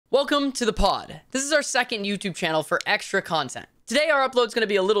Welcome to the pod. This is our second YouTube channel for extra content. Today our upload's going to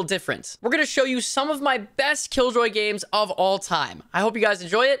be a little different. We're going to show you some of my best Killjoy games of all time. I hope you guys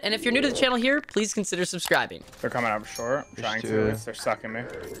enjoy it, and if you're new to the channel here, please consider subscribing. They're coming up short. I'm trying to. They're sucking me.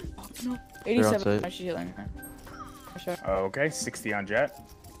 No. 87. She's healing. Sure. Okay, 60 on Jet.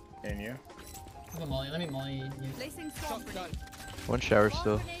 In you. Let me molly you. One shower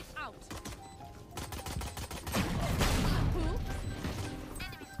still.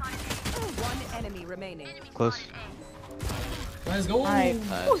 One enemy remaining. Close. Let's go. Nice.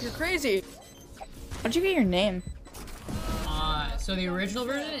 Oh, you're crazy. How'd you get your name? So the original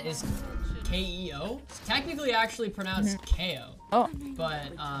version is Keeoh. It's technically actually pronounced Keeoh. Oh.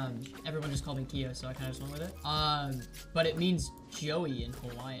 But everyone just called me Keeoh, so I kind of just went with it. But it means Joey in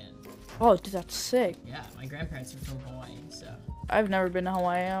Hawaiian. Oh, dude, that's sick. Yeah, my grandparents are from Hawaii, so. I've never been to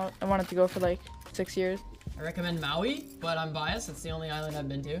Hawaii. I wanted to go for like 6 years. I recommend Maui, but I'm biased. It's the only island I've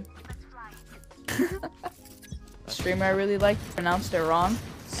been to. Streamer I really liked pronounced it wrong.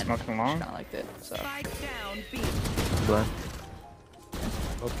 Smoking long. Kind of liked it. So. Down, B. Blind.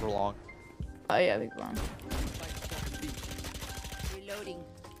 Both were long. Oh yeah, I think wrong. Reloading.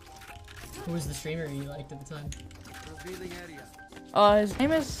 Who was the streamer you liked at the time? His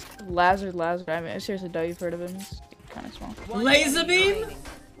name is Lazard. I mean, seriously, doubt you've heard of him. He's kind of small. Laser beam?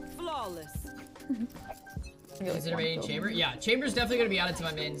 Flawless. Is it a main chamber? Yeah, chamber's definitely gonna be added to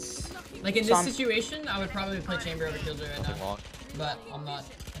my mains. Like in this situation, I would probably play chamber over Killjoy right now. But I'm not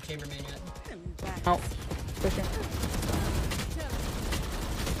a chamber main yet. Oh, pushing.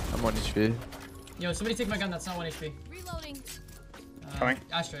 I'm 1 HP. Yo, somebody take my gun. That's not 1 HP. Reloading. Coming.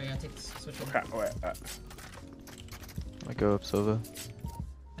 Astra, yeah, take this. Switch over. Okay, wait. I go up Sova.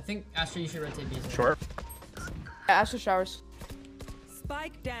 I think Astra, you should rotate B. Short. Yeah, Astro showers.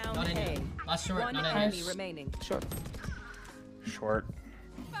 Spike down. Not in A. it. Last short, One not in enemy it. remaining. Short. Short.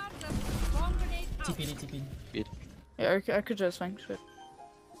 TPD, TPD. Yeah, I could just swing. Shit.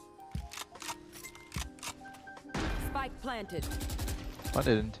 Spike planted. I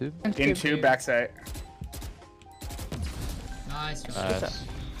did in two. In two, backside. Nice. Nice.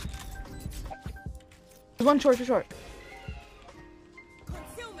 There's one short, short.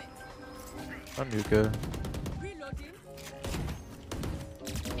 On Nuka.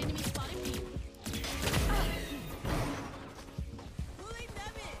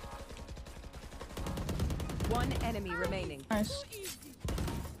 One enemy remaining. Nice.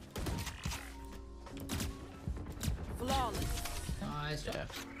 Flawless. Nice. Yeah.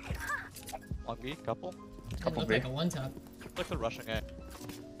 Long B, couple. Couple look B. like a one tap. Look at rushing A.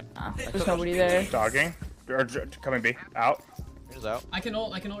 There's nobody there. Dogging. Or coming B. Out. Here's out. I can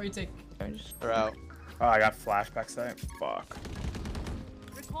ult retake. They're out. Oh, I got flash backside. Fuck.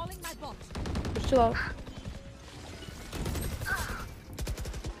 Recalling my bot. Just chill out.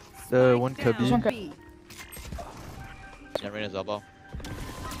 The one Down. Cubby. One B. Generator's elbow.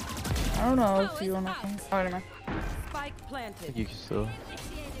 I don't know if you wanna. Oh, never mind. Spike I planted. think you can still.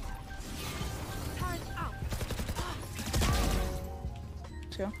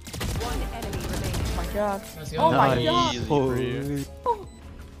 Let's go. One enemy remaining. Oh my god. Let's go. Oh my Nice. god. Easy for you.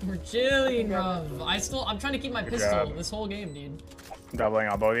 We're chilling, bro. I'm trying to keep my Good pistol job. this whole game, dude. I'm doubling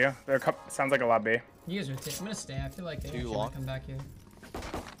on both of you. They're sounds like a lot B. You guys rotate. I'm gonna stay. I feel like they Too actually long. might come back here.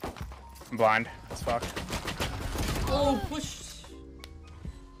 I'm blind. As fuck. Oh, push.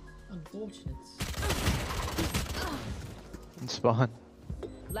 Unfortunate. And spawn.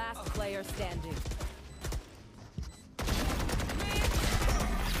 Last player standing.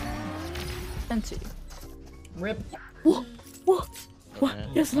 Empty. Rip. Whoa. Whoa. What? Okay.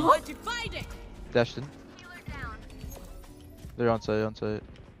 Yes, not. Dashed in. They're on site.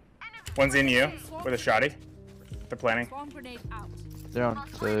 One's in you with a shotty. They're planning. They're on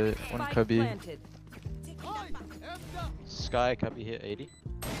site. One Spike Cubby. planted. Sky Cubby hit 80.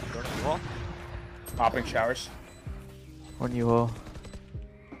 Going to the wall. Popping showers. One U-haul.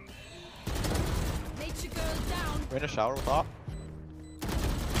 We're in a shower with op.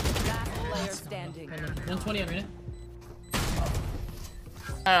 Last player standing. 120 on Rena.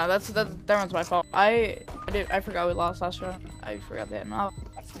 I don't know. That one's my fault. I forgot we lost last round. I forgot they had an op.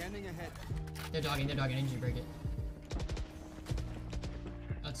 They're dogging. I need you to break it.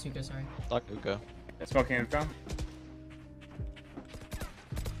 That's Suka, sorry. Lock Nuka. Smoking it down.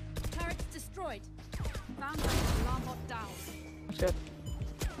 Turrets destroyed. Found alarm bot down. That's good.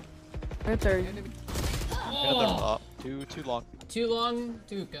 Right there. Another op. Too long. Too long,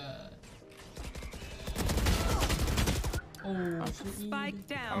 Duka. Oh, Spike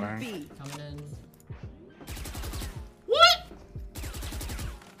down. Coming. B. coming in.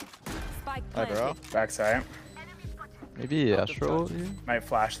 Spike Hi, bro. planted. Backside. Maybe Astro here? Might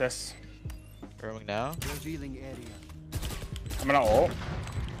flash this. Roaming now. I'm gonna ult.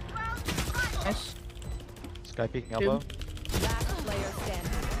 Nice. Sky peeking Two. elbow. Last player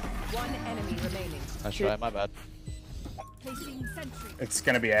standing. One enemy remaining. Nice try, my bad. Placing sentry. It's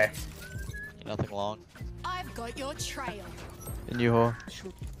gonna be A. Nothing long. I've got your trail. In you hole.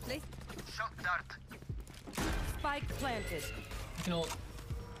 Spike planted. You can ult.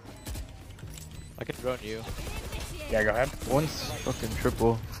 I can drone you. Yeah, go ahead. One's fucking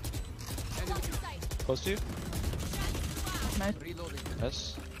triple. Close to you. Nice.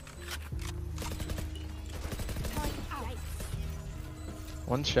 Yes.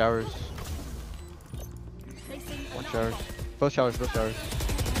 One showers. One showers. Both showers, both showers.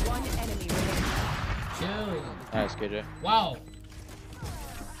 One enemy remaining. Chill. Nice, KJ. Wow.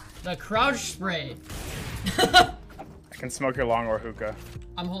 The crouch spray. I can smoke your long or hookah.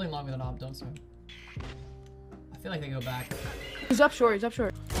 I'm holding long with an op, don't smoke. I feel like they go back. He's up short. He's up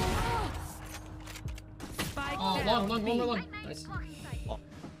short. Spike Oh, down. long, one B. more long. Nice.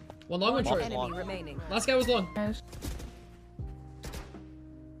 One long, one One short. enemy remaining. Last guy was long. Nice.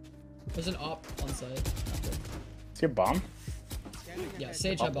 There's an op on site. Is he a bomb? Yeah,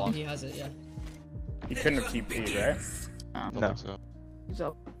 Sage had bomb. He has it, yeah. He couldn't have TP'd, right? No. He's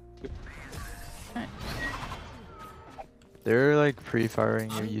up. They're like pre-firing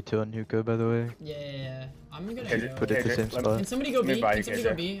your util and hookah, by the way. Yeah. I'm gonna KJ, go. Put it the KJ, same let me- spot. Can somebody go Let me B? buy Can you, somebody KJ.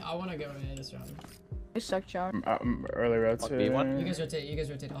 go B? I wanna go A this round. Nice suck shower. Early B1? rotate. You guys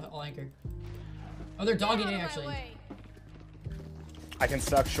rotate, I'll anchor. Oh, they're dogging A actually. I can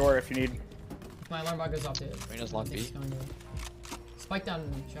suck short if you need. If my alarm bot goes off to it. Reina's long I think B. it's going to- Spike down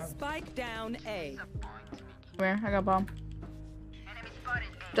in the shower. Spike down A. Where? I got bomb.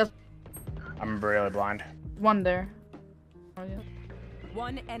 Just I'm really blind. one there. Oh yeah.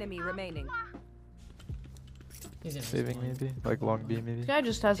 One enemy remaining. He's in Saving maybe? Like long B maybe? This guy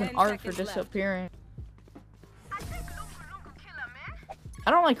just has an 10 art for seconds left. disappearing.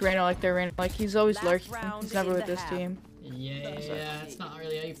 I don't like Reyna like they're Reyna. Like he's always Last lurking. round He's never in with the this half. team. Yeah, it's not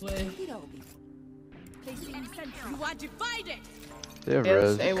really how you play. Placing sentry. You are divided. They have Yeah,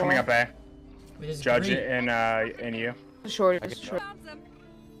 res. it's A1. Coming up A. It is Judge great. it in you. It's short. It's short. Found them.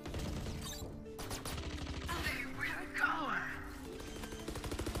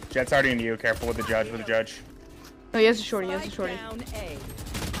 Jet's already in you. Careful with the judge. No, he has a shorty. He has a Spike shorty. down A.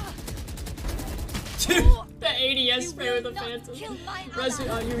 Dude, the ADS spray with the phantom. Kill my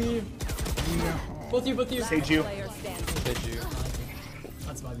Resident on you. Both you. Sage you. Player standing. Did you?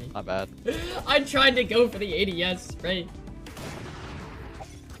 That's my me. Not bad. I tried to go for the ADS spray.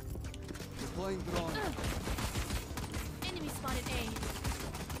 enemy spotted A.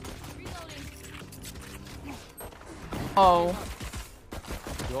 Reloading. Oh.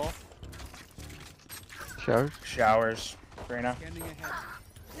 Duel? Oh. Showers. Reina.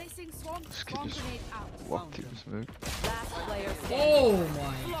 Placing swarm This kid just grenade out. walked through the smoke. Last player standing. Oh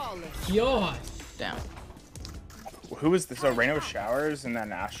my Flawless. god. Down. Who was this? So Reina was showers and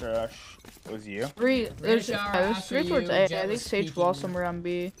then Astra was you. Three. There's shower there's after three towards you, A. I Jet think was Sage peeking. Wall somewhere on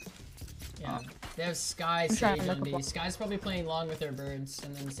B. Yeah. They have Sky, I'm trying Sage to on look B. up- Sky's probably playing long with their birds,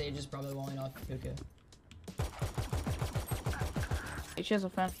 and then Sage is probably walling off Hookah. She has a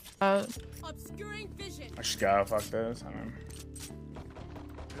fan. Obscuring vision. I just go. Fuck this. I mean.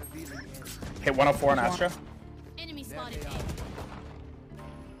 Hit 104 on Astra. Enemy spotted A.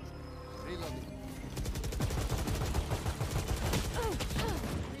 Reloading.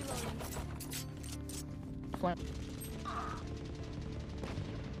 Flint.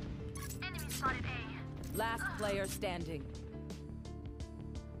 Last player standing.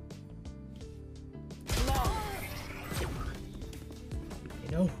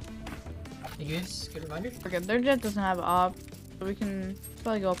 You know. Thank you guys. Good reminder. Okay, their Jet doesn't have op. So we can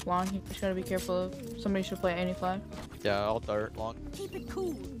probably go up long. You just gotta be careful. Somebody should play any flag. Yeah, I'll dart long. Keep it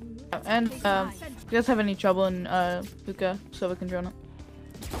cool. And if you guys have any trouble in hookah, so we can drone it.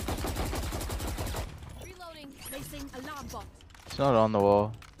 Reloading. Placing alarm bot. It's not on the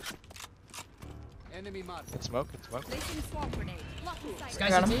wall. Enemy mark. It's smoke, it's smoke. Placing swarm grenade. Blocking sight. Sky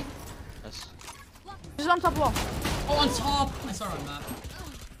Got CT. him. Yes. He's on top wall. Oh, on top. I saw her on map.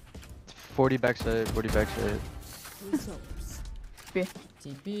 40 backside, 40 backside. B.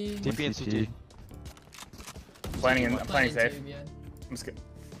 TP. TP and CT. I'm planning safe. Tube, yeah. I'm just good.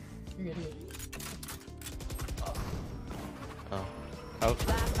 You're good. Oh. Out.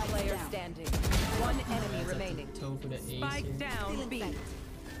 Last player standing. One enemy remaining. Tofu to ace Spike here. down B.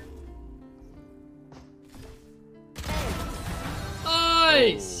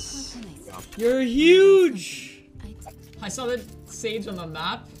 Nice! You're huge! I saw the Sage on the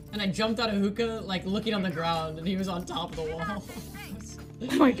map. And I jumped out of hookah, like looking on the ground, and he was on top of the wall.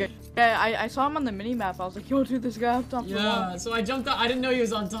 Oh my god. Yeah, I saw him on the mini map. I was like, yo, dude, this guy up top of the wall. Yeah, so I jumped out. I didn't know he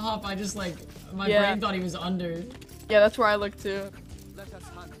was on top. I just like, my brain thought he was under. Yeah, that's where I looked too. Let us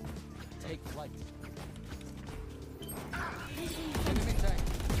hunt. Take flight.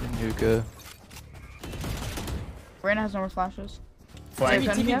 Hookah. Reyna has no more flashes. Flank.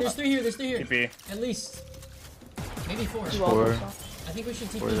 Yeah, TP, yeah. there's 3 here, there's 3 here. TP. At least. Maybe 4. Two Four. walls, I think we should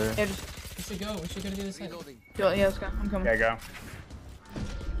Four TP. there. Yeah, just We should go to the other side. Reloading. yeah, let's go. I'm coming. Yeah, go.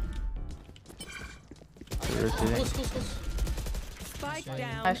 They're rotating. Close. Spike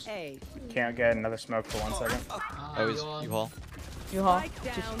down Nice. A. Can't get another smoke for 1 second. I was U-Haul. U-Haul. Spike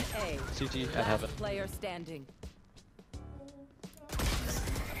down A. CT at Last heaven. player standing.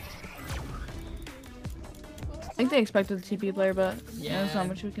 I think they expected the TP player, but Yeah. there's not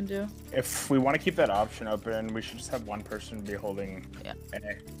much we can do. If we want to keep that option open, we should just have one person be holding Yeah.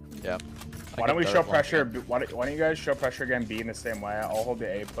 A. Yeah. Why don't we show pressure? Why don't you guys show pressure again? B in the same way. I'll hold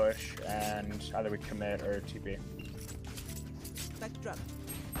the A push, and either we commit or TP.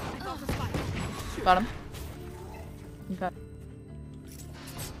 Got him. Okay.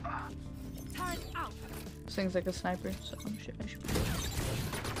 This thing's like a sniper, so I should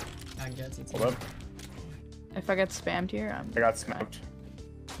I get it. Hold up. if I get spammed here, I'm I got smoked.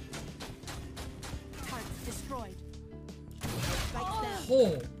 Destroyed.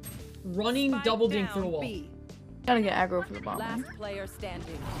 Oh! Running Spike double dink down through a wall. B. gotta get aggro for the bomb. Last player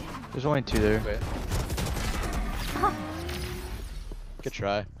standing. There's only 2 there. Wait. Good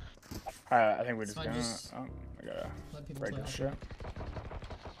try. I think we just Fine, gonna. just- Oh, I gotta Let people break play this off shit. it.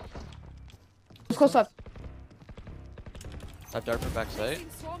 It's close up. I've dart from backside.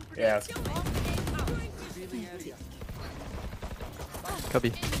 Yeah. It's, Revealing area.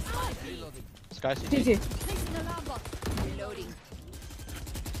 Cubby. Sky CT. TT. Placing alarm bot. Reloading.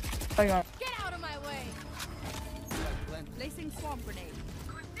 Oh, you want Get out of my way. Placing swamp grenade.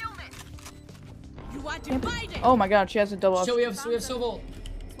 You want to fight it? Oh my god, she has a double up. Show we have so volt.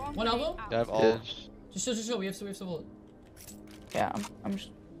 Swamp One grenade elbow? out. Yeah, I have all. Yeah. Just show. We have so volt. Yeah, I'm just.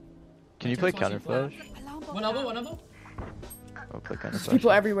 Can you play counter flash? Alarm bot One down. elbow. I'll play counter flash.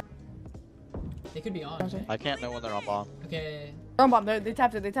 People everywhere. They could be on. I can't know when they're on bomb. Okay. Throw bomb. They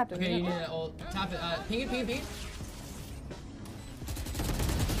tapped it. They tapped it. Okay, you need to ult. Tap it. Ping it.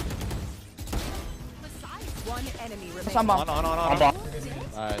 One enemy It's on remaining. bomb. on bomb.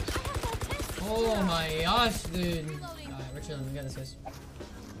 Nice. Oh my gosh, dude. Alright, we're chilling. We got this, guys.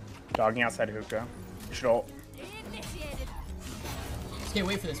 Dogging outside hookah. You should ult. Initiated. Okay,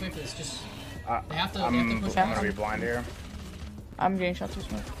 wait for this. Just. They have to I'm push gonna out. be blind here. I'm getting shot too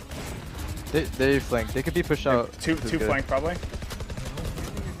smoke. They flank. They could be pushed out. Two hookah. flank probably.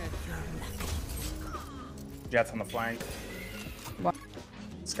 Jets on the flank. What?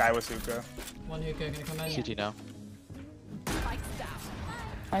 Sky was hookah. One hookah gonna come in. CT now. Spikes down.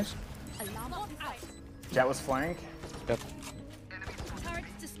 Nice. Alarm bot out. Jet was flank. Yep. Turret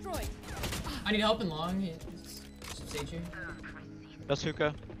destroyed. I need help in long. Stage here. That's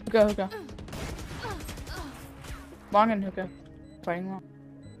hookah. Hookah. Long and hookah. Fighting long.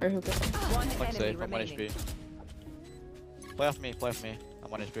 Or hookah. One Flex enemy safe. I'm 1 remaining. HP. Play off me.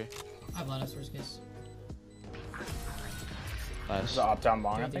 I'm 1 HP. I have line ups worst case. This Nice. is opt down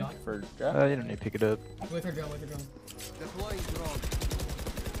long, I Yeah, think, the for Jet. You don't need to pick it up. Wait for drone. Deploying drone.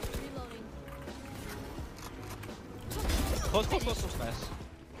 Reloading. Close. Nice.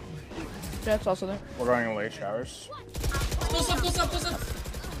 Yeah, it's also there. We're going in late showers. Close up.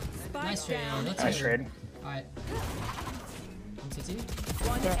 Spike Nice trade. down. Let's Nice go. trade. Alright. CT.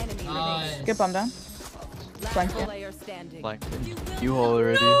 One enemy remaining. Nice. Get bomb down. Last Flank it. player standing. Flank. You haul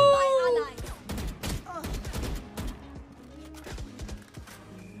already. My ally.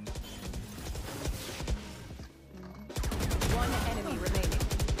 One enemy remaining.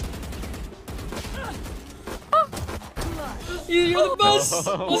 You're the best!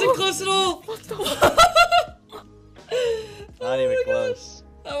 Wasn't close at all! Not even close.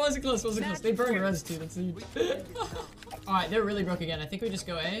 That wasn't close. They burned res too, that's huge. Alright, they're really broke again. I think we just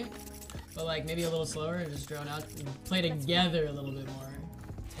go A, but like maybe a little slower and just drone out and play together a little bit more.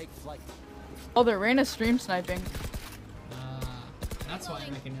 Take flight. Oh, they're Reyna stream sniping. That's why I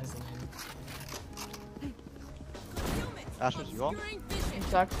recognize the name. Ash was you all? It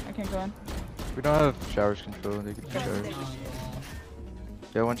sucks. I can't go in. We don't have showers control. They can shower.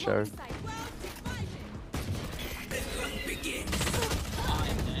 Yeah, one shower.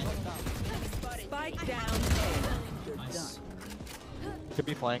 Spike down. Nice. Could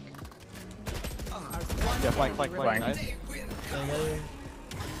be flank. Yeah, flank. Flank. Nice. I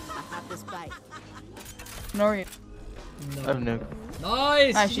have this bite. Nori. I have no.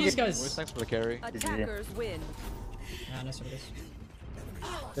 Nice! Nice, Jeez, you guys. Where's thanks for the carry? Attackers win. Yeah, nice one, guys.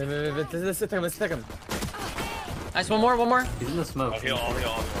 Let's take him. Nice, one more. He's in the smoke. I'll heal.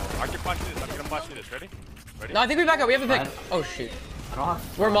 I can flash you this. I'm gonna flash you this. Ready? Ready? No, I think we back up. We have a pick. Oh, shoot. I don't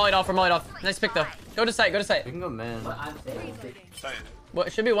have. We're mollied off. Nice pick, though. Go to site. We can go man. Science. Well,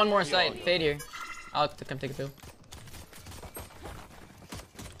 it should be one more site. Fade here. I'll come take a peel.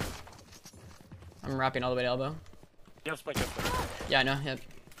 I'm wrapping all the way to elbow. You have spike. You have spike. Yeah, I know. Yep.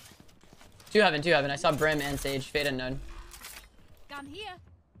 Two heaven. I saw Brim and Sage. Fade and node. Gun here.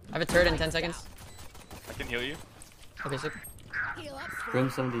 I have a turret in 10 seconds. I can heal you. Okay, sick. Heal up. Grim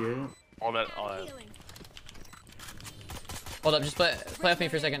 78. All that. Healing. Hold up, just play with me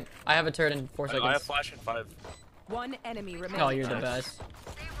for a second. I have a turret in 4 seconds. I have flash in 5. One enemy remaining. Oh, you're the best.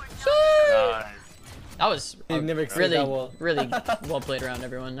 Nice. That was He never exceeded that wall. really well played around,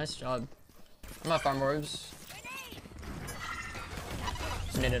 everyone. Nice job. I'm gonna farm orbs.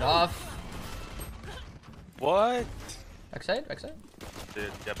 Knit it off. What? Backside. Dude,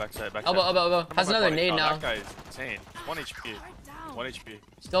 yeah, backside. Elbow. Has another nade now. That guy is insane. 1 HP. 1 HP.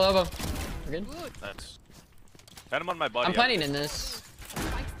 Still elbow. We're good. That's. Phantom on my body. I'm planning in this.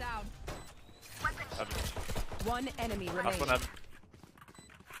 Spikes down. One enemy Last remaining. one have.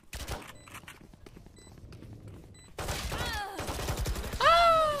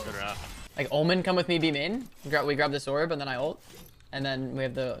 Good round. Like Omen, come with me, be main. We grab this orb and then I ult, and then we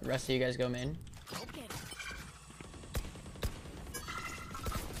have the rest of you guys go main. Okay.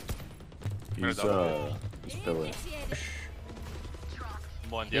 He's pillar. Initiated.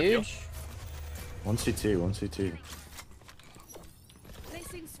 One. Do you have heal? Huge. 1 CT, 1 CT.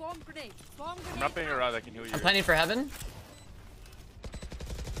 Placing swarm grenade. Swarm I'm grenade. not paying around. I can heal you. I'm planning for heaven.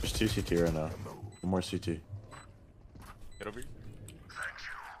 There's 2 CT right now. One more CT. Get over here.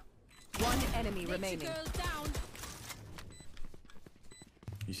 One enemy Makes remaining. girl down.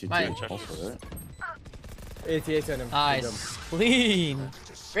 You CT Mine. also, right? 88 on him. Nice. Clean.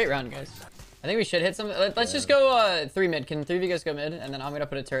 Great round, guys. I think we should hit some. Let's just go 3 mid. Can 3 of you guys go mid? And then I'm gonna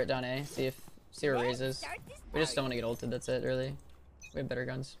put a turret down A. See where raises. We just don't want to get ulted. That's it, really. We have better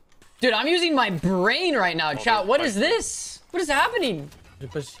guns. Dude, I'm using my brain right now, chat. What is this? What is happening?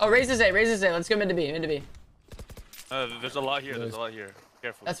 Oh, raises A. Let's go mid to B. There's a lot here.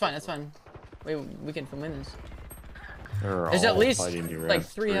 Careful. That's fine. We can win this. They're There's all at least fighting you, like right?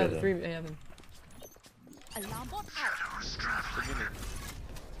 3 of them. heaven. Alarm bot out.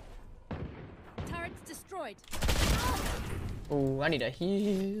 Turrets destroyed. Oh, I need a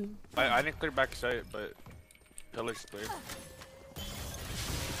heal. I didn't clear back sight, but pillar's clear.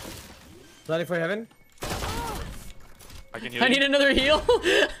 Planning for heaven. I can heal I you. need another heal.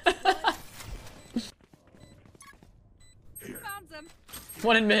 Found them.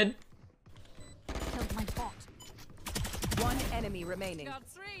 One in mid. Killed my bot. One enemy remaining. Got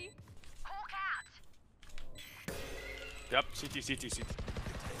 3. Yep. CT.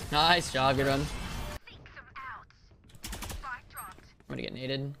 Nice job, good run. I'm gonna get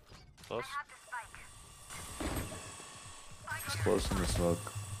naded. Close. It's close in the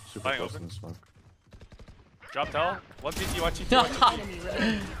smoke. Super Flying close open. in the smoke. Drop towel. 1 CT. 1 CT. Enemy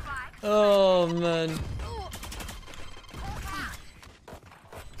remaining. Oh man.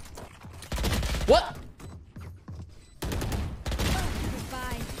 What?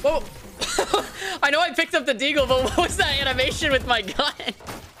 Goodbye. Whoa. I know I picked up the deagle, but what was that animation with my gun?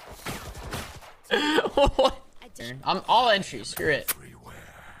 What? I'm all entry, screw it.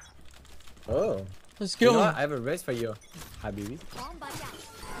 Oh. Let's You go. know what? I have a race for you, Habibi. Bomb buddy out.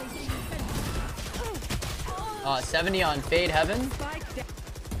 Placing defense. 70 on Fade Heaven. I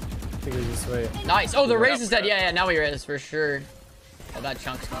think it's this way. Nice. Oh, the raise is dead. Yeah, now we raise for sure. Oh, that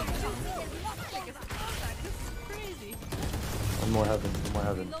chunk's gone. Crazy. One more heaven. 2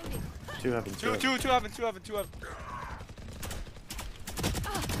 heaven. Two heaven.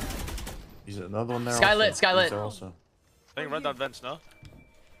 He's another one there. Skylit. He's there also. I think run down vents, no?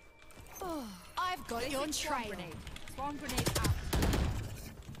 I've got you on trail. Swarm grenade out.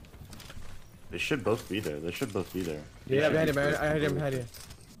 They should both be there. Yeah, behind him. I heard him behind you.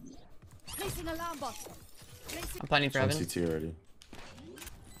 Placing alarm bot. Placing I'm planning for One Heaven. CT already.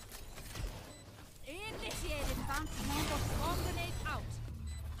 initiated. Found alarm bot. Swarm grenade out.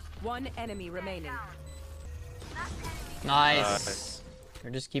 One enemy remaining. Nice.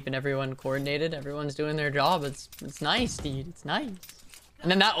 They're just keeping everyone coordinated. Everyone's doing their job. It's nice, dude. It's nice. And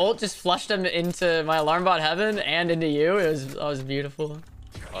then that ult just flushed him into my alarm bot Heaven and into you. That was beautiful.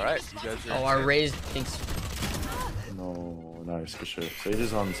 All right, you guys are Oh, our raised thinks. No, nice for sure. Sage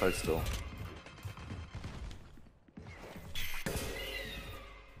is on site still.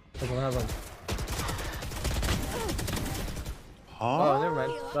 I don't have him. Oh, never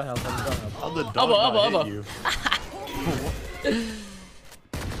mind. Don't help him. Don't help. How the dog Elbow, not elbow. hit you?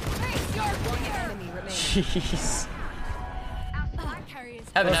 One enemy remaining. Jeez. Carriers.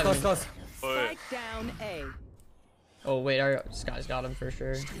 Heaven, Close, heaven. close. Spike down A. Oh wait, our Sky's got him for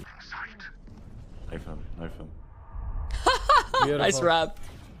sure. Knife him. Knife him. Nice wrap.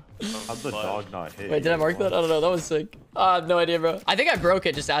 How'd the dog not hit Wait, did I you? mark that? I don't know. That was sick. I have no idea, bro. I think I broke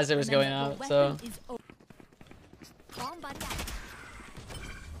it just as it was going out. So.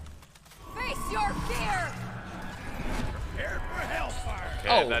 Face your fear.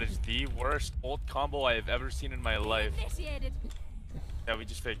 Okay, Oh. that is the worst ult combo I have ever seen in my life. Initiated. Yeah, we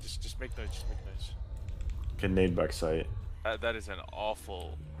just fake. Just make noise. Just make noise. Can nade back sight. That is an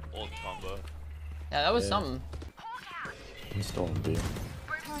awful ult combo. Yeah, that was something. I'm still on B.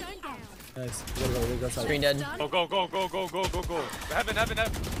 Nice. We gotta go. We gotta go. Screen dead. Go, go, go, go, go, go, go, go. Heaven, heaven,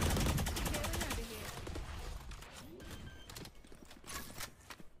 heaven.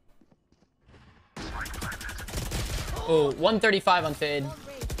 Oh, 135 on fade.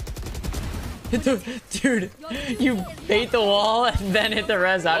 Dude, you bait the wall and then hit the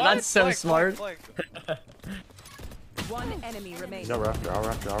res out. That's so Flank, smart. flank, flank. One enemy remaining. He's out rafter. Out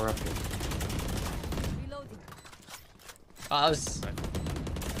rafter. Out rafter. Reloading. Oh, that was.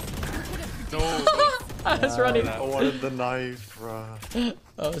 No. I was running. I wanted the knife, bruh.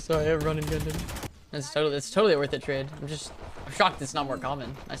 Oh, sorry, I'm running good. It's totally a worth it trade. I'm shocked it's not more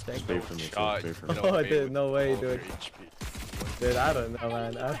common. Nice pick. Stay for me. God, Stay for you me. know, Oh, May dude, with no way, all of your dude. HP. Dude, I don't know,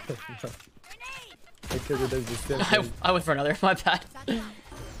 man. I don't know. Because it does the same thing. I went for another. My bad.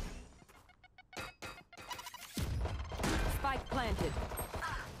 Spike planted.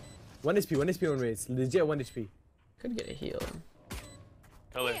 1 HP, 1 HP on me. It's legit 1 HP. Could get a heal.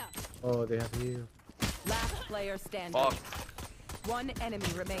 Kill it. Oh, they have heal. Last player standing. Fuck. One enemy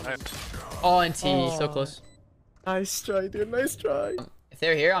remaining. Oh, and T, so Oh. close. Nice try, dude. Nice try. If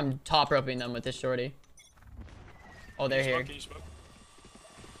they're here, I'm top roping them with this shorty. Oh, they're here. Can you smoke?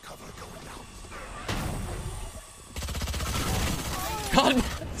 God,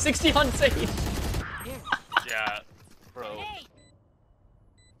 60 on Sage. Yeah, bro.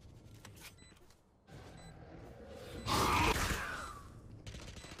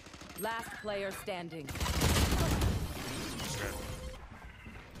 Last player standing.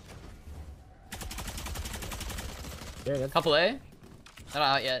 Yeah, that's Couple A. Not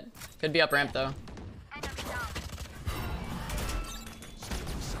out yet. Could be up ramp though.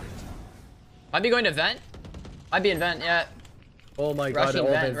 Might be going to vent. Might be in vent. Yeah. Oh my god, Rushing all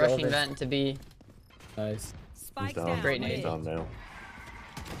vent. vents, all Rushing vents. vent to be. Nice. He's Spike down. down. Great He's nade. down now.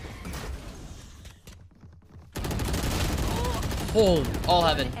 Hold. All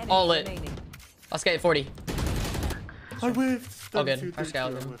heaven. One enemy All lit. remaining. Let's get 40. I whiffed. All good. 32, Our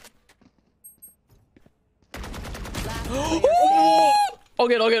scout 32, I him. whiffed. Last player standing. All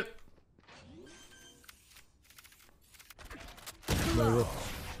good. All good.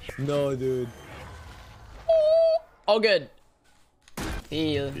 No, dude. All good.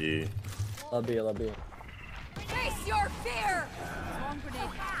 Heal. B. I'll be. Face your fear. Swarm grenade.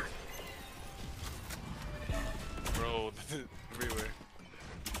 Bro, everywhere.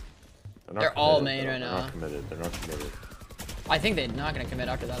 Not They're all committed, main though. right They're now. not committed. They're not committed. I think they're not gonna commit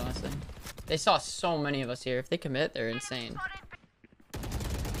after that, honestly. They saw so many of us here. If they commit, they're insane.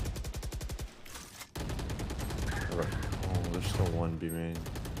 Oh, there's still one B main.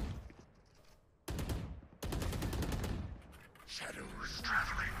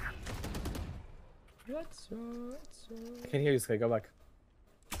 I can hear you, Sky. Go back.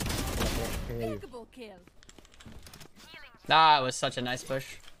 I can hear you. Double kill. That was such a nice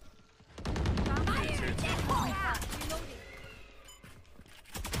push.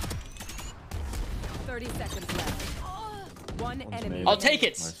 30 seconds left. One One's enemy. main. I'll take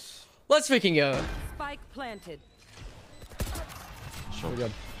it. Nice. Let's freaking go. Spike planted. Show. We're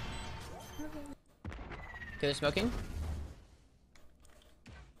good. Okay, they're smoking.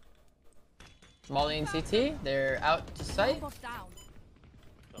 Molly and CT, they're out to sight. Almost down.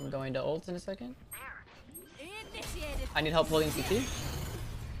 I'm going to ult in a second. Initiated. I need help holding CT.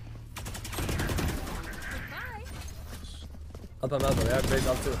 Goodbye. Up, yeah, great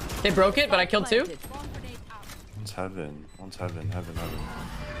up too. They broke it, but I killed two. Planted. Swarm grenade out. One's heaven. One's heaven. Heaven.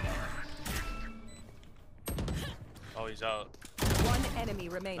 Oh, he's out. One enemy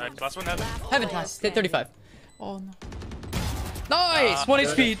remaining. Nice. Last one, heaven. Last Heaven player toss, hit standing. 35. Oh no. Nice! 1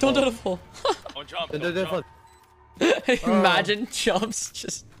 HP, don't do the full. Don't jump. They're Don't full. jump. Imagine jumps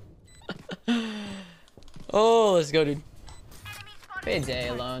just. Oh, let's go, dude. Fades A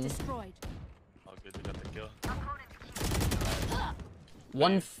alone. Destroyed. Oh, good. We got the kill.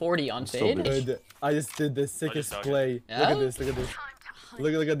 140 on Still fade. big. Dude, I just did the sickest talking. play. Yeah? Look at this, look at this.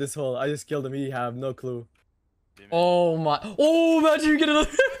 Look at this hole. I just killed him. He have no clue. Oh my. Oh, imagine you get another.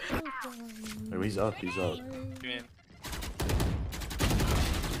 Oh, he's up, he's up. Man.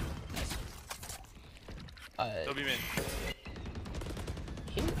 Don't be man.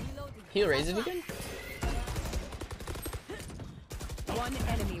 He'll raise it again? One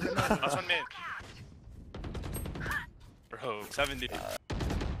enemy remaining. Last one mid. Bro, 70.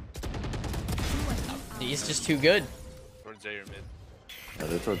 He's just too good. Towards A or mid. Yeah,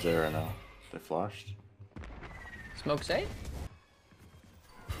 they're towards there right now. They flashed. Smoke safe?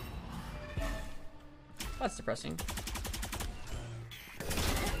 That's depressing.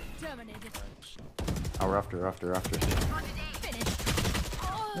 Terminated. Oh, we're after.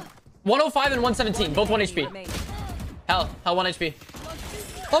 105 and 117, both 1 HP. Hell, 1 HP.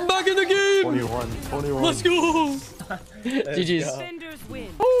 I'm back in the game! 21. Let's go! GG's. Defenders win.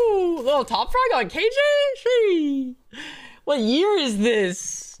 Ooh, little top frag on KJ? Shee. What year is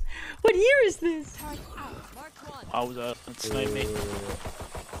this? What year is this? I was up and sniped me.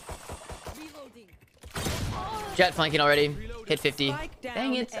 Reloading. Jet flanking already. Hit 50. Spike down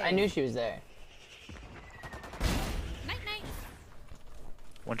Dang it, A. I knew she was there. Night night.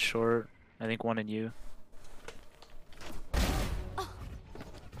 One short. I think one in you.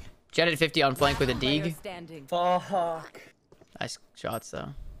 Jet at 50 on flank with a Player dig. standing. Fuck. Nice shots though.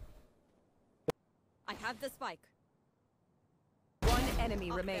 I have the spike. One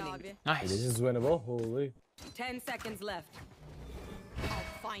enemy remaining. This Nice. is winnable. Holy. 10 seconds left. I'll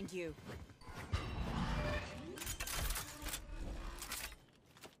find you.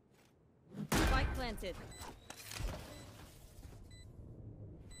 Spike planted.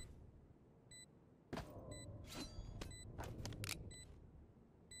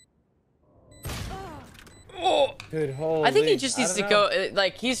 Dude, holy. I think he just needs I to don't go, know.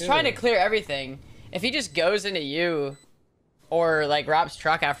 like, he's trying to clear everything. If he just goes into you, or, like, wraps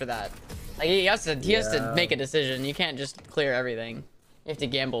truck after that, like, he has to make a decision. You can't just clear everything. You have to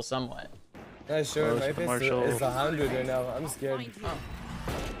gamble somewhat. Yeah, sure. My face commercial. is 100 right now. I'm scared.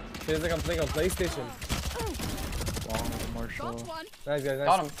 Feels like I'm playing on PlayStation. Long commercial. Got one. Nice, guys. Nice.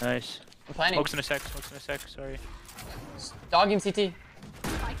 Got him. Nice. I'm planning. Smokes in a sec. Sorry. Dogging CT.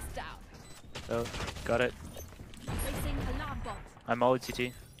 Spikes down. Oh, got it. Placing alarm bot. I'm all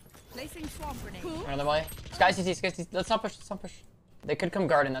CT. Placing swamp grenade. Another way. Sky CT. Let's not push. They could come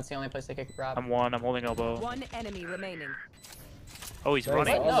garden. That's the only place they could grab. I'm holding elbow. One enemy remaining. Oh, he's Nice.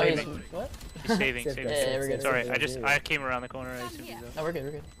 running. No, he's saving. what? He's saving. Safe, saving. guys, Yeah, we're good. Sorry, I came around the corner. I assumed he's up. No, we're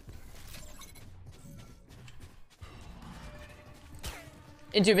good.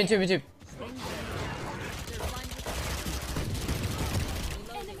 In tube.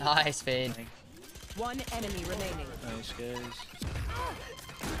 Nice fade. One enemy remaining. Nice guys.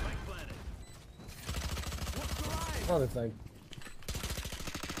 Another flank.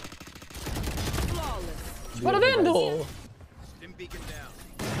 Flawless. What a vandal!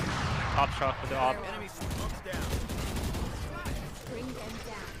 Top shot with the op. Bring them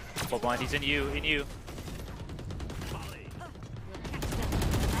down. Full blind. He's in you.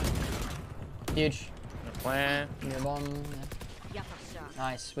 Huge. No plan. Near bomb. Yeah.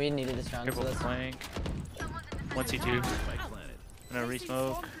 Nice. We needed this round. Careful So with the let's... flank. 1 C2. Gonna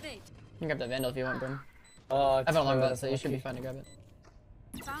re-smoke. Swamp grenade. You can grab that vandal if you want, Brim. Oh, I have an alarm bot, so you should be fine to grab it.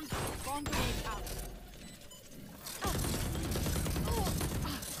 Found bomb grenade out.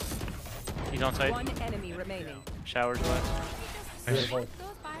 He's on site. One enemy remaining. Showers left. Beautiful. Those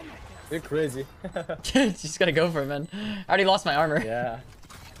biometrics. You're crazy. Just gotta go for it, man. I already lost my armor. Yeah.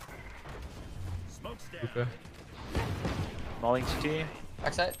 Mauling CT.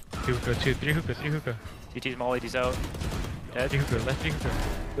 Backside. 2 hookah, 2, 3 hookah, 3 hookah. CT's mollied. He's out. Dead. 3 hookah, left 3 hookah.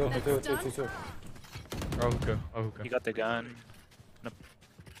 Two. Oh hookah, oh hookah. You got the gun.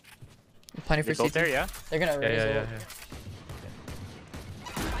 Plenty for They're both CT. there, yeah? They're gonna raise Yeah. it.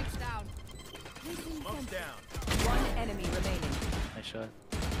 Spikes down. One enemy remaining. Nice shot.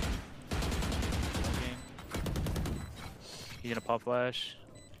 Okay. He's gonna pop flash.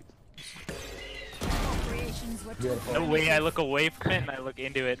 Creations were Beautiful. No way, I look away from it and I look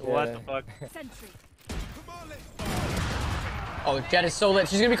into it. What Yeah. the fuck? sentry. Oh, Jet is so lit.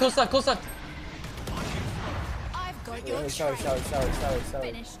 She's gonna be close left. I've got your Shower.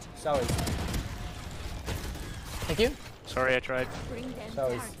 finished. Showers. Thank you. Sorry, I tried. Bring them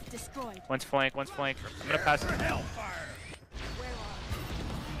Showers. down. Destroyed. One's flank. I'm gonna pass.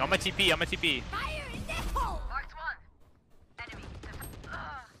 On my TP. Fire in the hole.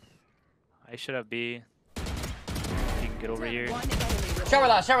 I should have B. You can get over here. One enemy remaining. Shower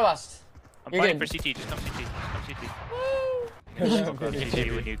last. I'm You're fighting good. for CT. Just come CT.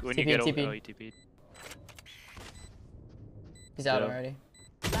 TP when you get over. TP. Oh, he TP'd. He's out Yeah. already.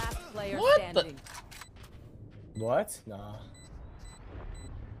 Last player What the- standing. What? Nah.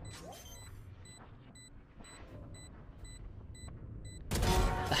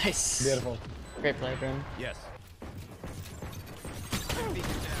 Nice. Beautiful. Great play, Brim. Yes.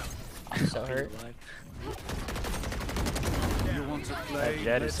 I'm so hurt. You want to play?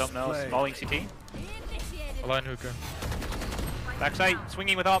 Jet is Let's something else. play. Mauling CT. Initiated. Line hookah. Backside,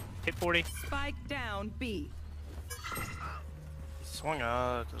 swinging with up. Hit 40. Spike down B. Swung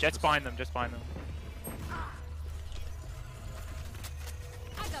out. Jet's behind them. Just behind them.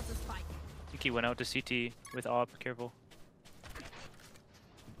 I got the spike. Tiki went out to CT with op. Careful.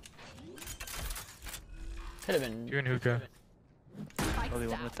 Could have been. You're in hookah. Spike's Only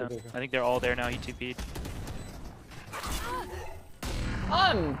one down. with them. I think they're all there now. He TP'd.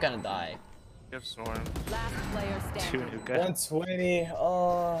 I'm gonna die. You have Swarm. Last player Two standing. hookah. 120.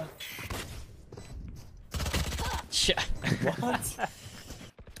 Oh. Yeah. What?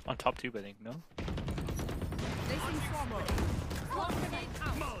 On top tube, I think. No. Placing swarm grenade. Swarm grenade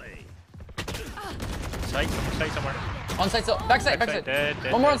out. Site somewhere. On site, so backside, Backside, backside.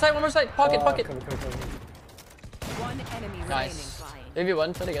 dead, One more on dead. site, one more site. Pocket, Oh, pocket. come. One enemy Nice. remaining. Maybe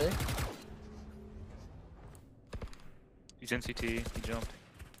one, play together. He's in CT. He jumped.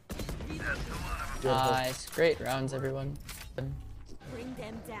 Nice. Great rounds, everyone. Bring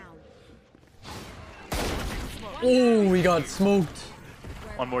them down. Oh, we got smoked.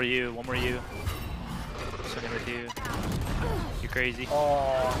 One more you. One more you. Swinging with you. You crazy.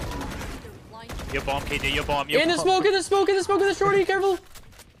 Oh. You bomb, KD. You bomb. You In the bomb. smoke, in the smoke, in the smoke, in the shorty, careful.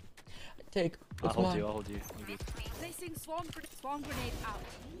 Take. I'll What's hold mine? you. I'll hold you. You good. Placing swarm grenade out.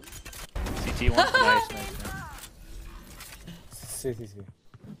 CT one. Nice. CTC.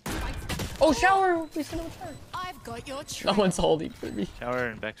 Oh, shower. We still have a shower. I've got your No trail. one's holding for me. Shower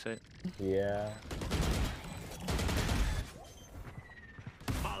and backside. Yeah.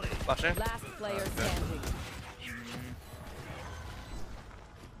 Flashing. Last player standing.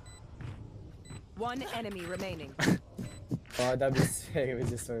 One enemy remaining. Oh, that'd be sick if we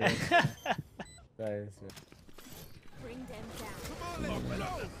just started. That is good. Bring them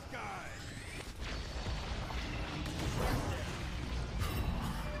down.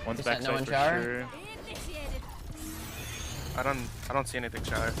 One's Is that no backside one for shower? sure. Initiated. I don't see anything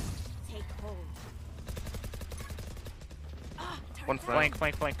shower. Take hold. One flank.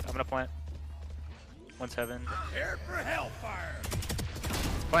 Flank. I'm gonna plant. 1-7.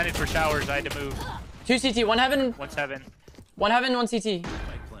 Planted for showers. I had to move. 2 CT, 1 heaven, 1-7. 1 heaven, 1 CT.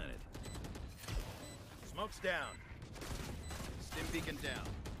 Smoke's down. Stim beacon down.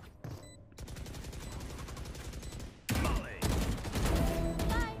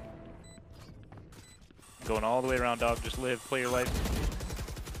 Going all the way around, dog. Just live. Play your life.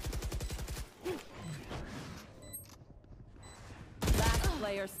 Last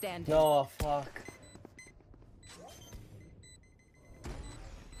player standing. No, fuck.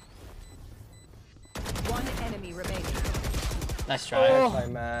 One enemy remaining. Nice try. Nice try,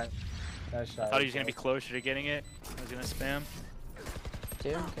 Matt. Nice shot. I thought he was gonna be closer to getting it. I was gonna spam. 2,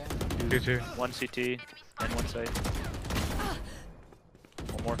 okay. 2-2. One CT and one side.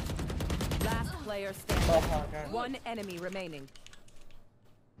 One more. Last player standing. Oh, God. One enemy remaining.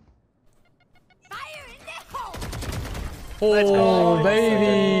 Fire in the hole. Oh,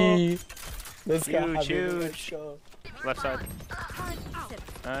 baby. Let's go. Huge, Habibi, let's huge. go. Left side. Turn out.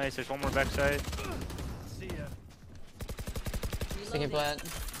 Nice. There's one more backside. See ya. Sticking plant.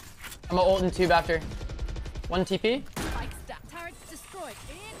 I'm gonna ult in tube after. 1 TP. Spikes down. Turrets destroyed.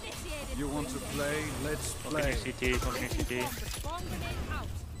 Initiated. You want to play? Let's Smoking play. your CT. Smoking your CT. Swarm grenade out.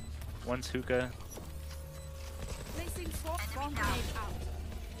 One's hookah. Placing swarm grenade out.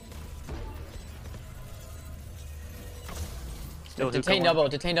 Still hookah. Detain One. double,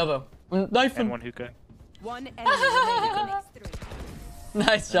 detain double. Knife And him. one hookah. One enemy remaining.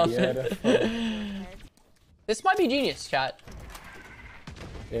 Nice jump. Beautiful. This might be genius, chat.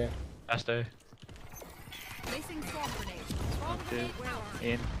 Yeah. Last day. Placing swarm grenade. Swarm Two. grenade out.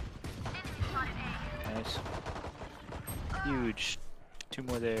 In. Nice. Huge. 2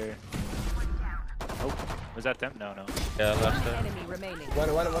 more there. Oh, was that them? No. Yeah, last One day. enemy remaining. One.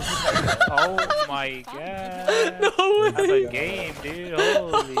 Oh my god. No Have way. a game, dude.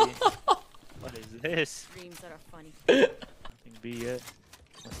 Holy. What is this? Dreams that are funny. Nothing B yet.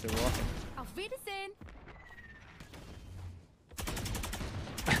 Unless they're walking. Auf Wiedersehen.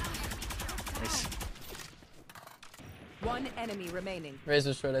 Nice. One enemy remaining.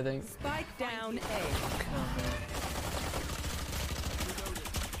 Razor short, I think. Spike down A.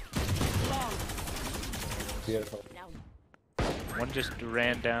 Beautiful. Now. One just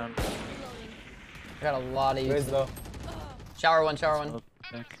ran down. I got a lot of Raise you. low. Shower one, shower one. Smoke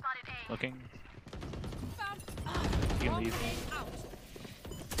back. Looking. You can leave.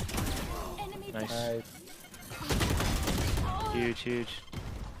 Nice. Nice. Huge, huge.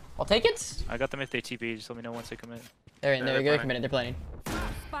 I'll take it. I got them if they TP. Just let me know once they commit. They're in. Yeah, There we they're go. planning. Committed. They're planning.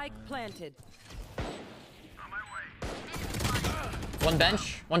 Spike planted. One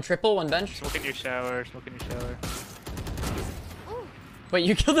bench. One triple. One bench. Smoke in your shower. Smoke in your shower. Wait,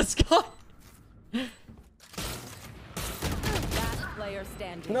 you killed this guy? Last player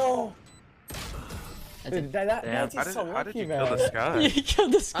standing. No. That's Dude, it. that's Damn. just so How did lucky, you man. kill this guy? You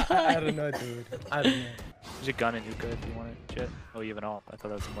killed this I guy. don't know, dude. I don't know. There's a gun in hookah if you want it. Shit. Oh, you have an AWP. I thought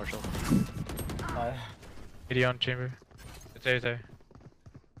that was a Marshall. Idiot on chamber. It's there. 2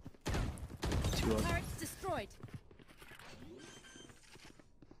 up. Turrets destroyed.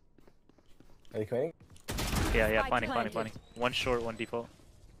 Are you coming? Yeah, Spike planning. planted. One short, one default.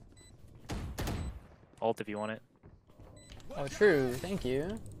 Ult if you want it. Oh, true. Thank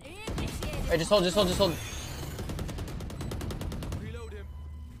you. Initiated. Wait, just hold. Reload him.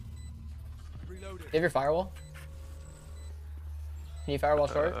 Reload You have your firewall? Can you firewall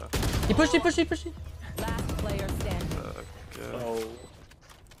short? Uh, He pushed it. Last player standing. good. Oh.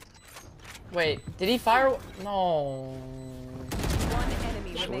 Wait, did he fire? No. One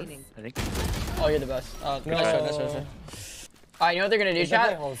enemy remaining. I think. Oh, you're the best. Nice No. shot. Alright, you know what they're gonna do, Is that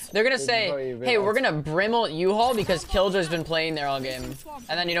chat? holes? They're gonna Is say, very hey, we're holes? gonna Brimble U-Haul because Killjoy's been playing there all game.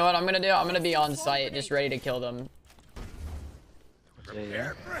 And then you know what I'm gonna do? I'm gonna be on site, just ready to kill them.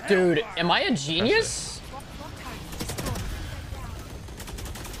 Yeah. Dude, am I a genius?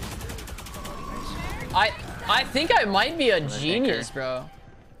 I think I might be a genius, bro.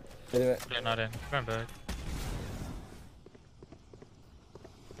 Wait. They're not in. Run back.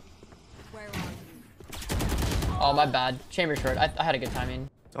 Where are you? Oh, my bad. Chamber short. I had a good timing.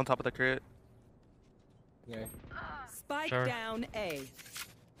 On top of the crit. Yeah. Spike Sure. down A.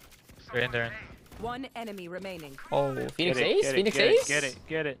 They're in there. One enemy remaining. Oh, Phoenix Get it, Ace? get it, Phoenix get it, Ace?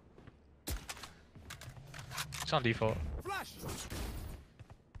 Get it. It's on default. Flash.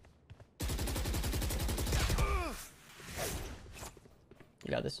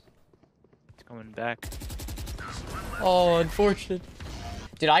 You got this. It's coming back. Oh, unfortunate.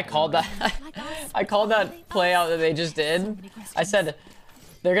 Dude, I called that. I called that play out that they just did. I said,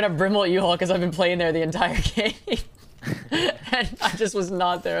 they're gonna Brimble U-Haul because I've been playing there the entire game. And I just was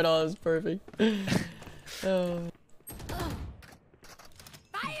not there at all. It was perfect. Oh.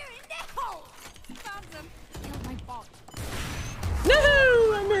 Fire in the hole! Found them. Killed my bot. No,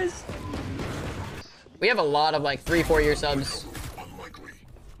 I missed. We have a lot of like 3-4 year subs.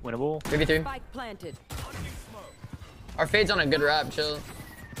 Winnable. 3v3. Spike planted. Our fade's on a good rap. Chill.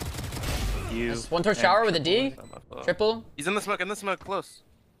 You. One towards shower with a D. Triple. He's in the smoke, close.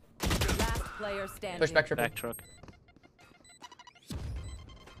 Last player standing. Push back triple. Back truck.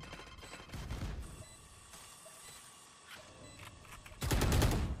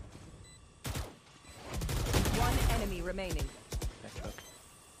 One enemy remaining. Back truck.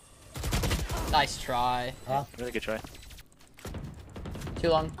 Nice try. Really good try. Too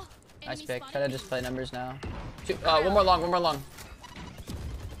long. Nice Enemy pick. spotted. Try to just play numbers now. One more long.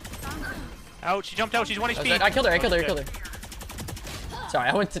 Out. She jumped out. She's 1 HP. I killed her. Sorry,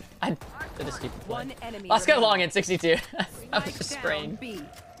 I did a stupid play. One enemy Let's go remaining. long at 62. That was Spike just down sprain. B.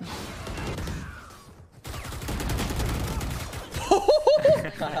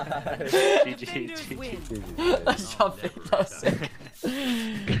 GG. Win. Let's jump it. That was sick.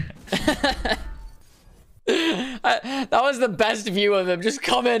 That was the best view of him just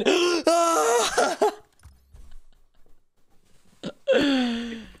coming.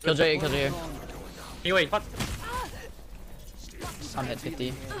 Killjoy here. Hey, wait, what? I'm hit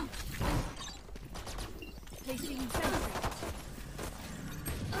 50. Placing sentry.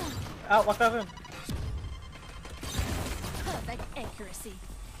 Out, what happened? Perfect accuracy.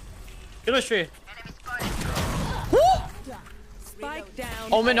 Chemistry. Spike down.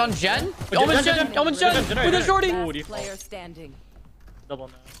 Omen on Jen? Omen's Jen with a shorty. Last player standing. Double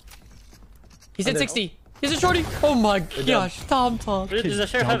now. He's at 60. He's a shorty. Oh my gosh. Tom. There's a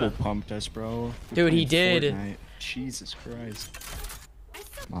sheriff heaven. Pumped us, bro. Dude, he did. Fortnite. Jesus Christ.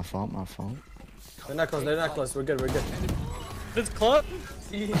 My fault. They're not close. We're good. It's close.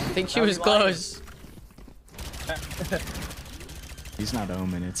 I think she was close. He's not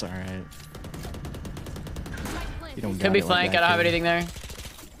Omen, it's alright. You don't Could be flank. I don't have anything there.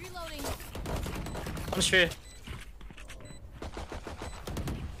 Reloading. I'm sure. You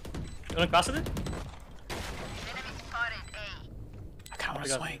wanna cross it? I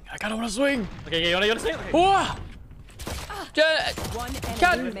kinda wanna swing. Okay, you wanna swing? Okay. Whoa! One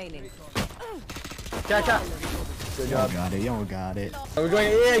Cat. enemy remaining. Cat. Good job. Got it. Y'all got it. Are we going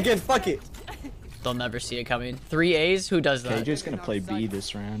A again? Fuck it. They'll never see it coming. 3 A's? Who does that? KJ's gonna play B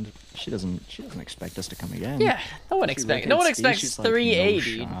this round. She doesn't expect us to come again. Yeah, no one expects. No one expects 3 A,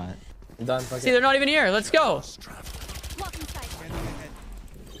 dude. I'm done. Fuck See, it. they're not even here. Let's go.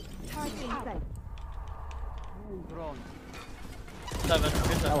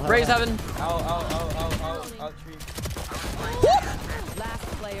 Raise heaven. Last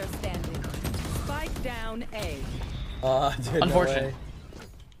player standing. Spike down A. Dude, Unfortunate. No way.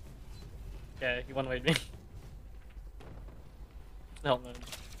 Yeah, he one-wayed me. Hell no. You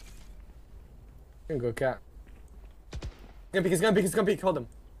can go cat. He's gonna peek. Hold him.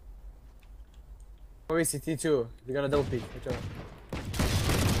 Oh, CT2. You're gonna double peek.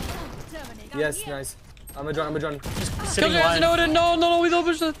 Yes, nice. I'm a John. Sitting line. No, we don't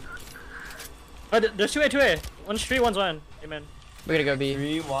push it. Oh, there's 2A. One's 3, one's 1. Amen. We gotta go B.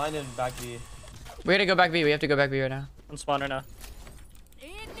 3-1 and back B. We gotta go back B. We have to go back B right now. One spawner now.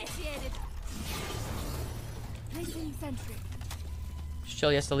 Initiated. Placing sentry. Just chill,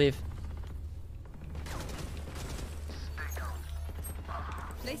 he has to leave.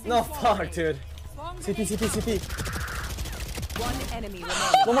 Placing No, swarm fuck, grenade. dude. Swarm CT. grenade. One enemy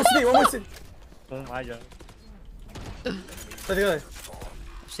remaining. One more CT. Oh my god. Let's go.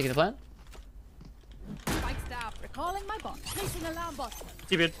 Stick to the plan. Spike staff. Recalling my bot. Placing alarm bot.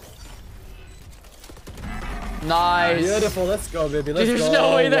 T-bid. Nice. Beautiful. Let's go, baby. Let's There's go.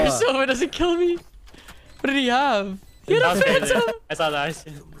 no way that Sova doesn't kill me. What did he have? He had a phantom. I saw the ice.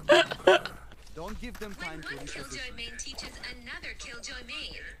 Don't give them time to Killjoy main teaches another Killjoy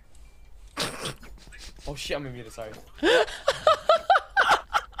main. Oh shit, I'm gonna mute. Sorry.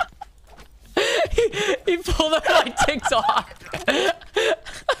 He pulled out like TikTok.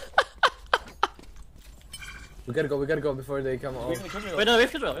 We gotta go before they come over. Wait, no, we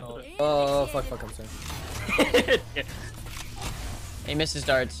have to Oh, fuck, I'm sorry. He misses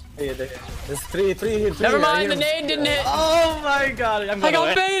darts. Yeah, there's three here. Never mind, the nade didn't hit. Oh my god, I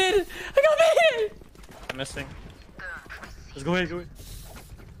got baited. I'm missing. Let's go away.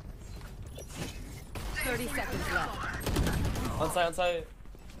 30 seconds left. On side.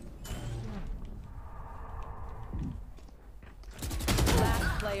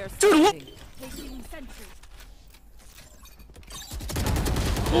 Last player standing. Placing sentry.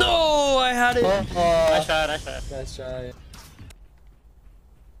 No, I had it. I shot. Nice try.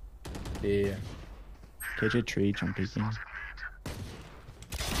 Yeah. KJ tree jump peeking.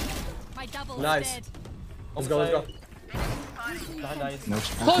 My double Nice. is dead. Let's go. Nice.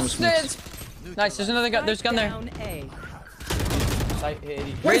 Close stance. Nice. There's another gun. There's a gun there. Down A.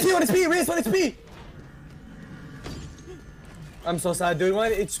 Raise 1 HP. I'm so sad, dude.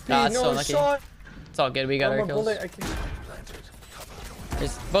 1 HP. Nah, it's so no lucky. shot. It's all good. We got our kills.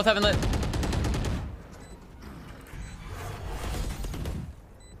 Both haven't lit.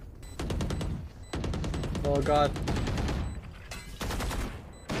 Oh god.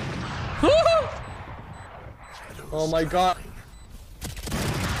 Oh my god.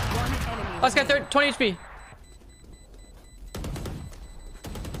 One enemy. Last guy, 20 HP.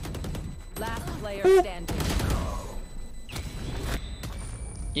 Last player standing.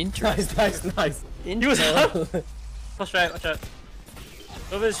 Interesting. Nice. He was up. Watch out.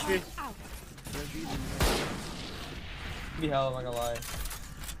 Over his tree. Be hell, I'm not gonna lie.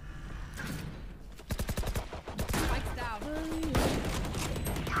 Spikes down.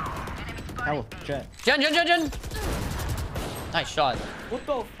 Ow, jet. Jen. Nice shot. What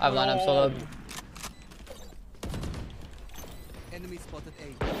the? I have line up solo. enemy spotted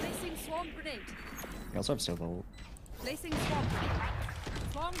A. Placing swarm grenade. We also have Silver. Placing swarm grenade.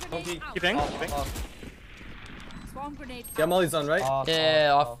 Swarm grenade out. Keeping. Swarm grenade Yeah, out. Molly's on, right?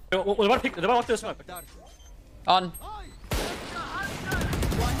 Yeah, off. What about pick? What about this smoke? On.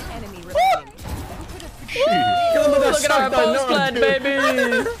 One enemy remaining. Kill him with that Look at our shotgun, bow no. spread, baby.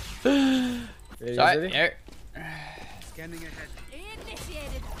 Yeah, Sorry. Here. Scanning ahead.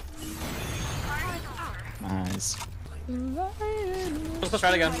 Initiated. Nice. Let's try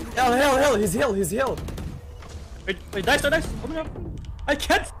it again. Hell, he's healed. Wait, dice. Open up. I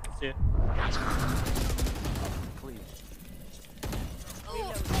can't see it.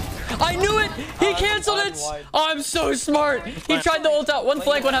 I knew it! He canceled it! Oh, I'm so smart! He tried the ult out. One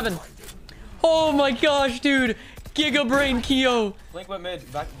flank, one heaven. Oh my gosh, dude. Giga brain Keeoh. Blink went mid,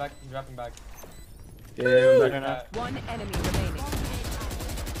 dropping back. One enemy remaining.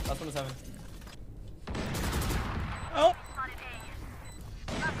 Last one is heaven. Oh.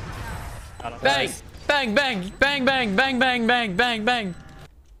 Bang! Bang, bang, bang, bang, bang, bang, bang, bang, bang.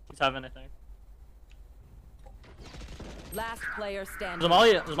 He's having, I think. Last player standing.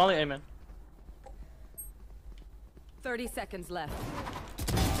 There's Molly A, man. 30 seconds left.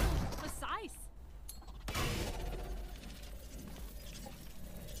 Precise.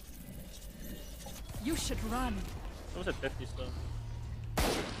 You should run. What was it, 50 still?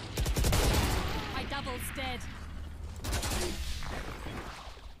 My double's dead.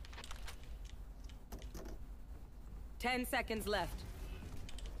 Ten seconds left.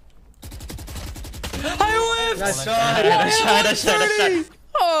 I whiffed! Nice shot. Nice shot.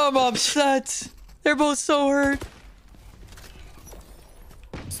 Oh, I'm upset. They're both so hurt.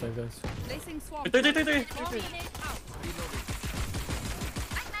 So guys. Placing swamp. Three.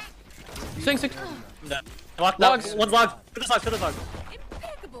 Swing. Logs. Logs. One's logged. Put this log.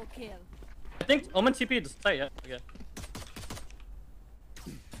 Impeccable kill. I think Omen TP is tight, yeah. Okay.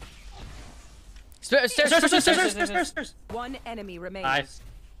 Stairs. One enemy remaining. Nice.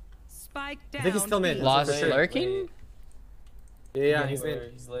 Spike I down. think he's still mid. Lost For sure. lurking? Yeah, he's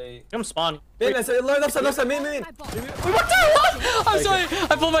in. He's late. Come spawn. Mid, left side, mid. I'm sorry.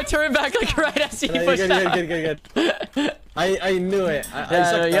 I pulled my turret back like right as he No, pushed out. good. I knew it.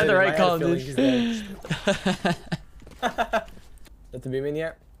 Yeah, you had the right call, dude. Let the beam in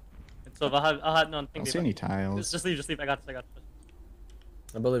yet? So I'll have no. I don't see any tiles. Just leave. I got this.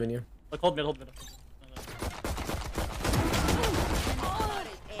 I believe in you. Look, hold mid. I'm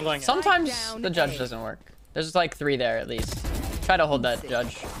going in. Sometimes the judge doesn't work. There's like 3 there at least. Try to hold that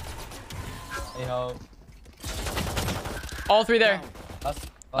judge. You know, All 3 there.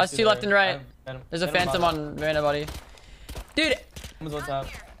 us 2 left and right. Venom. There's a Venom phantom bottom. on random body. Dude, Omen's on top.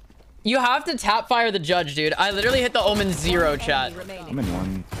 you have to tap fire the judge, dude. I literally hit the Omen 0 chat. I'm in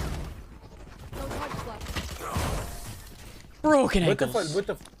one. Broken What the ankles. fuck? What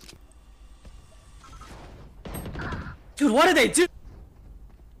the? Dude, what did they do?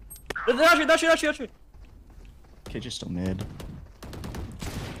 Dash you. Killjoy's still mid.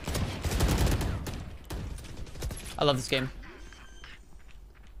 I love this game.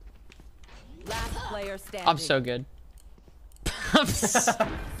 Last player standing. I'm so good. I'm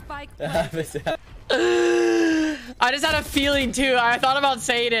Spike I just had a feeling too. I thought about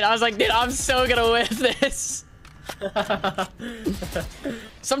saying it. I was like, dude, I'm so gonna whiff this.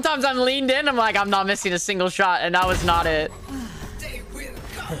 Sometimes I'm leaned in. I'm like, I'm not missing a single shot, and that was not it.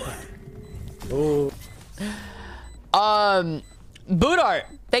 Ooh. Bootart,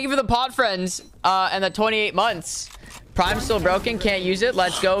 thank you for the pod friends and the 28 months. Prime still broken, can't use it.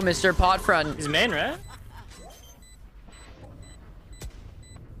 Let's go, Mr. Podfriend. He's main, right?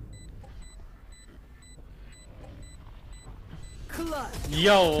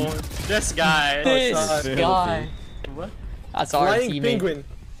 Yo, this guy. This guy. What? That's our Flying teammate. penguin.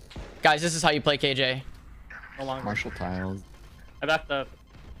 Guys, this is how you play KJ. No longer. Marshall tiles. I backed up.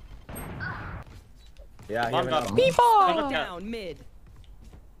 Yeah, he Bomb went got up. him. Spike down mid.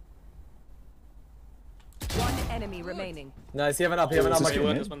 One enemy remaining. Nice, he have it up, This Mark.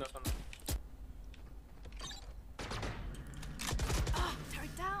 one. This one. Turn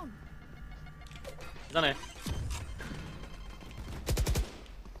it down. He's on A.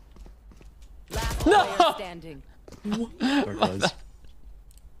 Last player standing. Door closed.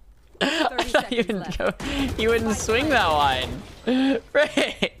 30 seconds left. You wouldn't swing that line.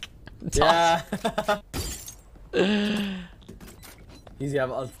 Frick. Yeah. Easy,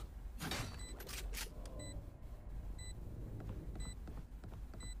 have ult.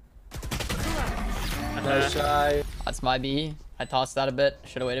 Nice shy. That's my B. I tossed that a bit.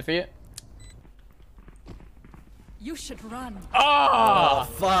 Should have waited for you. You should run. Oh,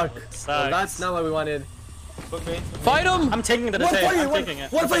 fuck. Sucks. Well, that's not what we wanted. Fight him! I'm taking the desay. I'm taking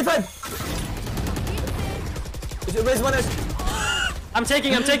it. 145. Is it raise one edge? I'm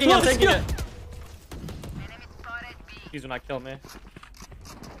taking it. He's gonna kill me.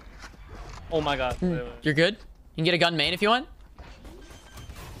 Oh my god. Wait. You're good? You can get a gun main if you want.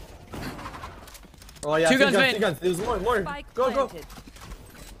 Oh yeah, Two three guns, main. 3 guns. There's more. Spike Go. planted.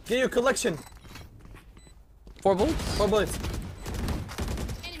 Get your collection. 4 bullets. 4 bullets.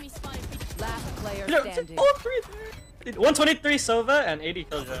 Enemy spotted. Last player Yo, standing. 123 Sova and 80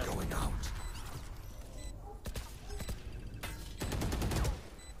 Killjoy.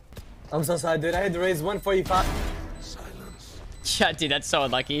 I'm so sorry, dude. I had to raise 145. Yeah, dude, that's so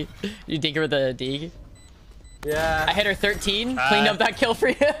unlucky. You dig her with a dig. Yeah. I hit her 13. Cleaned up that kill for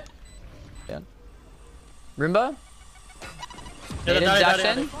you. Yeah. Roomba? Yeah, Native die.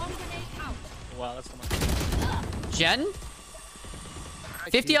 dash in. Wow, that's so much. Jen?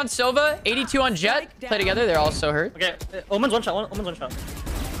 50 on Sova, 82 on Jet. Play together. They're all so hurt. Okay, Omen's one shot. Omen's one shot.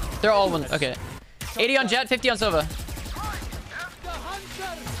 They're all one. Okay. 80 on Jet, 50 on Sova.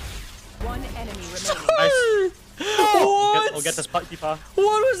 One enemy remaining. Nice. What? We'll get this puck keeper. What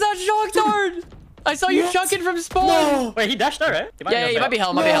was that shock dart? I saw you chuck it from spawn. No. Wait, he dashed out, right? Yeah, he might be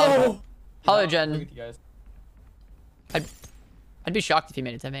hell. Might be hell. Hello, Jen. Look at you guys. I'd be shocked if he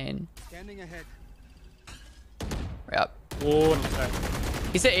made it to main. Standing ahead. Yep. Oh, no, sorry.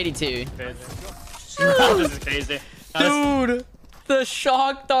 He's at 82. Crazy. This is crazy. Dude, the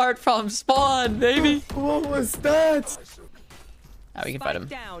shock dart from spawn, baby. What was that? Now we can fight him.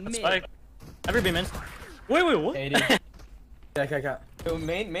 Down mid. Spike. Every beam in. Wait, what? 80. Yeah. Yo,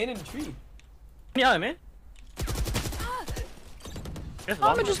 main in the tree. Yeah, man. I'm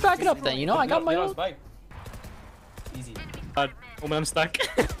gonna just back it up then, you know? I got my own. Spike. Easy. Oh, man, I'm stuck.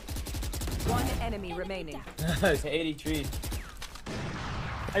 One enemy remaining. 83.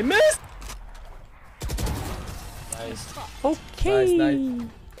 I missed. Nice. Okay. Nice.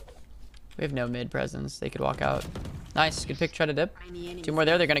 We have no mid presence. They could walk out. Nice. Good pick. Try to dip. 2 more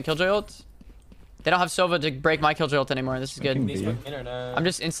there. They're gonna Killjoy ult. They don't have Sova to break my Killjoy ult anymore. This is good. I'm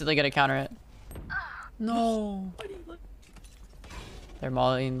just instantly gonna counter it. No. They're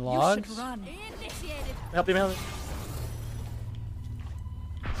mauling logs. Help him out.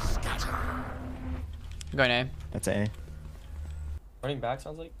 I'm going A. That's A. Running back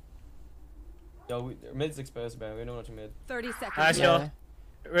sounds like. Yo, mid's exposed, man. We don't know what mid. 30 seconds. Nice, Yeah. yo.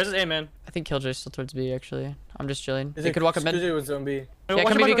 Where's his A, man? I think Killjoy's still towards B, actually. I'm just chilling. They could walk up mid. Killjoy was zone B. Yeah,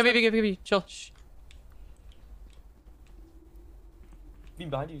 come B. Chill. Shh. Be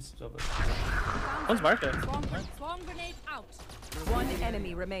behind you, Sova. One's marked. Swarm grenade out. One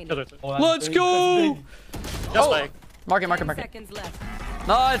enemy remaining. Let's go! Just Oh. like. Mark it. 10 seconds left.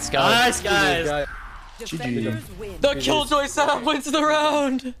 Let's go. Nice, guys. Defenders win. The Killjoy setup wins the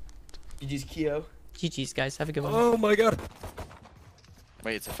round. GG's Keeoh. GG's, guys. Have a good one. Oh my god.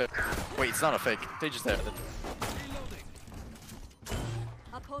 Wait, it's a fake. Wait, it's not a fake. They just there.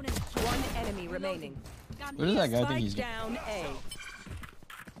 Opponent. One enemy remaining. Where does that guy think he's Down A.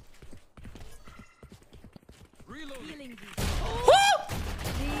 Healing you.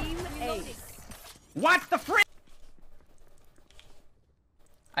 Team Ace. What the frick?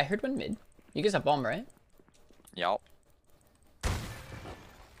 I heard one mid. You guys have bomb, right? Yup.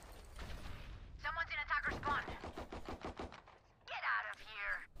 Someone's in attacker spawn. Get out of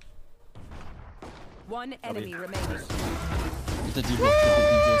here. One enemy remaining. The default.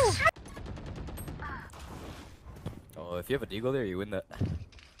 Oh, if you have a deagle there, you win that.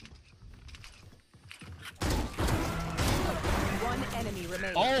 One enemy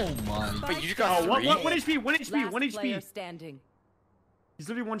remaining. Oh my. But you got One HP, 1 HP, Last 1 player HP. standing. He's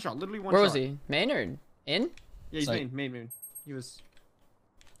literally one shot, literally one Where shot. was he? Main or in? Yeah, he's Like- main. He was...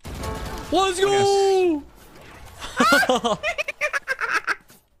 Let's go!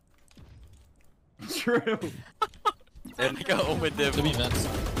 True. And he got open div. To be vents.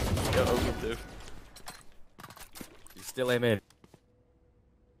 Got open div. You still aim in.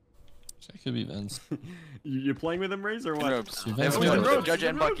 It could be vents. You playing with him, Raze, or what? Ropes. Two They have vents. one ropes, Judge he's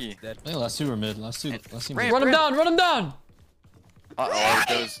and in ropes. Bucky. I think last two were mid. Last two. Ramp. Run him down! Run him down! Uh-oh, it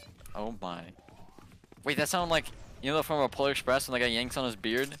goes... Oh my. Wait, that sounded like... You know from a Polar Express when the guy yanks on his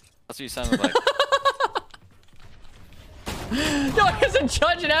beard? That's what you sounded like. No, he's a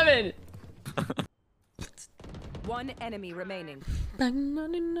Judge and Evan! One enemy remaining.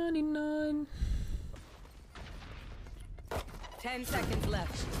 99. 10 seconds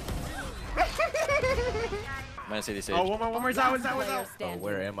left. Minus 86. Oh, one more time, Player Oh, standing.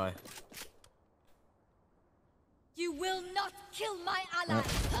 where am I? You will not kill my ally.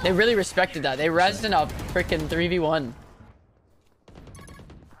 They really respected that. They rezzed in a freaking 3v1.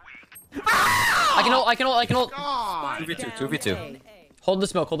 I can ult. 2v2, 2v2. Hold the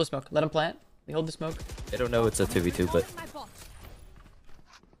smoke. Let him plant. We hold the smoke. They don't know it's a 2v2, but... My bot.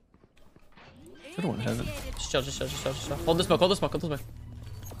 I don't have it. Just chill. Hold the smoke.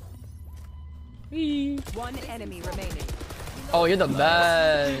 Whee. One enemy remaining. Oh, you're the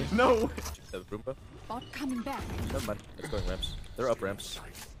best. No. The Roomba? Bot coming back. Never mind. It's going ramps. They're up ramps.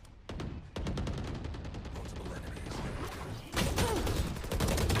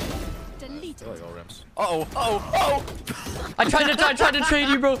 Delete. They're like all ramps. Oh! I tried to trade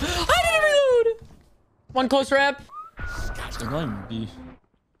you, bro. I didn't reload. One close ramp. They're going B.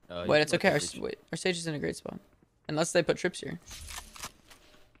 Wait, it's okay. Our stage is in a great spot. Unless they put trips here.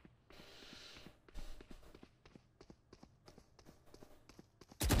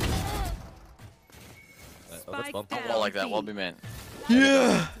 Wall like that. Wall be man.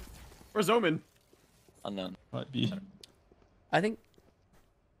 Yeah. Where's Omen? Unknown. Might be. I think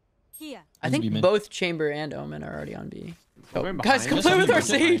Here. Needs to be mid. both Chamber and Omen are already on B. Oh, Omen guys, behind. come Yes, play I with think our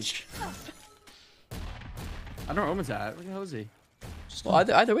he's behind. Sage. I don't know where Omen's at. Where the hell is he? Well,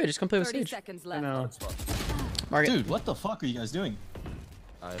 either way, just come play with 30 Sage. seconds I left. know. Mark it. Dude, what the fuck are you guys doing?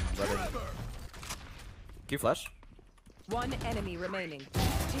 I'm running. Q flash. One enemy remaining.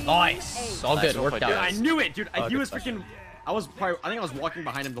 Nice. All good. Worked Dude, out. I knew it, dude. Oh, He good was flash. freaking. I think I was walking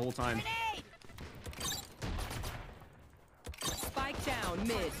behind him the whole time. Spike down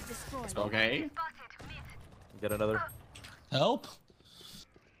mid. Okay. Get another. Help.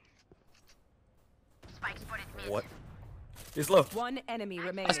 What? He's low. One enemy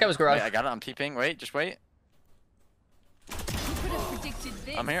remaining. This guy was garage. Wait, I got it. I'm peeping. Wait, just wait.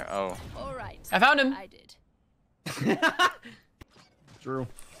 I'm here. Oh. All right. I found him. I did. Drew.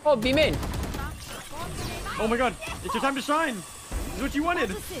 Oh, be main. Oh my god. It's your time to shine. This is what you wanted.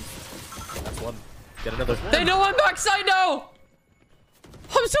 That's one. Get another. They know I'm backside now.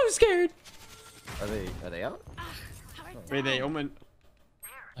 I'm so scared. Are they out? Wait, they Omen.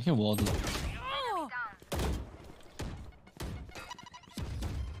 I can wall them.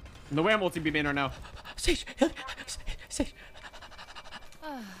 No way I'm ulting B main right now. Sage. Sage.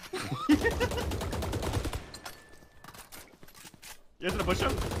 You guys gonna push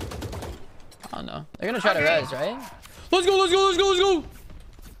him? I don't know. They're gonna try to res, right? Let's go, let's go, let's go, let's go!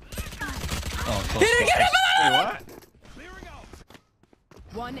 Oh, close, Get it, get Wait, him! what?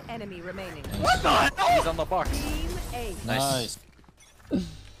 One enemy remaining. What the hell? He's on the box. Team A. Nice.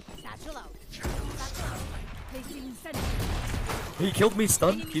 Satchel out. Placing sentry. He killed me,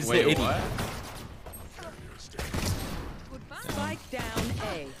 stun. He's Wait, the 80. what? Spike down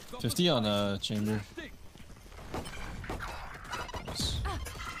A. 50 on chamber.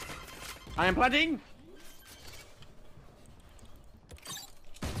 I am planting.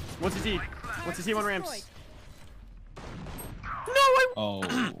 What's his E? What's his E1 ramps? No, Oh.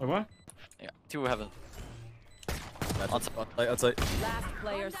 Wait, what? Yeah, 2 heaven. Outside. Last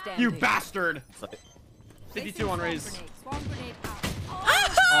player standing. You bastard! Outside. 52 on raise. Swarm grenade out.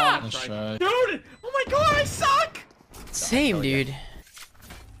 Oh, Nice that's try. right. Dude! Oh my god, I suck! Same, dude.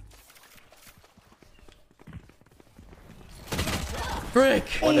 Frick.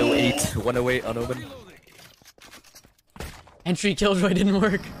 108. 108 on Omen. Entry Killjoy didn't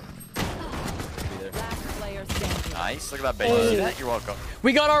work. Last player standing. Nice. Look at that bait. You see that? You're welcome.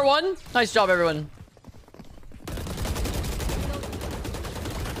 We got our one. Nice job, everyone.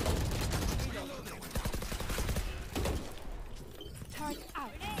 Target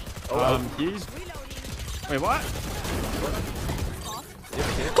out. He's. Wait, what?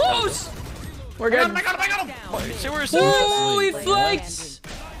 Close! We're good. I got him! Oh, he flanked!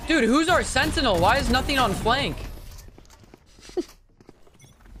 Dude, who's our sentinel? Why is nothing on flank?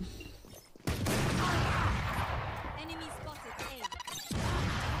 Enemy spotted.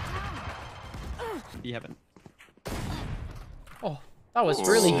 Be heaven. Oh, that was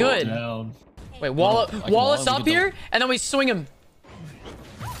really good. Down. Wait, wall can us wall up him, we can here, and then we swing him.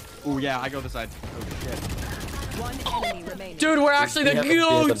 Oh yeah, I go this side. Oh shit. One enemy remaining. Dude, we're actually the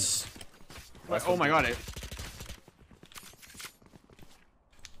goats. Wait, oh my god, it.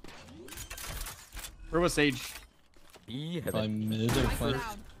 Where was Sage? Be By heaven. mid or flank.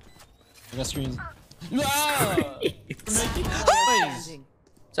 I got screens. No! Standing.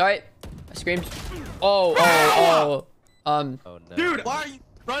 Sorry, I screamed. Oh. Oh no. Dude! Why are you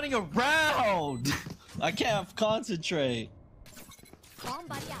running around? I can't concentrate. Bomb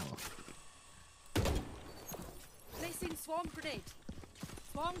buddy out. Placing swarm grenade.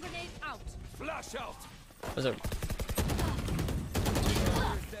 Swarm grenade out. Flash out. Was it?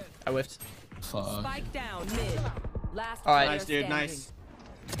 I whiffed. Fuck. Spike down mid. Last All right. player Nice, dude, standing. nice.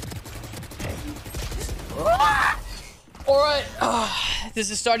 All right. This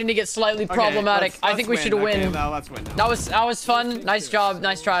is starting to get slightly problematic. I think we should win. Okay, now let's win now. That was fun. Nice job.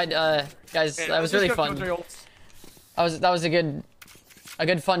 Nice try, guys. Okay, That was let's really go fun. Killjoy ults. That was a good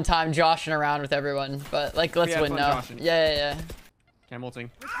fun time joshing around with everyone. But like, let's had win fun now. joshing. Yeah. Okay, I'm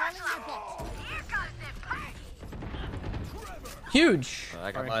ulting. Huge.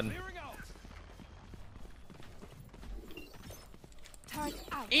 I got mine. Target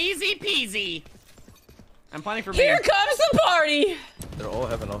out. Easy peasy. I'm planning for Here main. comes the party. They're all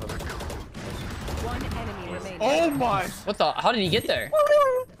heaven, all heaven. One enemy remaining. Oh my! What the? How did he get there?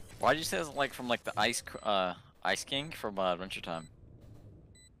 Why'd you say it's like from like the Ice King from Adventure Time?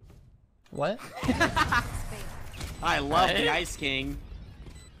 What? I love the Hey. Ice King.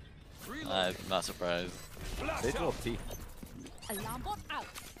 I'm not surprised. They do T. Alarm bot out.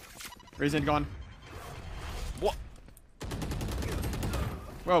 Raisin gone. What?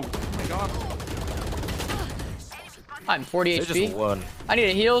 Whoa! Oh my god! I'm 40 They just HP. won. I need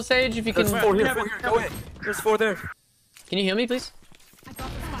a heal, Sage, if you can. There's 4 here, 4 here. Go in. There's 4 there. Can you heal me, please? I got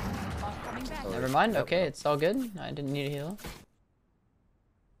the spike. Bot coming back. Never mind. Okay, it's all good. I didn't need a heal.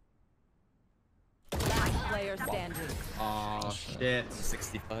 Last player player standing. Oh shit.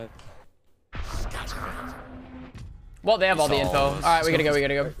 65. Well, they have all the info. All right, we gotta go. We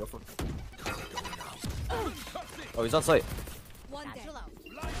gotta go. Oh, he's on site. One day.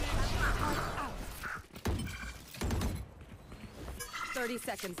 30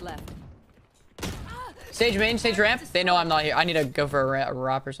 seconds left. Stage main, stage ramp. They know I'm not here. I need to go for a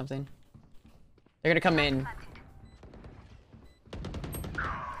rap or something. They're gonna come in.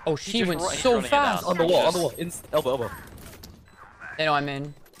 Oh, she went so fast. On the wall, on the wall. Elbow, elbow. They know I'm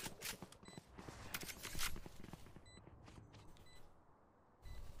in.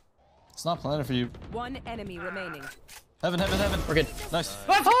 It's not planning for you. One enemy remaining. Heaven, heaven, heaven. We're good. Nice.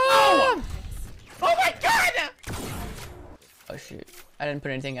 Oh! Oh my god! Oh shoot. I didn't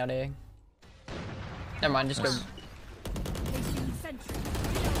put anything out A. Never mind, just go.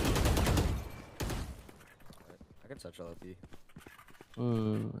 I can touch LP.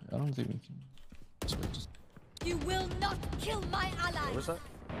 Ooh, I don't think we can. You will not kill my ally. What was that?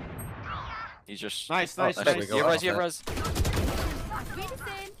 He's just Nice. You have res.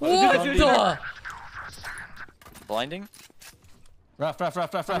 What the? Blinding. Raf.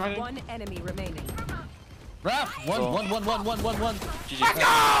 One enemy remaining. Raf. One. GG. Let's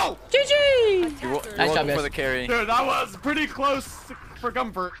go! GG! Nice job, guys. for the carry. Dude, that was pretty close for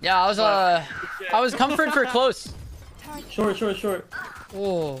comfort. Yeah, I was comfort for close. Short.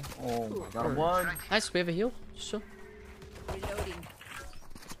 Oh. Oh my god, one. Nice, we have a heal. Sure. Reloading.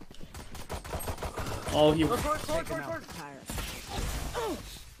 Oh, he. Short.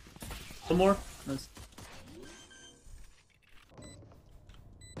 One more. Nice.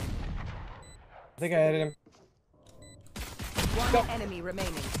 I think I hit him. One enemy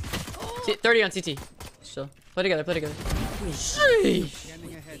remaining. 30 on CT. So, play together. Sheesh.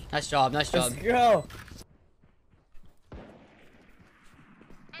 Nice job. Let's go.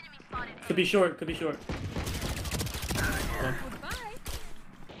 Could be short.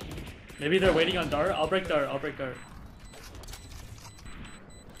 Maybe they're waiting on dart. I'll break dart.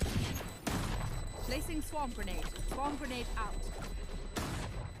 Placing swarm grenade. Swarm grenade out.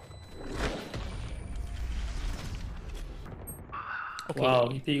 Okay. Wow,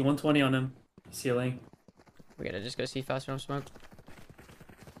 he peaked 120 on him. Ceiling. We gotta just go see fast from smoke.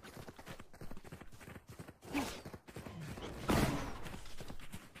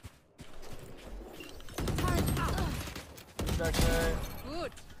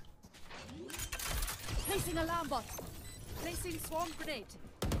 Good. Placing alarm bot. Placing swarm grenade.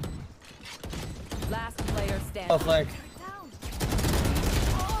 Last player standing. Oh, flank.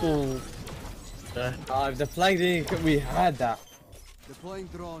 Ooh. If the flank didn't, we had that. Deploying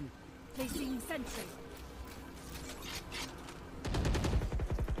drone. Placing sentry.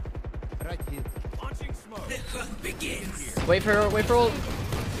 Right here. Launching smoke. The hunt begins. Wait for ult.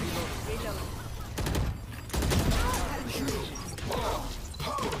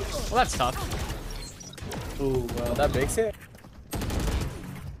 Well, that's tough. Ooh, well, that makes it.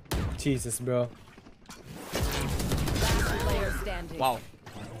 Jesus, bro. Last player standing. Wow.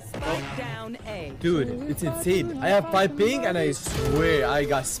 Spike down A. Dude, it's insane. I have 5 ping and I swear I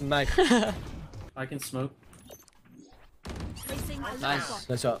got smacked. I can smoke. Placing alarm Nice. bot.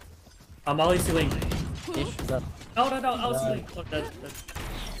 Nice shot. I'm Molly ceiling. That- No. I'll ceiling. Look, that.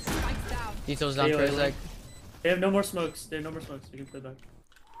 Spikes down. Details down for a sec. They have no more smokes. We can play back.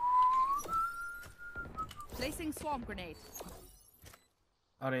 Placing swarm grenade.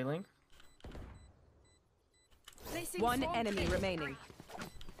 Out A link. Placing One swarm enemy grenade. remaining.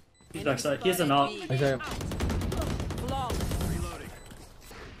 He's backside. He has a knock. Nice shot. Long.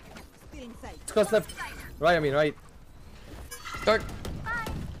 Let's go left. Right, I mean, right. Dart.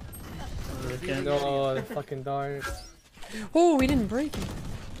 No, the fucking dart. Oh, we didn't break it.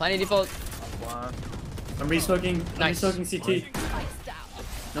 Planning default. I'm resmoking. Nice. I'm resmoking CT. Spikes down.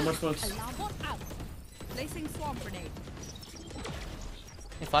 No more smokes. Alarm bot out. Placing swarm grenade.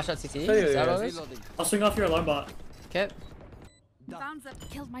 Hey, flash out CT. Yeah, Is that yeah. all this? I'll swing off your alarm bot. Okay. Found that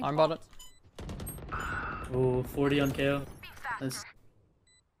killed my Arm bot. bottom. Oh, 40 on Keeoh. Nice.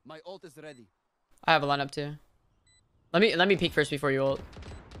 My ult is ready. I have a lineup too. Let me peek first before you ult.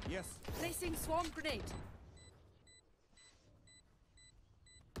 Yes. Placing swarm grenade.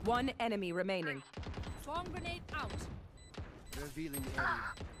 One enemy remaining. Swarm grenade out. Revealing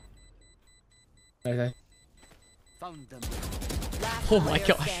area. Nice, nice. Found them. Last Oh my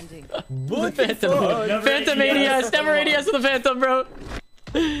player gosh. standing. What Phantom? Phantom ADS. Never ADS with the Phantom, bro.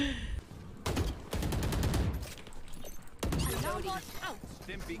 Alarm bot out.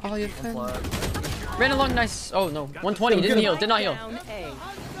 Oh, you ran along. Nice. Oh no. 120. Didn't heal. Did not heal. Down A.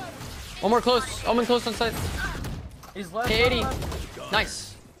 One more close. Omen close on site. He's left. K80.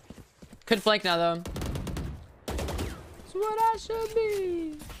 Nice. Could flank now though. It's what I should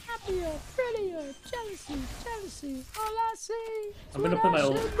be. Happier, prettier, jealousy, all I see. I'm gonna put my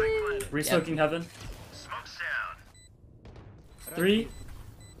ult. Re-smoking heaven. 3.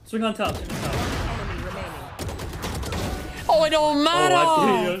 Swing on top. Oh, it don't matter.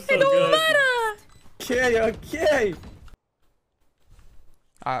 Oh, so it don't good. matter. Okay.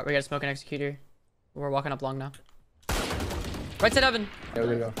 Alright, we gotta smoke an executor. We're walking up long now. Right side heaven. Yeah,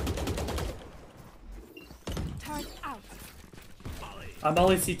 we're gonna go. Turn out. I'm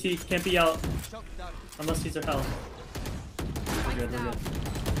Molly CT. Can't be out. Unless these are hell. We're good, we're good.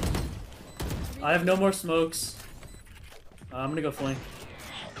 I have no more smokes. I'm gonna go flank.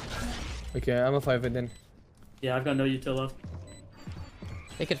 Okay, I'm a 5 then. Yeah, I've got no util left.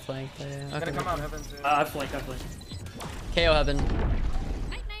 They could flank, but yeah. Gonna Okay. come out heaven soon. I flank. KO heaven.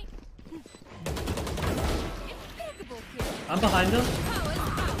 Night, night. Impeccable kill. I'm behind them. Powers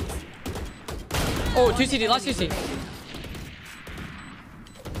out. Oh, 2 CT, last 2 CT.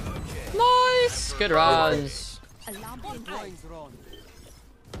 Nice! Good runs. Alarm in place.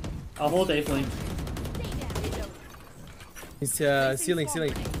 I'll hold A flank. He's ceiling.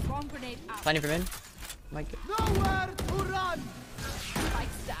 Swarm grenade out. Planning from in. My God. Nowhere to run.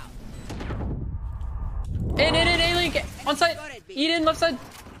 Spikes down. In, A-Link! On site! Eden, left side!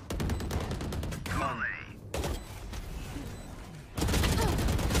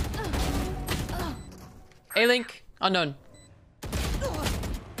 A-Link, unknown.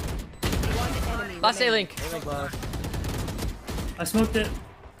 Last A-Link. I smoked it.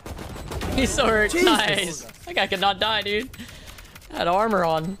 He's so hurt. Nice. That guy could not die, dude. Had armor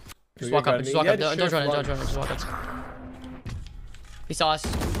on. Just walk up, just walk up. Don't run it, just walk up. He saw us.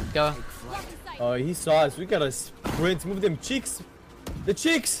 Go. Oh, he saw us. We gotta sprint. Move them cheeks. The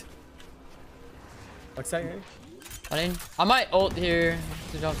cheeks. What's that? One in. I might ult here.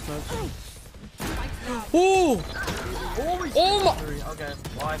 To drop smoke. Ooh! Oh my! Okay,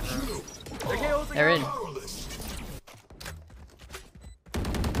 wide. They're in.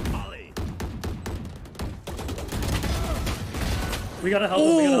 We gotta help him.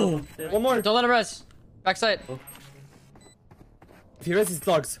 We gotta help him. One more. Don't let him rest. Backside. If he rests, he's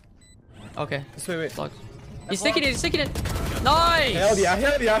logs. Okay. Just wait. Logs. He's sticking it. He's sticking it. Nice. Hell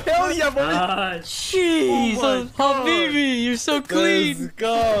yeah, boy. Jesus, Habibi, you're so clean. Let's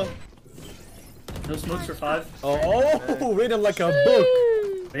go. No smokes for 5. Oh, read him like a book.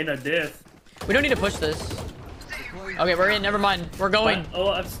 Ain't a diff. We don't need to push this. Okay, we're in. Never mind. We're going.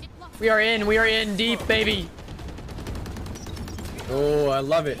 Oh, We are in. We are in deep, baby. Oh, I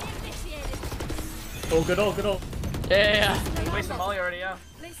love it. Oh, good ult, good ult. Yeah. You wasted Molly already, yeah.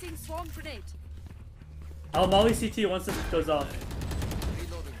 Placing swarm grenade. I'll Molly CT once this goes off.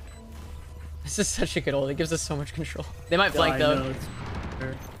 This is such a good ult. It gives us so much control. They might flank Yeah, I though. know, it's-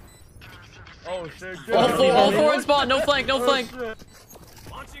 Oh shit. All four in spawn. No flank. No flank.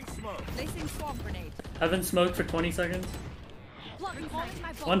 Launching smoke. Placing swarm grenade. Heaven smoked for 20 seconds. Recalling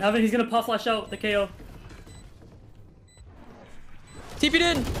my bot. One heaven, he's gonna pop flash out the KO. TP'd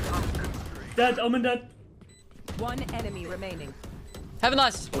in. Dead, Omen dead. One enemy remaining. Heaven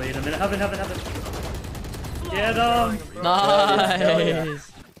last. Wait a minute, heaven. Get him.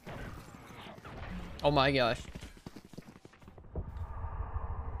 Nice. Oh my gosh.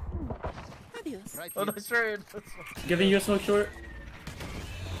 Oh, that's right. Giving you a smoke short.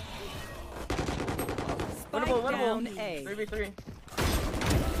 Down Winnable. A. 3v3.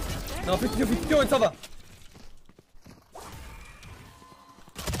 No, 52 and Sova.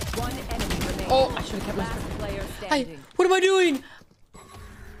 One enemy remaining. Oh, I should have kept my. Last player Hey, standing. what am I doing?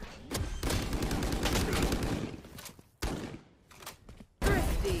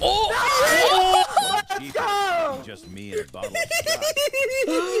 Thrifty. Oh! Just me and a bottle of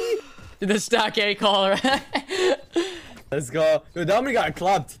Did the stack A call, right? Let's go. Yo, that one got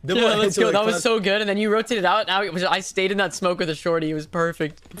clapped. Yeah, let's go. That was so good. And then you rotated out. Now I stayed in that smoke with a shorty. It was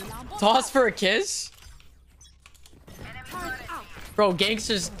perfect. Toss for a kiss? Bro,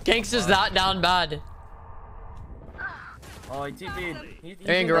 gangsters that down bad. Oh, he TP'd.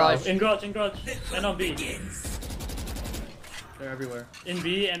 They're in garage. In garage. And on B. They're everywhere. In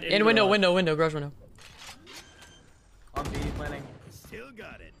B and in window, garage. garage window. On B, planning. Still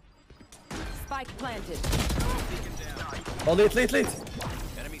got it. Spike planted. Oh, late.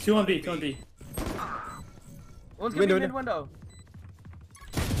 2 on B. One's Window, gonna be mid-window.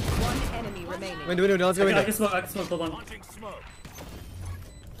 One enemy remaining. Window, let's go I window. can smoke, hold on. Launching smoke.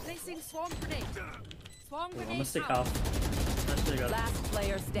 Placing swarm grenade. Swarm I'm grenade. gonna stick out. half. Actually, got it. Last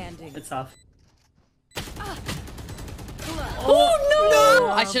player standing. It's half. Oh no!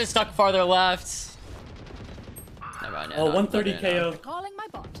 I should have stuck farther left. Never mind. Oh, 130 KO. Calling my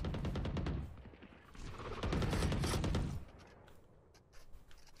bot.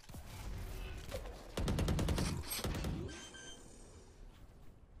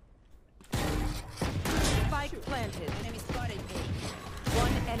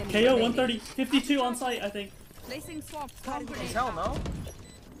 KO 130, 52 on site, I think. Placing swamp. Swarm grenade. Hell no.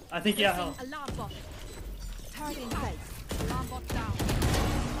 I think yeah, hell. Alarm bot. Turret in place. Alarm bot down.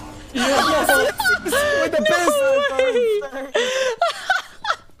 With the best.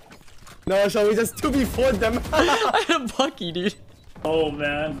 No, shall we just 2v4 them? I had a Bucky, dude. Oh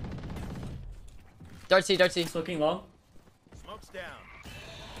man. Dart C, Dart C. Looking long. Smoke's down.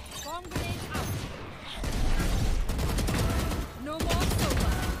 Swarm grenade out. No more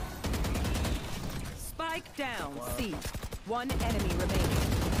sofa. Spike down. C. One enemy remaining.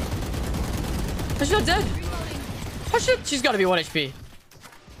 How's she not dead? Oh shit, she's gotta be 1 HP.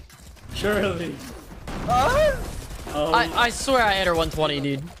 Surely. I swear I hit her 120,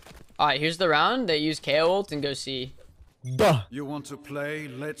 dude. Alright, here's the round. They use Keeoh ult and go C. Duh. You want to play?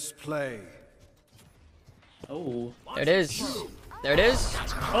 Let's play. Oh. There it is. There it is.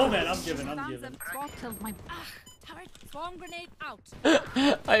 Oh man, I'm giving. I'm giving. Swarm killed my. Turret. Swarm grenade out.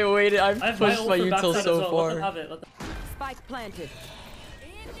 I waited. I I have pushed ult my for util backside as so well. Let far. them have it. Let them... Spike planted.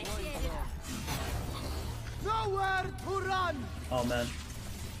 Initiated. Nowhere to run. Oh man.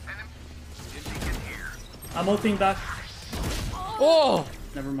 I'm ulting back. Oh!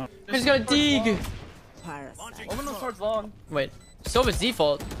 Never mind. I just got a dig. Open the swords long. Wait, Sova's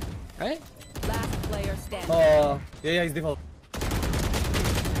default, right? Last player standing. Oh, yeah, he's default.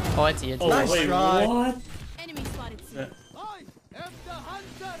 Oh, I see it. Oh Nice wait, try. what? Enemy spotted. C. Yeah. I am the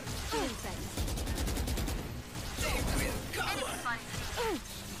hunter. 2 seconds.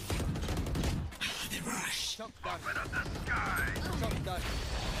 Shot down. Shot down.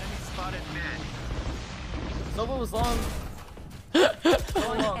 Enemy spotted mid. Sova was long.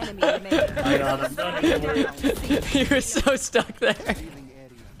 One enemy remaining. I got him. Don't even worry. You were so stuck there.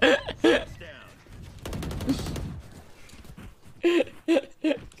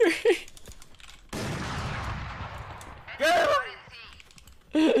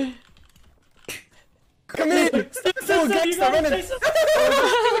 Come here! Still gangsta, run it!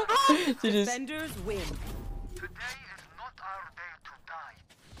 You just... Defenders win.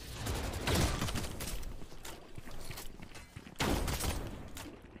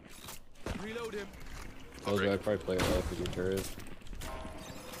 Reload him. I'd probably play it off with your turret.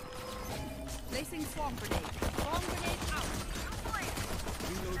 Placing swarm grenade. Swarm grenade out.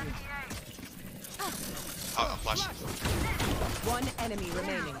 One enemy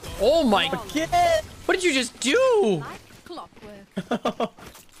remaining. Oh my god! What did you just do? Like clockwork.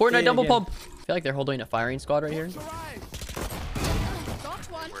 Fortnite double again. pump. I feel like they're holding a firing squad right here. Got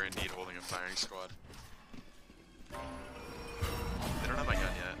one. We're indeed holding a firing squad. They don't have my gun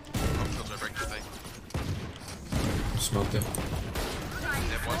yet. Oh, Killjoy break the thing. Smoked him. They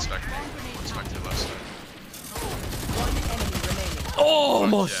have one spectre. One spectre left side. One enemy remaining. Oh,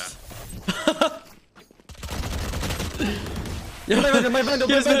 almost. My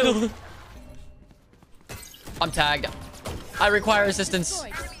vandal. I'm tagged. I require assistance.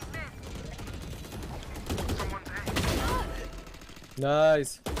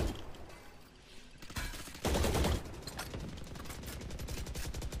 Nice.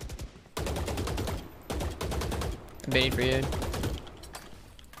 I'm baiting for you.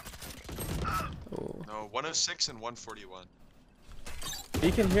 No, 106 and 141.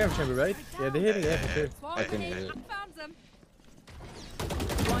 You can hear him, Chamber, right? Yeah, they hit it. Yeah, they hit. Swarm I can grenade. hear it. Found them.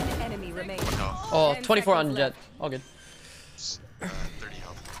 One enemy remaining. Oh, 10 24 on seconds jet. left. All good. 30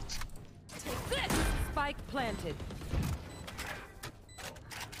 health. Spike planted.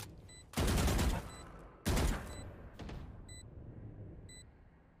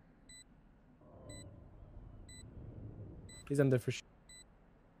 He's under for sure.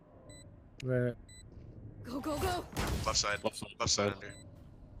 Where? Go, go, go. Left side. Left side under.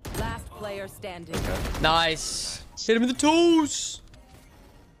 Last player standing. Nice. Hit him in the toes.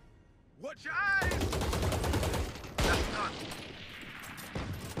 Watch your eyes.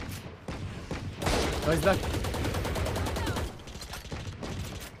 Oh, he's back.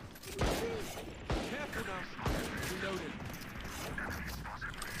 Careful now. Reloading.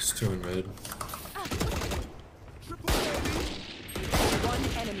 It's 2 in mid. One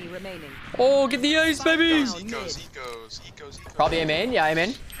enemy remaining. Oh, get the ace, baby. Ecos. Probably A main. Yeah, A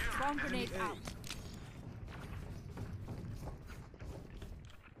main. Swarm grenade out.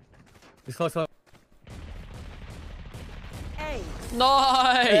 He's close.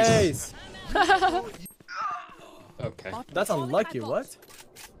 Nice. Ace. Okay. That's unlucky. What?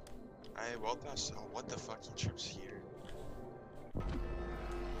 Well, that's what the fuck? He trips here.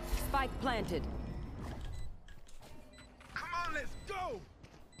 Spike planted. Come on, let's go.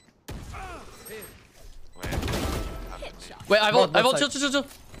 Wait, I've ult. Chill.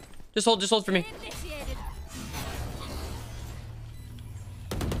 Just hold for me. Initiated.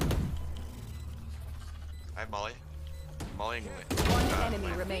 have Molly. Molly and One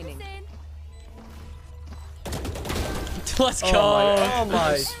enemy remaining. Let's go. Oh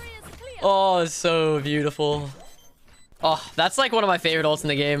my. Oh, it's so beautiful. Oh, that's like one of my favorite ults in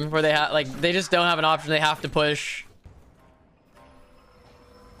the game, where they have like they just don't have an option; they have to push.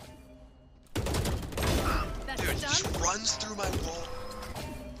 Dude, he just runs through my wall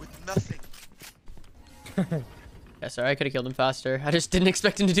with nothing. Yeah, sorry, I could have killed him faster. I just didn't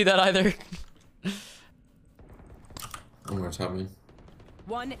expect him to do that either. One more top mid.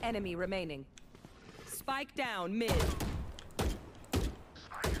 One enemy remaining. Spike down mid.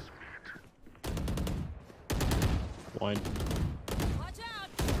 One. Watch out.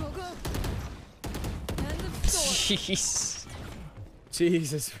 Go, go. And the door. Jeez.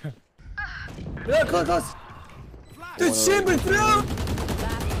 Jesus. Yeah, close. Dude, chamber through.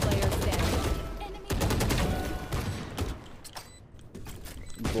 Last player standing.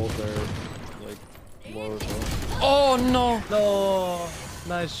 Both are like low as well. Oh no. No.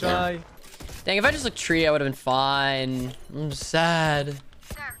 Nice try. Dang, if I just looked tree, I would have been fine. I'm sad.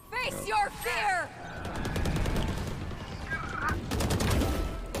 Face your fear.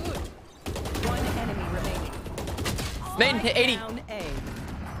 One enemy remaining. Main hit 80. Down A.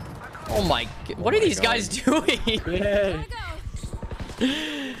 Oh my god. What are these guys doing? Yeah.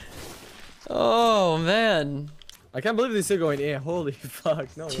 Oh man. I can't believe they're still going in. Holy fuck.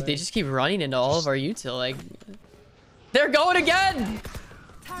 No Dude, way. they just keep running into all of our util. Like, they're going again.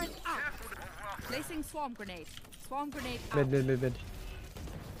 Turn out. Placing swarm grenade. Swarm grenade out. Mid.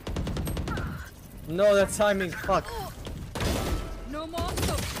 No, that timing. Fuck. No more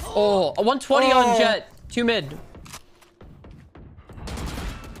soap. Oh, a 120 on Jet. 2 mid.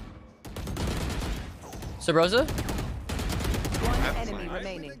 Sabrosa One enemy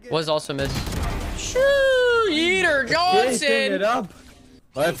remaining. was also mid. Shoo! Yeeter Turn it Johnson! up.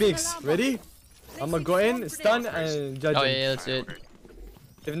 Alright, Fix. Ready? I'm gonna go in, stun, and judge Oh him. yeah, that's it.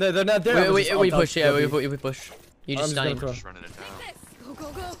 If they're not there, I'm just We out push, out, yeah, W. we push. You I'm just just stunning. gonna Just running it down. Go,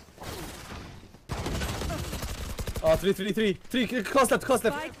 go, go. Oh, 3. Close left.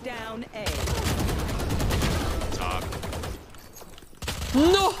 Spike down A. Top.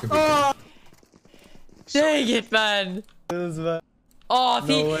 No! Oh, Dang it, man. Oh,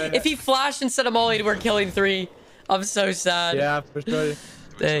 if he flashed instead of mollied, we're killing 3. I'm so sad. yeah, for sure.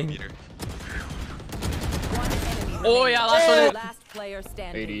 Dang. Oh yeah, last one. Last player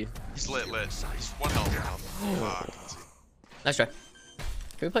standing. 80. He's lit. He's 1 health now. Fuck. Nice try. Can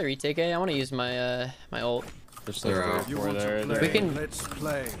we play retake A? I want to use my my ult. Just They're out. If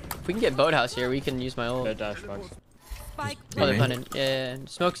we can get boathouse here, we can use my ult. Dash box. Spike Oh, they're punting. Yeah,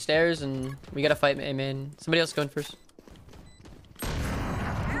 smoke stairs, and we gotta fight A main. Somebody else going first.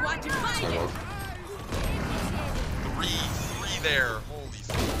 Watch your fire. 3 there. Holy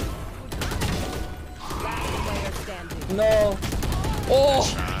fuck. Last player standing. No. Oh,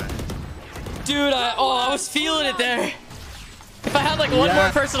 dude, I was feeling it there. If I had like one more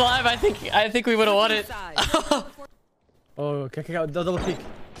person alive, I think we would have won it. Oh, kick out. Double peek.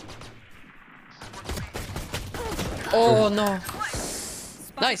 Oh no.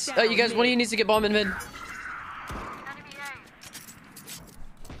 Nice. You guys, one of you needs to get bomb in mid.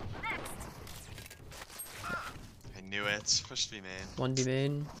 I knew it. Push B main. 1D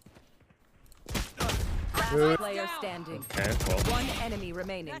main. Last player standing. Okay, cool. One enemy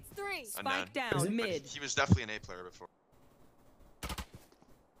remaining. That's 3. Spike Unknown. down mid. He was definitely an A player before.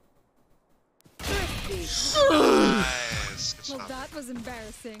 Nice. Good Well, stuff. that was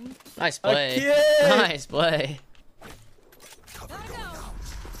embarrassing. Nice play. Okay. Nice play.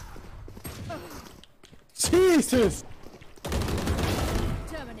 Jesus.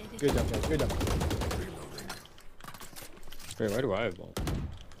 Terminated. Good job, guys. Good job. Wait, why do I have ball?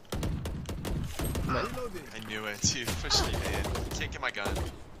 I knew it. Dude, push me, man. Can't get my gun.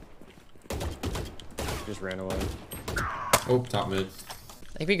 Just ran away. Oh, top mid.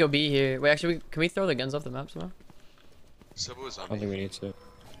 I think we go B here. Wait, actually, can we throw the guns off the map somehow? Soba was on I don't me. think we need to.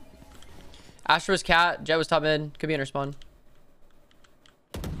 Astra was cat. Jet was top mid. Could be in her spawn.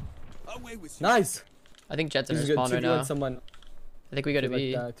 Nice. I think Jet's in her This is spawn good. right 2v1 now. someone I think we go to like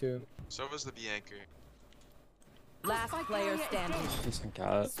B. that too. Soba's the B anchor. Last player standing. Decent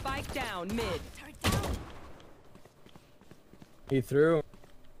cat. Spike down mid. He threw.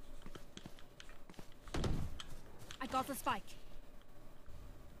 I got the spike.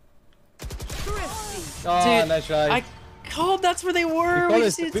 Oh, Dude, nice try. I called. That's where they were.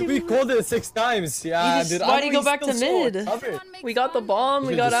 We called it 6 times. Yeah, dude. Why do you go back to mid? We got the bomb.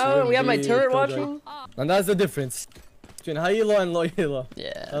 We got out. We had my turret watching. And that's the difference between high elo and low elo.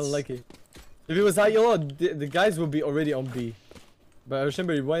 Yeah. Unlucky. If it was high elo, the guys would be already on B. But I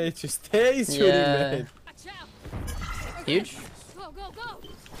remember you wanted to stay shooting Yeah. mid. Huge. Go, go, go.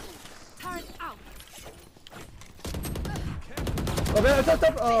 Turret out. Oh, man,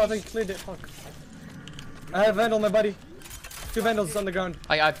 top. Oh, they cleared it. Fuck. I have Vandal, my buddy. 2 Vandals on the ground.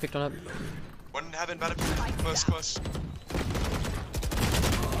 I picked one up. One in heaven, better. Close.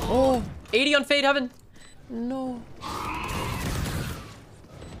 Oh, 80 on Fade Heaven. No. Last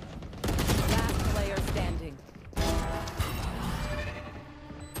player standing.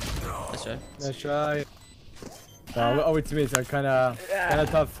 Nice try. Nice try. Our teammates are kind of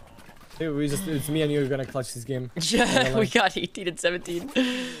tough. It's me and you who are gonna clutch this game. Yeah, we got 18 and 17.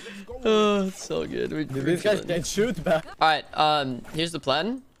 Oh, it's so good. These guys can't shoot back. All right, here's the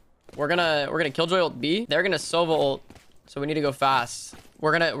plan. We're gonna Killjoy ult B. They're gonna Sova ult, so we need to go fast.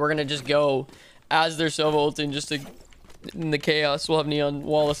 We're gonna just go as they're Sova ulting, just to in the chaos. We'll have Neon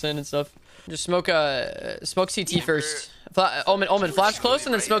wall us in and stuff. Just smoke CT first. Omen, flash close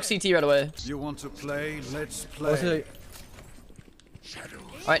and then smoke CT right away. You want to play? Let's play.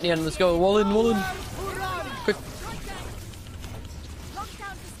 All right, Neon, let's go. Wall in. Quick.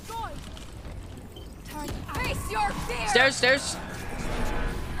 Face your fear. Stairs.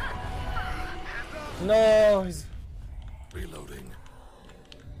 No. He's... Reloading.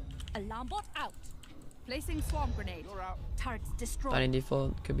 Alarm bot out. Placing swarm grenade. Turrets destroyed. Dining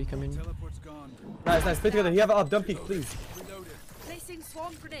default could be coming. Teleport's gone. Nice. Play together. You have up. Don't peek, please. Placing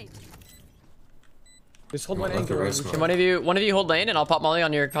swarm grenade. Just hold one anchor. Can one of you hold lane and I'll pop Molly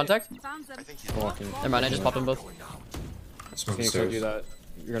on your contact? Found them. I think he's Never mind, I just popped them both. Can't do that.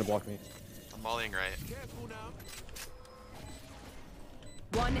 You're gonna block me. I'm mollying right.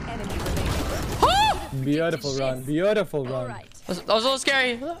 One enemy remaining. Beautiful run. Beautiful run. Right. That was a little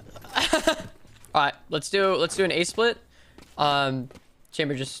scary. All right, let's do an A split.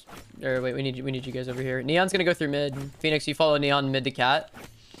 Chamber just wait, we need you guys over here. Neon's gonna go through mid. Phoenix, you follow Neon mid to cat.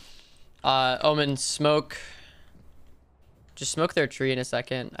 Omen, smoke. Just smoke their tree in a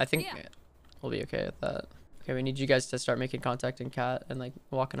second. I think we'll be okay with that. Okay, we need you guys to start making contact in cat and like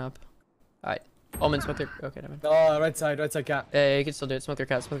walking up. All right, Omen, smoke their. Okay, never mind. Oh, right side cat. Yeah, you can still do it. Smoke their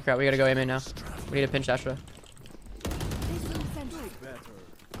cat. We gotta go aim in now. We need to pinch Astra.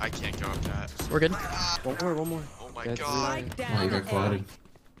 I can't go up that. We're good. One more. Oh my god. Oh, you got quadded.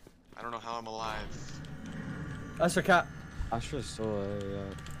 I don't know how I'm alive. Astra cat. Astra's still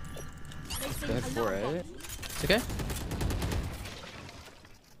dead for it. It's okay.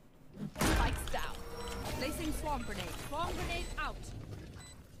 Spikes down. Placing swarm grenade. Swarm grenade out.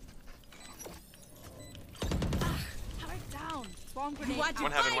 Turret down. Swarm grenade out.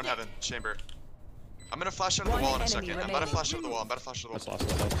 One heaven. Chamber. I'm gonna flash under the wall in a second. I'm about to flash over the wall.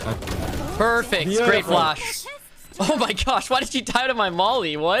 Perfect. Beautiful. Great flash. Oh my gosh, why did you die to my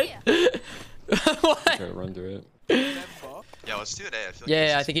molly? What? What? Try to run through it. Yeah, let's do it. I feel like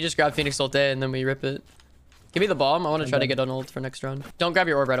Yeah, I think he just grabbed Phoenix ult A and then we rip it. Give me the bomb. I want to try to get on ult for next round. Don't grab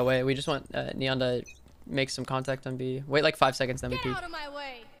your orb right away. We just want Neon to make some contact on B. Wait like 5 seconds, then we peek. Out of my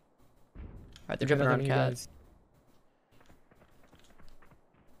way. Alright, they're jumping around cat.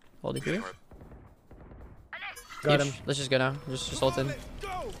 Hold it here. Got him. Let's just go now. Just ult in.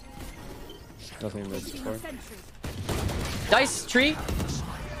 Nothing mid for. Dice, tree.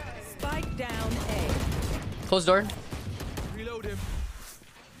 Spike down A. Close door. Reload him.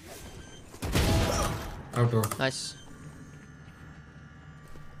 Outdoor. Nice.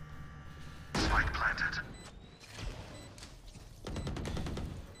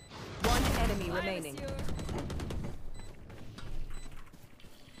 One enemy remaining.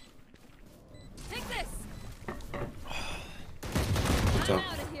 Take this. What's up?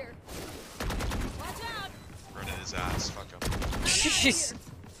 Out of here. Watch out. running his ass. Fuck him. Jeez.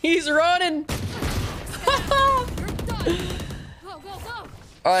 He's running.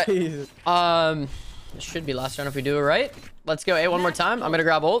 All right. This should be last round if we do it right. Let's go A one more time. I'm gonna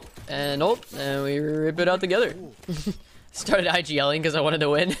grab ult, and we rip it out together. Started IGLing because I wanted to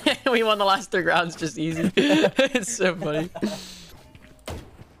win. We won the last 3 rounds just easy. It's so funny.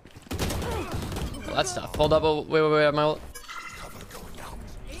 Well, that's tough. Hold up. Oh, wait. My ult.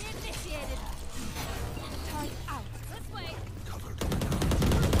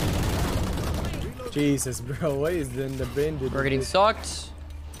 Jesus, bro. What is in the brain? We're getting sucked.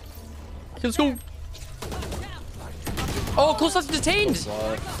 Let's go. Oh, close left detained.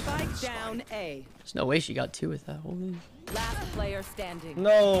 Spike down A. There's no way she got 2 with that. Holy. Last player standing.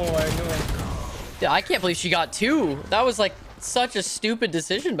 No, I knew it. Yeah, I can't believe she got 2. That was like such a stupid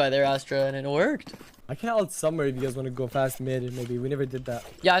decision by their Astra, and it worked. I can ult somewhere if you guys want to go fast mid. Maybe we never did that.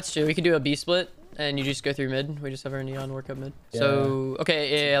 Yeah, that's true. We can do a B split, and you just go through mid. We just have our Neon work up mid. Yeah. So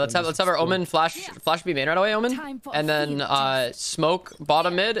okay, yeah. Let's have our Omen flash B main right away, Omen, and then smoke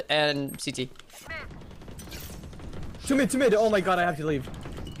bottom mid and CT. Two mid. Oh my god, I have to leave.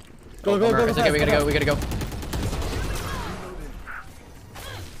 Go. It's okay, we gotta go. We got good.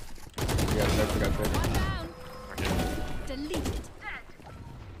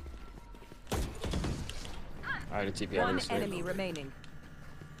 Alright, TP out of One this enemy thing. remaining.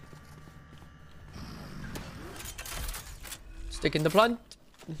 Stick in the plant.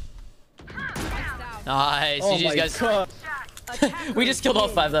 Nice. Oh GG's, my guys. god. We just killed all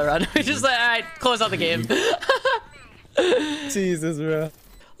 5 that round. We just like, alright, close out the game. Jesus, bro.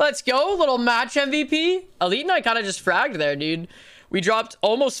 Let's go. Little match MVP. Elite and I kind of just fragged there, dude. We dropped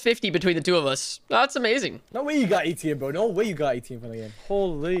almost 50 between the two of us. That's amazing. No way you got 18, bro. No way you got 18 from the game.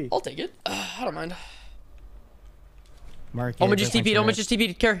 Holy. I'll take it. I don't mind. Mark. Omen just TP'd. Omen just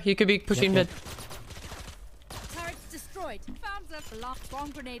TP'd. Care. He could be pushing mid. Turret's destroyed. Found the bomb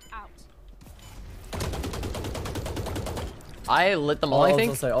grenade out. I lit them all, I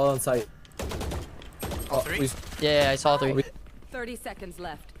think. All on site. All three? Yeah, I saw 3. 30 seconds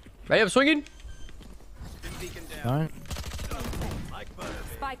left. Ready? I'm swinging. Alright.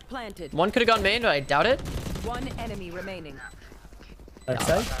 Spike planted. One could have gone main, but I doubt it. One enemy remaining. That's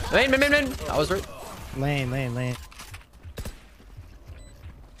side? Main. I was right. Lane.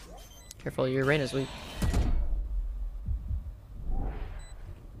 Careful, your rain is weak.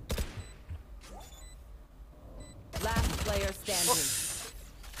 Last player standing.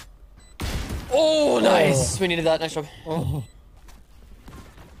 Oh, nice. We needed that. Nice job. Oh.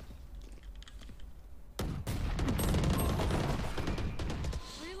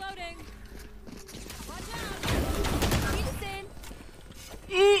 Reloading. Watch out.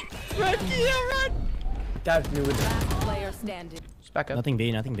 Run! Dabbed me with it. Last player standing. Just back up. Nothing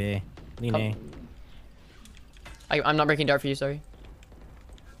B. Lean A. I'm not breaking dart for you, sorry.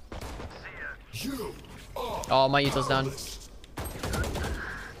 Oh, my util's down.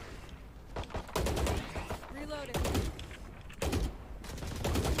 Reloading.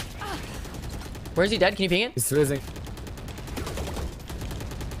 Where is he dead? Can you ping it? He's fizzing.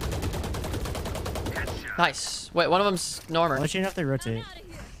 Nice. Wait, one of them's Normer. Why shouldn't have to rotate?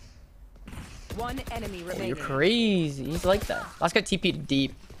 One enemy Oh, remaining. you're crazy. He's like that. Last guy TP'd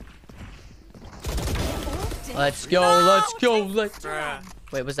deep. Let's go. Let's go.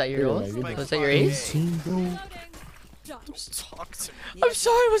 Wait, was that your ult? Was that your ace? Just talk to me. I'm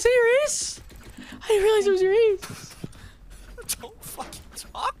sorry. Was that your ace? I didn't realize it was your ace. Don't fucking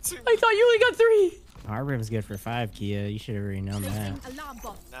talk to me. I thought you only got 3. Our rim's good for 5, Keeoh. You should have already known that. Alarm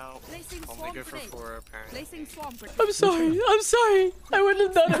bot. No, Placing only swarm good for grenade. 4 apparently. Placing swarm grenade. I'm sorry. I'm sorry. I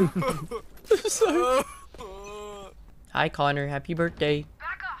wouldn't have done it. I'm sorry. Hi, Connor. Happy birthday.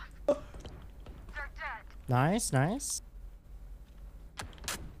 Nice.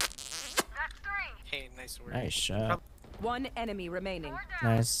 Hey, nice work. Nice shot. One enemy remaining.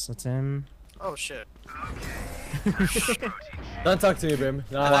 Nice. That's him. Oh shit. Don't talk to me, Brim.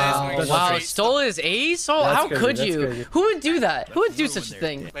 Wow, stole his ace? Oh, That's how crazy, could that's you? crazy. Who would do that? Who would do such a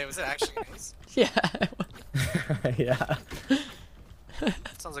thing? Wait, was it actually an ace? Yeah. Yeah.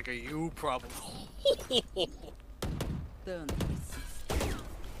 Sounds like a you problem.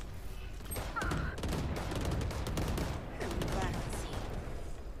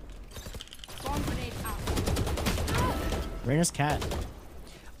 Bomb grenade out. Reyna's cat.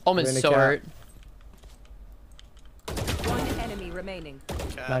 Omen's Reyna so cat. hurt. One enemy remaining.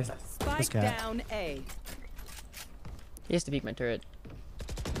 Nice. Spike cat. down A. He has to peek my turret.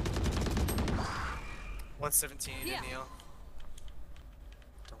 117 Yeah. Neil.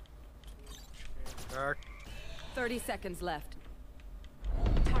 Dark. 30 seconds left.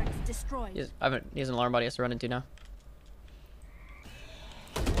 Turret's destroyed. He has an alarm bot he has to run into now.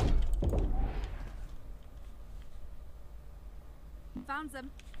 Found them.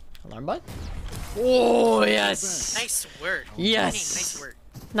 Alarm bot? Oh, yes. Nice work. Yes. Dang, nice work.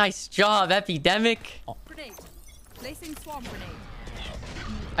 Nice job, Epidemic. Grenade. Placing swarm grenade.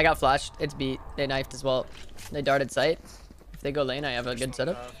 I got flashed. It's beat. They knifed as well. They darted sight. If they go lane, I have a good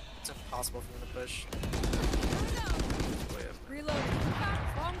setup. It's impossible for me to push. Reload.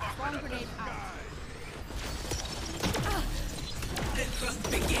 Bomb grenade out.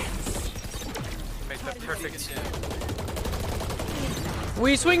 Make that perfect two.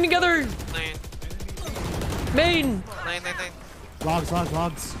 We swing together. Lane. Main. Lane. Logs.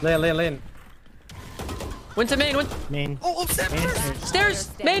 Lane. Went to main. Main. Oh, Stairs.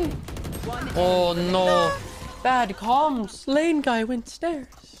 Main. Oh no. Bad comms. Lane guy went stairs.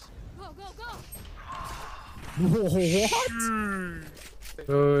 Go.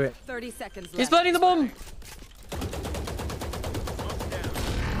 Wait. 30 seconds left. He's planting the bomb.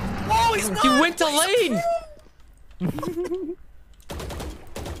 Oh, he's not. He went to lane.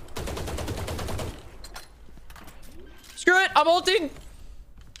 I'm ulting.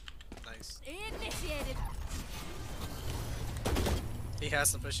 Nice. Initiated. He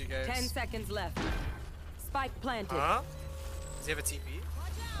has to push you guys. 10 seconds left. Spike planted. Huh? Does he have a TP?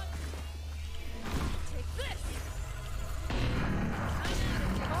 Take this.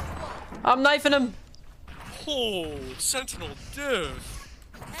 I'm knifing him. Oh, Sentinel dude.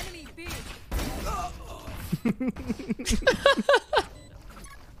 Enemy B.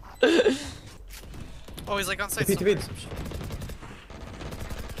 Oh, he's like on site TP, somewhere. TP. Some shit.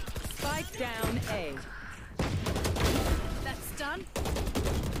 Spike down A. That's done.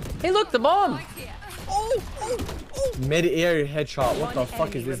 Hey, look, the bomb. Right here. Mid-air headshot. What the One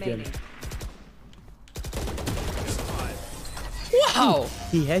fuck is enemy this game? remaining. Wow.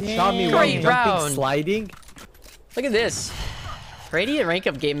 He headshot me while Great jumping, round. sliding. Look at this. Radiant rank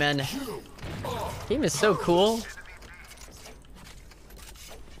up game, man. Game is so cool.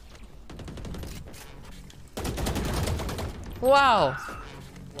 Wow.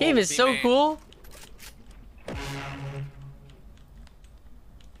 Game is so cool.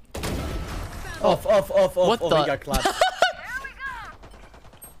 Off. What Oh, the- he got clapped.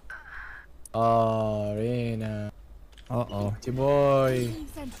 Oh, Reyna. Uh-oh. Boy.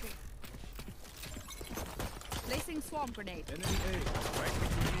 Sentry. Placing swarm grenade.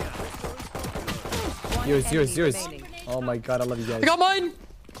 One Yours. enemy remaining. Oh my god, I love you guys. I got mine.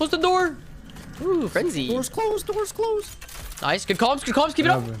 Close the door. Ooh, frenzy. Doors closed. Nice. Good comms. Keep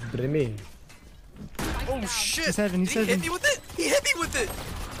it up. Brimmy. Oh shit! He's heaven, he's He hit heaven. me with it! He hit me with it!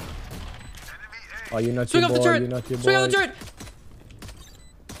 Oh, you're not Swing your off the boy. turret. You're not your boy. Swing off the turret.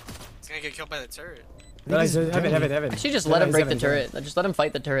 He's gonna get killed by the turret. Nice. Heaven. I should just let him break the turret. Just let him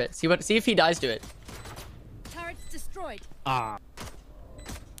fight the turret. See if he dies to it. Turret's destroyed. Ah.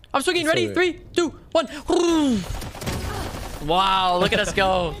 I'm swinging. Ready? So 3, 2, 1. Wow, look at us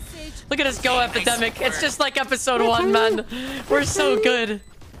go. Look at us go, Epidemic. It's just like episode 1, man. We're so good.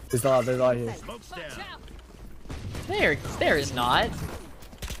 There's a lot here. There is not.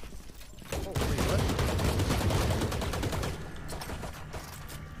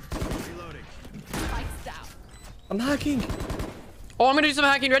 Spikes down. I'm hacking. Oh, I'm gonna do some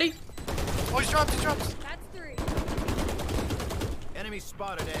hacking. Ready? Oh, he's dropped. That's 3. Enemy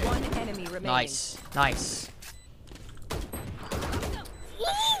spotted A. One enemy remaining. Nice.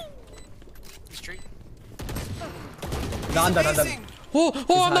 He's tree. No, I'm done.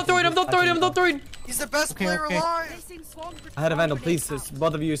 Oh, I'm not throwing. He's the best player alive. Placing swarm grenade. I had a vandal, please.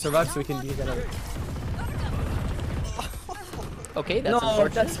 Both of you survive so we can get out. Okay, that's No,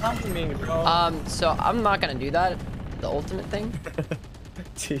 unfortunate. that's timing, bro. So I'm not gonna do that. The ultimate thing.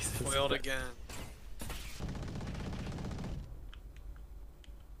 Jesus. Foiled again.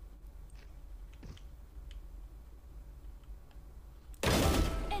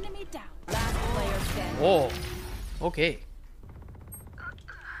 Enemy down. Last player standing. Whoa. Okay.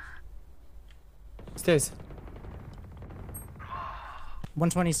 Stairs.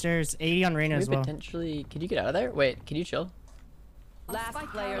 120 stairs. 80 on Reyna Can as we well. potentially... Could you get out of there? Wait, can you chill? Last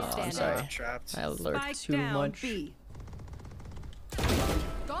player Oh, I'm standing. sorry. Trapped. I lurked Spike too down much. B.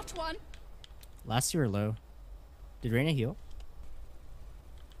 Got one. Last you were low. Did Reyna heal?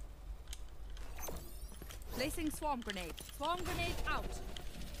 Placing swarm grenade. Swarm grenade out.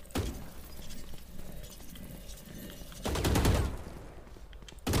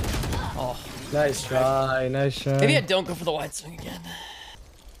 Oh. Nice try. Maybe I don't go for the wide swing again.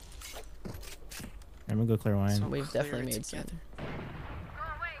 I'm gonna go clear wine. We've definitely made some.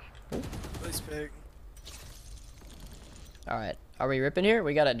 Place big. Alright. Are we ripping here?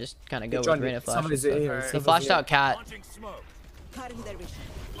 We gotta just kind of go with John, Reyna flash. somebody's and stuff. here, He somebody's flashed here. out Cat.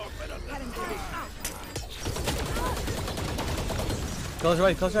 Close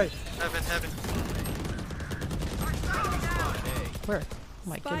right. Heaven. Where? Oh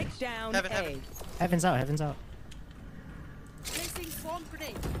my Spike goodness. down Heaven. A. Heaven's out. Placing swarm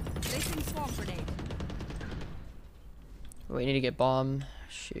grenade. Placing swarm grenade. We need to get bomb.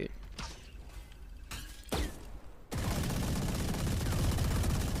 Shoot.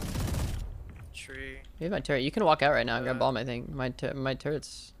 Tree. Maybe my turret. You can walk out right now and grab bomb, I think. My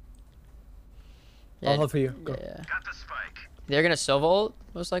turret's... I'll hold for you. Go. Yeah. They're gonna Sova ult,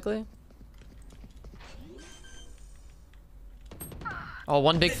 most likely. Oh,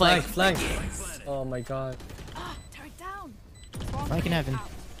 one big flank. Flank. Oh my god. Turret down. Flank in heaven.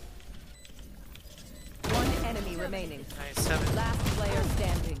 One enemy remaining. Nice. Heaven. Last player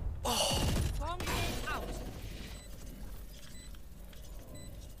standing. Swarm grenade out.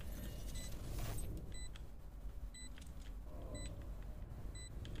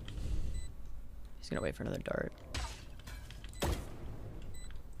 He's gonna wait for another dart.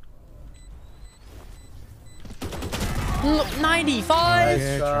 95.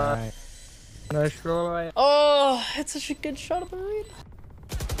 Nice try. Nice try. Oh, it's such a good shot of the read.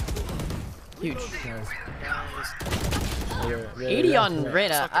 Huge. Yeah, 80 on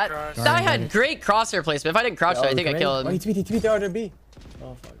Reyna. I had great crosshair placement. If I didn't crouch, I think I killed him. Oh, he TP the RB.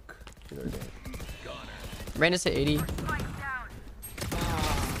 Oh fuck. Reyna's hit 80.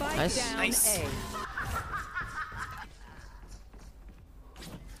 Nice. Nice.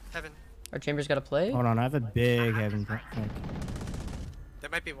 Heaven. Our chamber's got to play. Hold on, I have a big heaven. They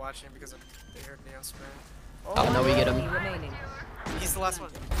might be watching because they heard Neo spray. Oh no, we get him. He's the last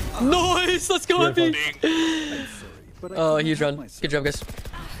one. Nice! Let's go, MP! Oh, huge run. Good job, guys.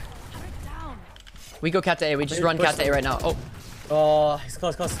 We go cat to A. We just run cat to A right now. Oh. Oh, he's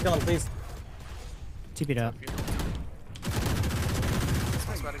close. Kill him, please. TP'd up.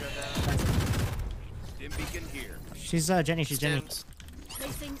 She's Jenny. She's Jenny.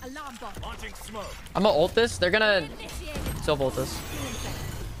 I'm gonna ult this. They're gonna self ult this.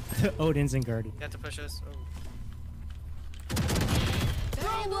 Odin's and Guardy. You have to push us. Oh.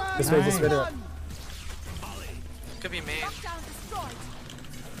 This way. Could be main.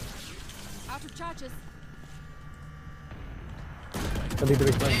 Out of charges.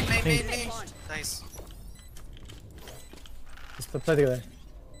 Main. Nice. Just play together.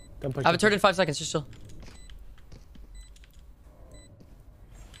 Don't push. I have a turn in 5 seconds. Just chill.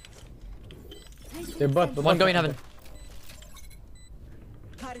 They're both. One going heaven.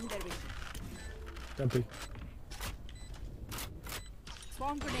 Don't be.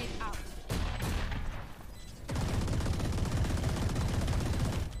 Swarm grenade out.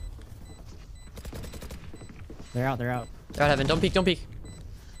 They're out. They're out heaven. Don't peek.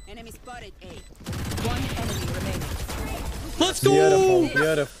 Enemy spotted A. One enemy remaining. Let's go!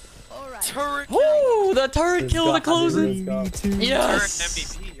 Beautiful. Turret. Oh, the turret kill to close it. Yes. Turret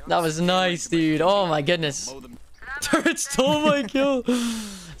MVP. That was nice, dude. Oh my goodness. Turret stole my kill.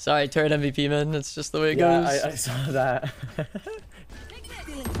 Sorry, turret MVP, man. That's just the way it goes. Yeah, I saw that.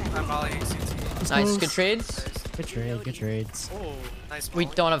 I'm volleying CT. Nice, good trades. Good trades. Oh, nice. We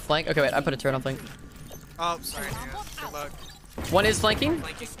don't have flank. Okay, wait. I put a turret on flank. Oh, sorry. Yeah. Good luck. One is flanking.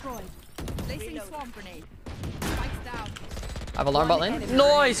 Destroyed. Placing swarm grenade. Spikes down. I have alarm bot lane.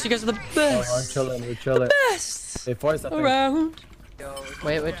 Nice, you guys are the best. Oh, we're chilling. Best. They forced that around.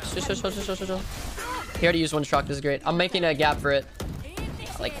 Wait. Chill. He already used one shock. This is great. I'm making a gap for it.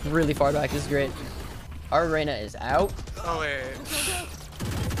 Like really far back. This is great. Our Reyna is out. Oh wait.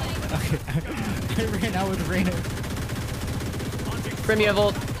 I ran out with Reyna. Rim, you have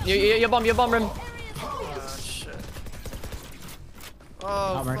ult. You bomb Rim. Oh shit. Oh,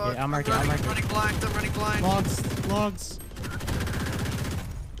 I'll mark it. I'm running blind.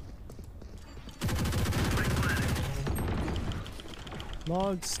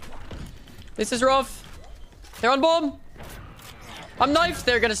 Logs. This is rough. They're on bomb. I'm knifed.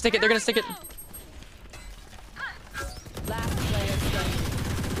 They're gonna stick it. Last player standing.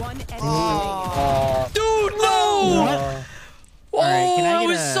 One enemy remaining. Dude, no! Alright, can I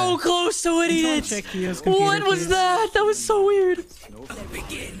was so close to winning it. What was that? That was so weird.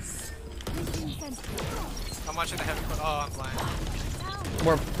 I'm watching the heavy. Oh, I'm blind.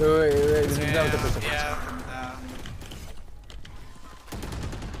 More. Yeah.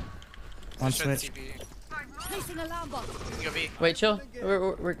 One switch. Placing alarm bot. Wait, chill.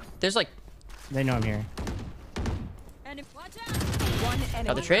 There's like. They know I'm here. One enemy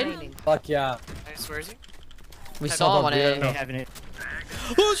Got the trade? remaining. Fuck yeah. Nice. Where is he? We saw him on They A. having it.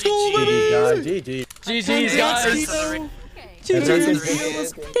 Let's go, baby! GG. GG's, guys.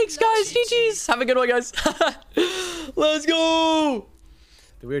 GG's. Thanks, guys. GG's. Have a good one, guys. Let's go.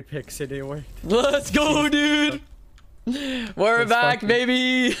 The weird pick city work. Let's go, dude. We're back,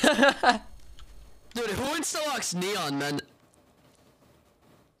 baby. Dude, who installs Neon, man?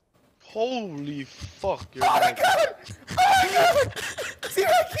 Holy fuck, you're Oh my god! Oh my god! See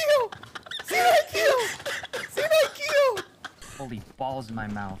that kill! See that kill! See that kill! Holy balls in my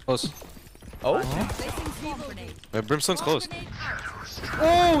mouth. Close. Oh? Brimstone's close.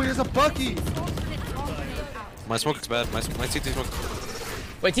 Oh, here's a Bucky! My smoke is bad. My CT smoke.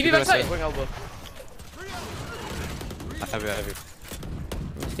 Wait, TV backside. I have you.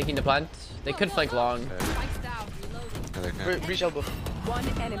 I'm sticking to plant. They could flank long. Breach elbow. One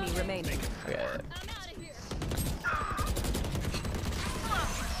enemy remaining. Okay.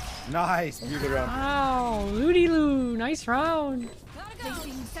 Nice. Beauty round. Wow, Looty Loo. Nice round.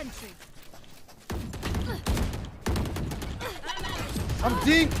 Placing sentry. I'm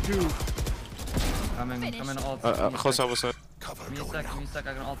deep, dude. I'm in ult. Close up, what's up? Give me a sec,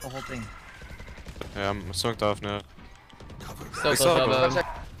 I can ult the whole thing. Yeah, I'm smoked off now. Still close elbow.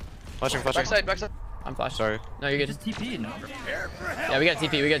 Flashing. Backside. I'm flash. Sorry. No, you're good. Just TP, no? Yeah, we got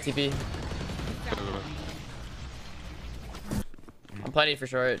TP. We got TP. I'm plenty for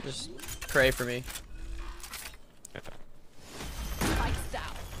sure. Just pray for me.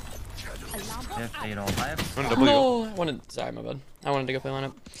 No, I wanted. Sorry, my bad. I wanted to go play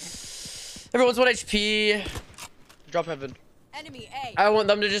lineup. Everyone's 1 HP. Drop heaven. Enemy A. I want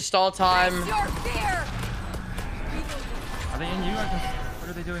them to just stall time. Are they in you? What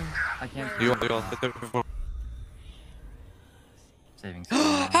are they doing? I can't. You all. Saving.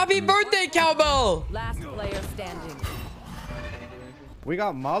 Happy birthday, Cowbell! Last player standing. We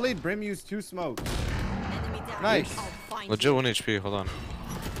got Molly. Brim used 2 smokes. Nice. Legit 1 HP. Hold on.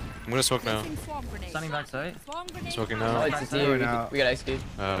 I'm gonna smoke now. Stunning backside. Smoking Oh, now. it's CT. We got XP.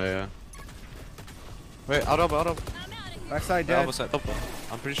 Oh yeah. Wait, out elbow. Backside dead. Elbow side. Elbow.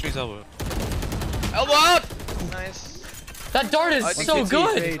 I'm pretty sure he's elbow. Elbow out. Nice. That dart is so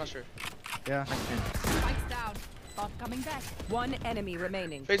good. Yeah. Spikes down. Bot coming back. One enemy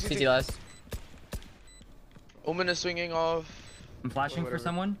remaining. CT last. Omen is swinging off. I'm flashing for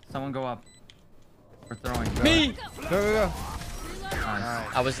someone. Someone go up. We're throwing. Me. Go.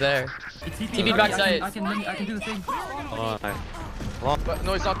 Nice. I was there. TP backside. I can do the thing. Hold on. Long. But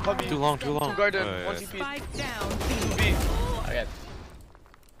no, it's not coming. Too long. Two garden. Oh, yeah. 1 TP. Spike down. B. Okay.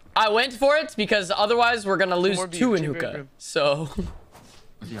 I went for it because otherwise we're gonna lose 2 in hookah. So.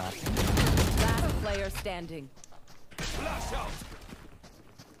 Last player standing.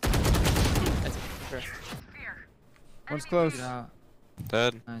 One's close.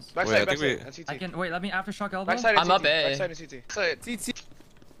 Dead. Nice. Backside, Wait, I think backside. I can wait. Let me aftershock elbow. Backside I'm up A. Backside and CT. Backside.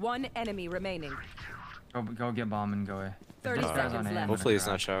 One enemy remaining. Go get bomb and go away. 30 seconds left. Hopefully it's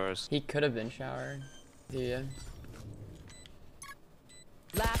not showers. He could have been showered. Yeah.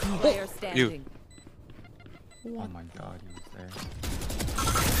 Last player standing. Oh my god, he was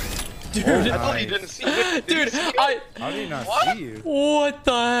there. Dude, I thought he didn't see it. Dude, How did he not see you? What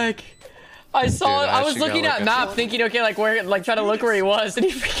the heck? I saw it. I was looking at map thinking, okay, like where, like trying to look where he was, and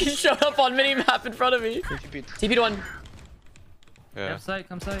he freaking showed up on mini map in front of me. TP to 1. Yeah. Come sight,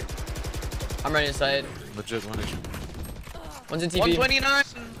 come sight. I'm running inside. Legit 1 HP. One's in TP. 129.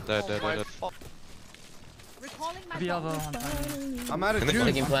 Dead. Be elbow on time. I'm out of Can juice.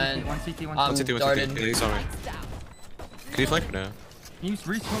 Taking plan. One CT, one I'm CT. darted. Yeah, he's on me. Can you flank me now? Can you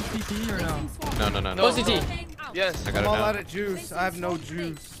re-smoke CT or no? No. Go CT. Yes. I got I'm it all now. out of juice. I have no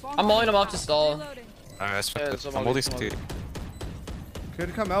juice. I'm mulling him off to stall. Alright, Yeah, I'm holding CT.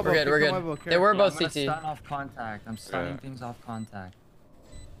 Could come elbow. We're good. They were both I'm CT. stun off contact. I'm stunning things off contact.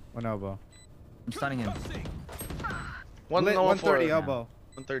 One elbow. I'm stunning him. 130 elbow.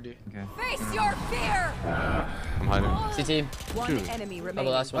 130. Okay. Face your fear. I'm hiding. CT. One enemy Oh, the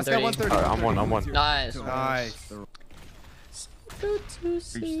remaining. last Let's get 130. 130. Alright, I'm one. Nice. Nice.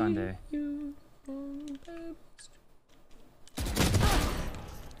 Reach Sunday.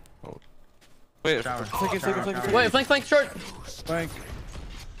 Wait, Shower. flank. Wait, flank, short. Flank.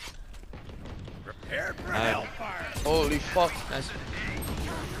 Holy fuck. Nice.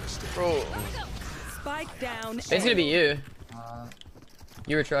 Bro. Spike down. It's gonna be you.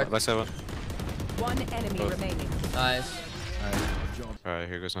 You were truck. Last 7. One enemy remaining. Nice. Alright,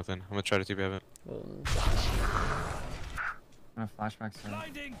 here goes nothing. I'm gonna try to TP heaven. I'm gonna flashback soon.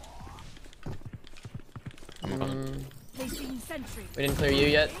 Placing sentry. We didn't clear you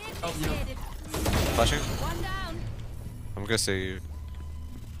yet. Flashing. One down. I'm gonna say you.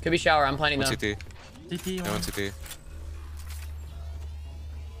 Could be shower. I'm planning 1 though. CT. CT, Yeah, 1 CT.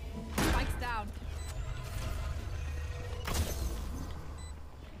 Spikes down.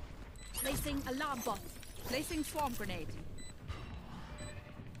 Placing alarm bot. Placing swarm grenade.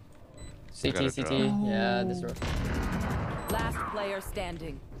 CT. Yeah, this is rough. Last player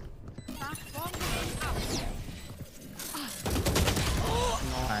standing. Swarm grenade out.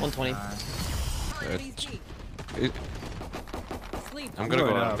 120. I'm gonna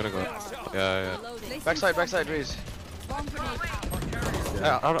go out. Yeah. Backside, raise. Swarm grenade out.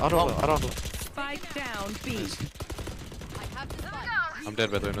 Yeah, out. Spike down. B. I have the spike. I'm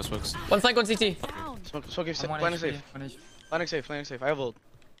dead by the way, no smokes. One flank, one CT. Smoke safe. I'm Planning safe. Planning safe. I have ult.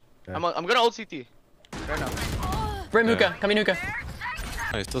 I'm gonna ult CT. Right now. Brim hookah. Come in hookah.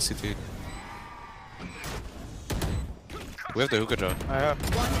 Nice, still CT. We have the hookah draw. I have.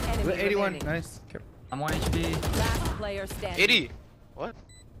 One enemy 81. remaining. Nice. I'm 1 HP. Last player standing. 80. What?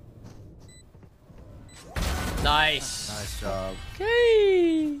 Nice. Nice job.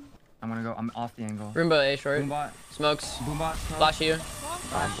 Okay. I'm off the angle. Roomba A short. Boombot. Smokes. Boombot. Flash you.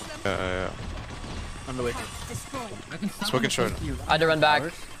 Yeah. On the way. Smoking short. I had to run back.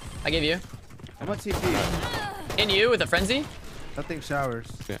 I gave you. I'm on TP. In you with a frenzy. Nothing showers.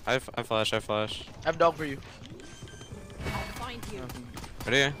 Okay, I flash. I have dog for you. I'll find you.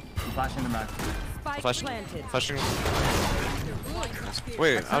 Ready? I'm flashing the back. Spike Flashing. planted. Flashing.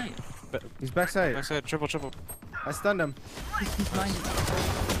 Wait, He's backside. backside. Triple. I stunned him.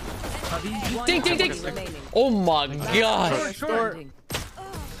 Ding, ding, ding. Oh my gosh. Short.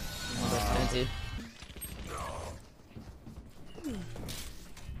 Fancy.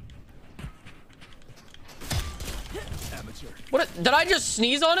 What? Did I just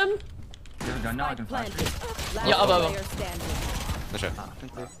sneeze on him? You have a gun now? I can flash it. Yeah, up. Nice shot.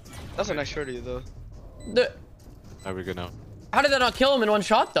 That's a nice shorty though. Are we good now? How did that not kill him in one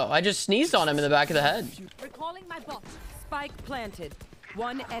shot though? I just sneezed on him in the back of the head. Recalling my bot. Spike planted.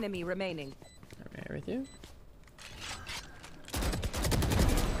 One enemy remaining. Okay, with you.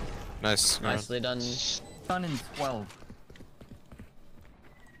 Nice. Nicely done. Stun in 12.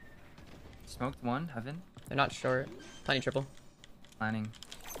 Smoked one, heaven. They're not short. Tiny triple. Planning.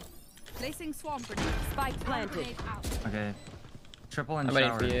 Placing swarm grenade. Spike planted. Okay. Triple and I'm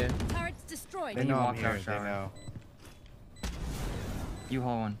shower. waiting for you. Turrets destroyed. They Then you know I'm walk here. out They shower. know. You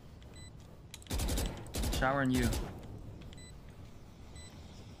haul one. Shower and you.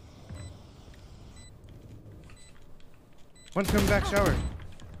 One's coming back shower.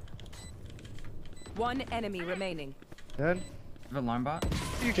 One enemy remaining. Dead. You have alarm bot?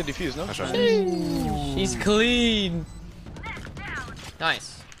 You can defuse, no? He's clean.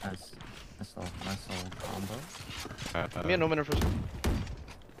 Nice. Nice. Nice little combo. Me and no minute first.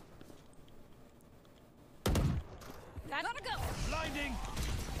 Gotta go. Blinding.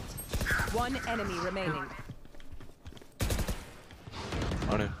 One enemy remaining.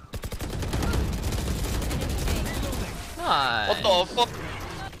 On it. Nice. What the fuck?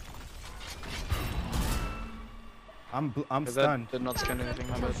 I'm stunned. Did not scan anything.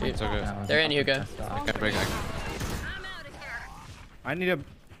 My bad. It's okay. They're in Hugo. I can't break. I need to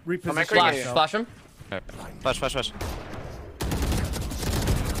reposition. Flash. myself. Flash him. Flash.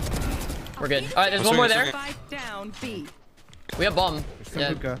 We're good. All right, there's one more there. Spike down B. We have bomb. Yeah,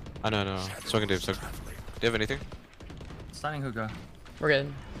 Hookah. I know. Smoking Dave. Do you have anything? Stunning hookah. we're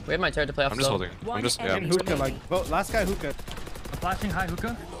good. We have my turret to play off. I'm just still. holding. I'm One just And enemy hookah, like, well, last guy hookah. I'm flashing high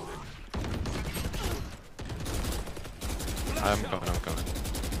hookah. I'm coming.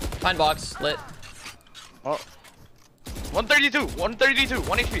 Pine box lit. Oh. 132. 1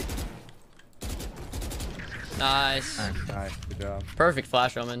 HP. Nice. Nice, good job. Perfect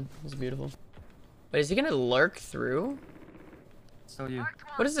flash omen. This is beautiful. Wait, is he gonna lurk through? Still you.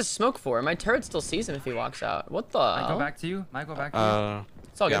 What is this smoke for? My turret still sees him if he walks out. What the Might go hell? back to you. Might go back to you.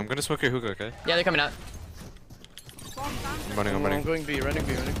 It's all good. Yeah, I'm gonna smoke your hookah, okay? Yeah, they're coming out. I'm running. I'm going B. Running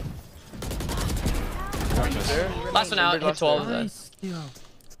B. Last one out. Hit 12. Nice. Keeoh.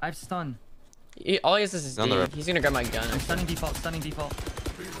 I have stun. All he has is his On the D. rep. He's gonna grab my gun. I'm stunning default.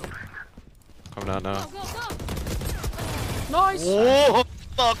 Coming out now. Nice. Oh,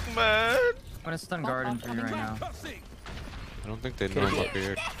 fuck, man. I'm gonna stun garden for you right now. I don't think they know I'm up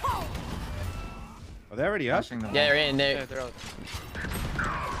here. Are they already up? Flashing them. Yeah, they're in there. Yeah, they're out.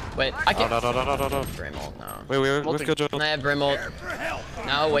 Wait, I can't. No. Brimult, no. Wait, we have Killjoy. I have Brimult.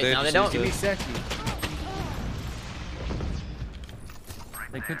 No, wait, They now they just don't. Give me Seki.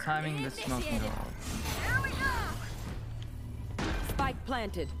 They could timing this smoke and go. Spike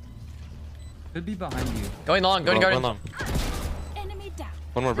planted. Could be behind you. Going long, going garden. One long. Enemy down.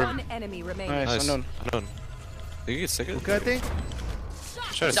 One more brim. One enemy remaining. Nice. Nice. Unknown. Think you get sick of Hookah, I think.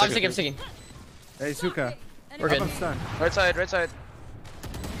 Sure, I'm sticking. Hey, Hookah. We're good. I'm stunned. Right side.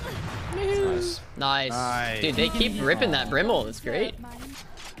 Nice. Nice. Dude, they keep ripping that Brimble. It's great.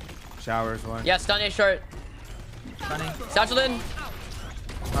 Showers one. Yeah, stun A short. Stunning. Satchel in.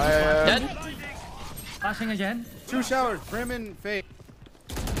 Dead. Flashing again. 2 showers. Brim and Fade.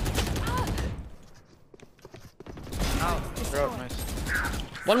 Out. They're out. Nice.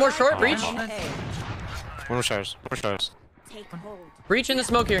 One more short. Breach. One more showers. Take hold. Breach in the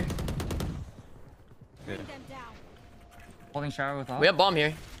smoke here. Yeah. Holding shower with all. We have bomb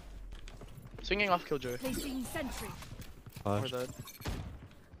here. Swinging off Killjoy. Placing sentry. Or that.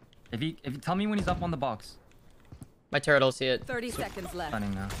 If you tell me when he's up on the box. My turret will see it. 30 seconds left.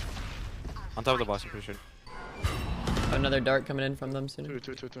 Stunning now. On top of the box, I'm pretty sure. Another dart coming in from them soon.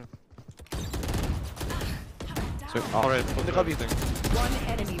 Two. So, alright. The cubby. One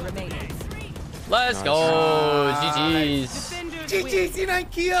enemy remaining. Let's go. GG's. GG, C9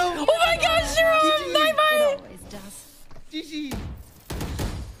 Keeoh. Oh my gosh, you're on It always does. GG.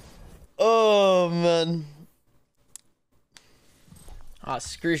 Oh man. Ah,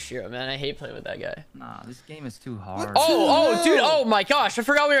 screw Shiro, man. I hate playing with that guy. Nah, this game is too hard. Oh, dude. Oh my gosh. I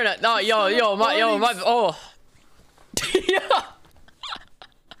forgot we were in it. No, yo, my. Oh. Yeah.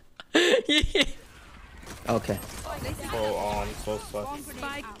 Okay. So suck.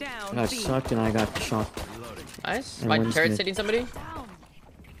 Spike down. I got sucked and I got shocked. Nice. And My one's turret's mid. hitting somebody.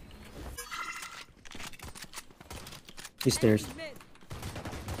 He's stairs.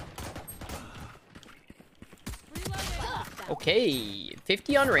 Okay.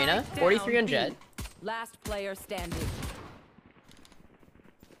 50 on Reyna, 43 on Jet. Last player standing.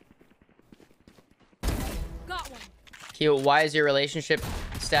 Got one. Keeoh, why is your relationship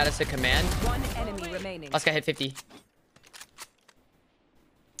status a command? One enemy remaining. Last guy hit 50.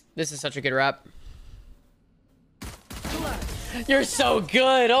 This is such a good rap. You're so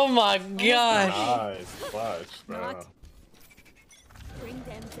good. Oh my gosh. Nice clutch, bro. Bring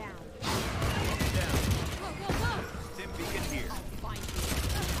them down.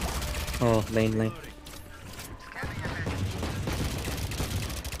 Oh, lane.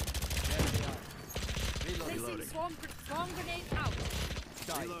 Placing swarm grenade out.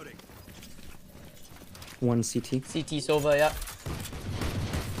 Reloading. One CT. CT Sova, yeah.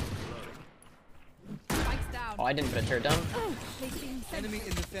 Spikes down. Oh, I didn't put a turret down. Placing Enemy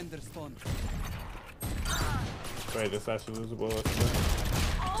in defender spawn. Wait, this actually losable.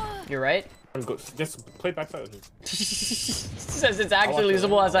 You're right. Just play backside. Says it's actually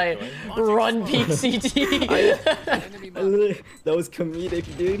losable as I run peak CT. That was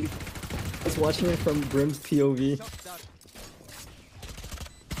comedic, dude. I was watching it from Brim's POV.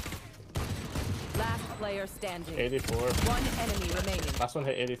 Last player standing. 84. One enemy remaining. Last one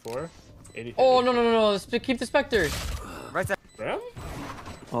hit 84. 80. Oh no! Keep the specters. Right side. Brim?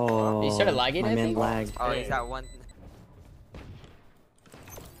 Oh, You started lagging, my I man think? lagged. Oh, he's got one.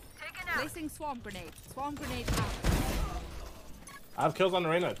 Placing swarm grenade. Swarm grenade out. I have kills on the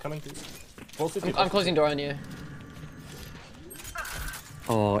Reyna coming through. Full city. I'm closing door on you.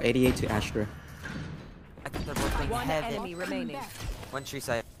 Oh, 88 to Astra. I think they're both going One heaven. enemy remaining. One tree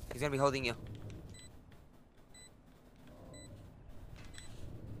side. He's gonna be holding you.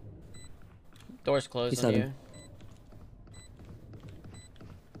 Door's closed He's on heading. you.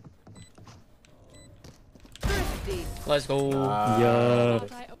 Let's go. Yeah.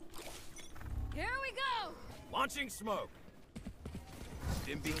 Here we go. Launching smoke.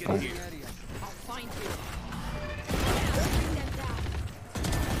 Dim beacon here. I'll find you. Bring them down.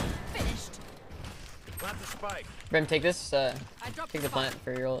 Finished. Plant the spike. Brim, take this. I dropped Take the plant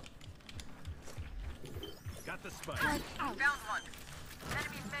for your ult. Got the spike. Out. Found one.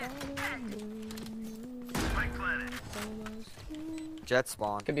 Enemy mid. Spike planted. Jet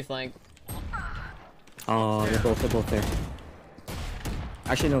spawn. Could be flank. Oh, they're both there.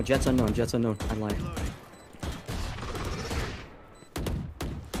 Actually, no, Jet's unknown. I lied.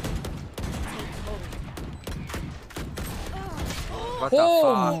 What the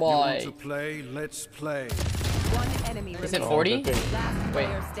Oh fuck? my! To play, let's play. One enemy Is it remaining. 40? Last Wait.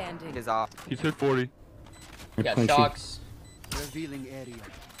 player standing. He's off. He's hit 40. You got Punchy. shocks. Revealing area.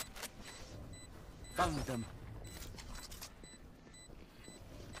 Found them.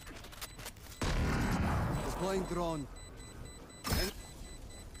 Deploying drone.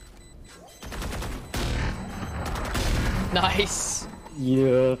 Nice.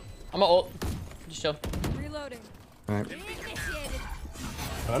 Yeah. I'm a ult. Just chill. Reloading. Alright. Initiated.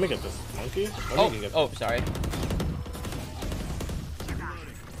 Let me get this monkey. Sorry.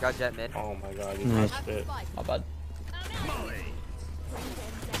 Got jet mid. Oh my god, you Nice. missed it. My bad.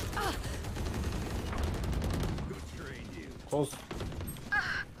 Close.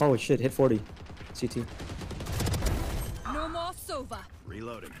 Oh shit, hit 40. CT. No more Sova.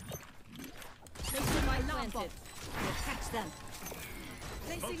 Reloading. Placing my planted. We'll catch them.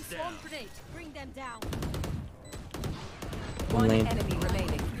 Placing swarm grenade. Bring them down. One One lane. enemy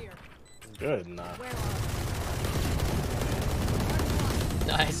remaining. Good, nah. Where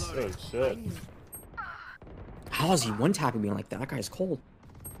are Nice. Good shit. How is he one-tapping me like that? That guy's cold.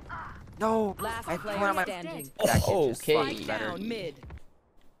 No. Last I player one on my. standing. That kid just Okay. fucked Spike better. down mid.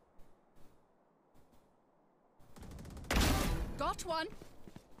 Got one.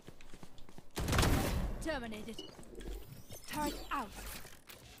 Terminated. Turret out.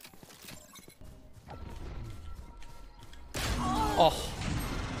 Oh,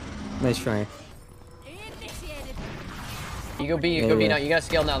 Nice try. Initiated. you go B. You go B now. You gotta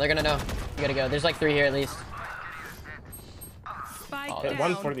scale now. They're gonna know. You gotta go. There's like 3 here at least. Spike Oh, down.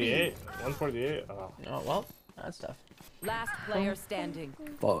 148. 148. Oh. Oh well, that's tough. Last player standing.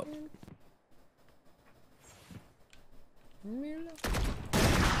 Fuck. One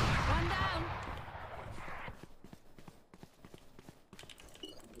down.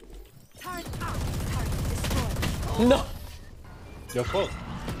 Turret out. Turret destroyed. No. Yo, close.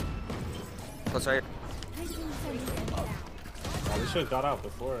 Close right. Placing sentry down. Oh, we should have got out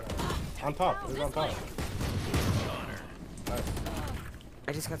before. On top. He's on top.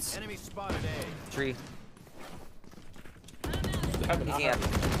 I just got enemy spotted A. Tree. Peeking at me.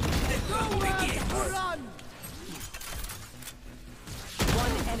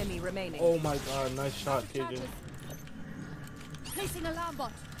 One enemy remaining. Oh my god, nice shot, KJ. Placing alarm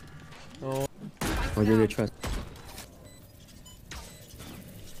bot. Oh, you're good, trust.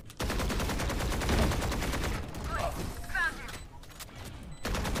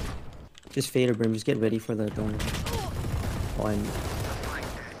 Just fade or brim, just get ready for the door. Oh, I'm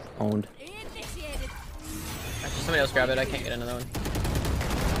owned. Initiated. Actually, somebody else grab it. I can't get another one.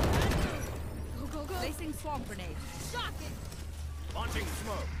 Go, go, go. Placing swarm grenade. Shot it. Launching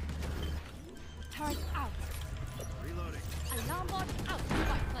smoke. Turret out. Reloading. Alarm bot out.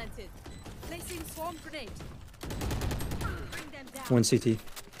 Spike planted. Placing swarm grenade. Bring them down. One CT.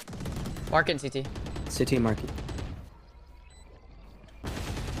 Market and CT. CT market.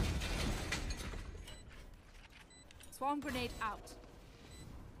 Swarm grenade out.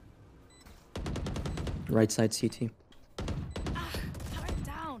 Right side CT. Turret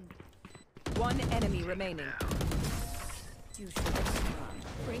down. One enemy remaining.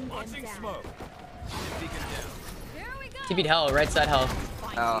 Bring them Launching down. smoke. Beacon down. Here we go. TP'd hell, right side hell.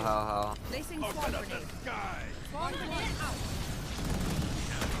 Hell. Placing swarm Open up grenade. the sky. Swarm grenade out.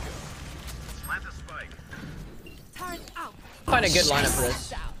 Plant the spike. Turret out. Find a good lineup for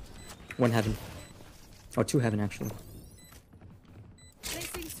this. One heaven. Oh, two heaven actually.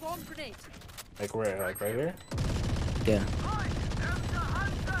 Placing swarm grenade. Like where? Like right here? Yeah.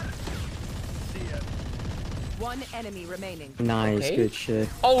 One enemy remaining. Nice, Okay. good shit.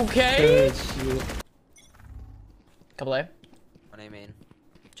 Okay. Good shit. Couple A. One A main.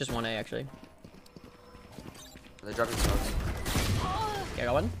 Just 1A actually. They're dropping smokes. Yeah, I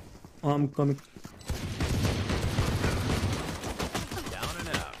got one. I'm coming. Down and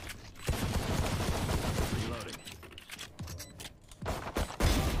out. Reloading.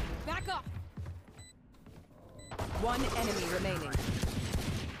 Back up. One enemy remaining.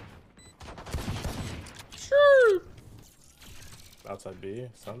 Sure. Outside B,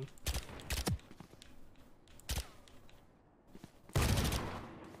 some.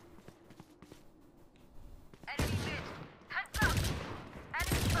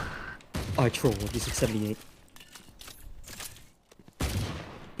 Oh, I trolled. He's at 78.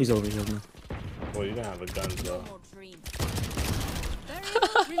 He's over here now. Well, you don't have a gun, though.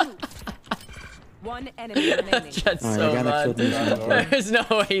 One enemy remaining. That's Alright, so I gotta kill bad. them. There's no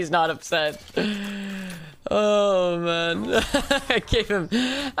way he's not upset. Oh man. I gave him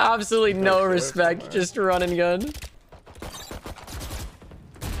absolutely no respect. Just run and gun. Turret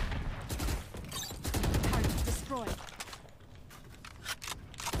destroyed.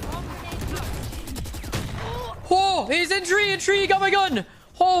 Swarm grenade out. Oh, he's in tree, he got my gun.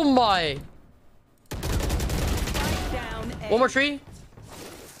 Oh my. Down A. One more tree.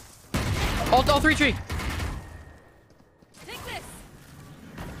 All three tree. Take this.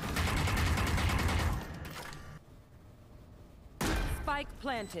 Spike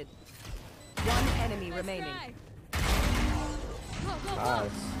planted. One enemy remaining. Go, go, go. Nice.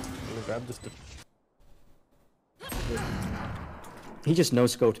 Let me grab this. He just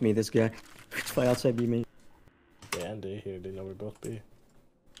no-scoped me, this guy. It's by outside B main. Yeah, and they here. They know we're both B.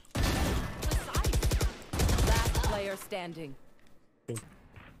 Last player standing.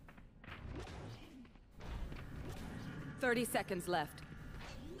 30 seconds left.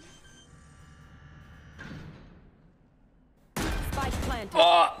 Spike planted.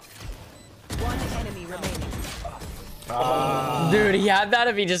 One enemy remaining. Dude, he had that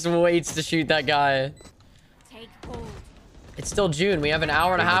if he just waits to shoot that guy. Take hold. It's still June. We have an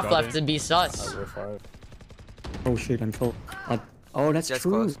hour and a half left to be sus. Oh shit, I'm full. Oh, that's Just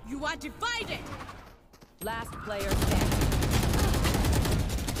true. close. You are divided. Last player standing.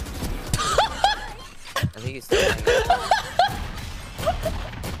 I think he's still hanging out.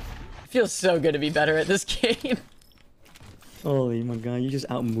 Feels so good to be better at this game. Holy my god, you just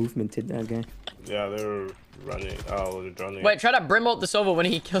out-movemented that guy. Yeah, they were running. Oh, they're running. Wait, try to brim ult the Sova when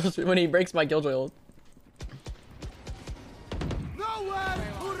he breaks my Killjoy ult.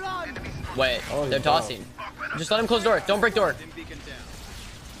 Wait, they're tossing. Just let him close door. Don't break door.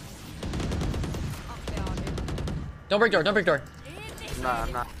 Don't break door. Don't break door. No,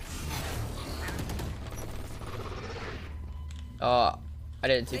 I'm not. I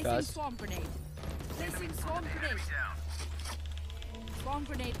did it too Placing fast. swarm grenade. Placing swarm grenade. Swarm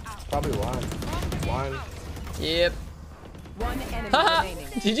grenade out. Probably one. One. Yep. One enemy Haha. remaining.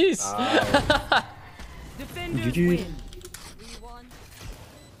 GG's. Defenders GG. win.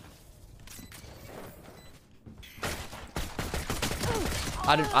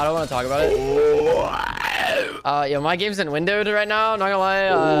 I don't want to talk about it. Yo, my game's in windowed right now. I'm not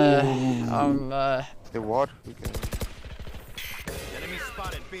gonna lie. Hey, what? Enemy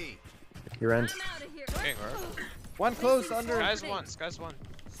spotted B. Your end. One close under. Guys one. Guys one.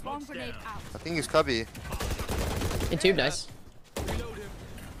 Swarm grenade out. I think he's cubby. In tube, nice.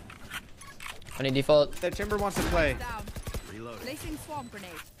 I need default. The chamber wants to play. Down. Placing swarm grenade.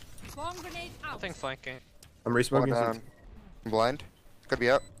 Swarm grenade out. Nothing flanking. I'm resmoking. I'm blind. Could be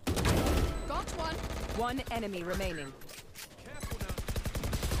out. Got one. One enemy remaining.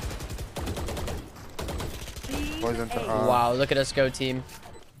 Poison. Wow, look at us go, team.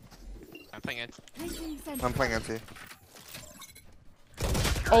 I'm playing it. I'm playing empty.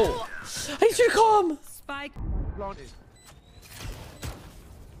 Oh, I need you to come. Spike.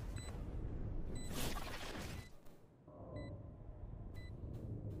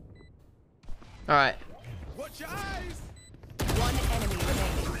 All right. Watch your eyes. One enemy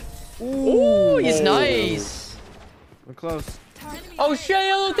remaining. Ooh, he's nice. We're close. Oh,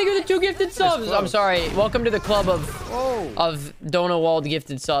 Shale, thank you for the 2 gifted subs. I'm sorry. Welcome to the club of Dona Walled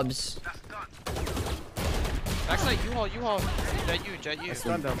gifted subs. Actually, U-Haul. Jet you.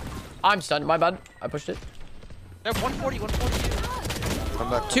 Stunned him. I'm stunned. My bad. I pushed it. They're 140. Come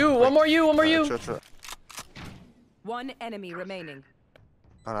back. 2. One more you. One more you. Sure. One enemy remaining.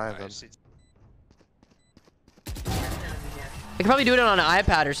 Oh, I have them. I could probably do it on an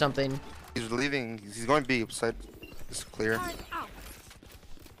iPad or something. He's leaving. He's going B. Side is clear.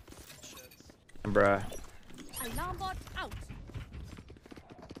 Bruh. Alarm bot out.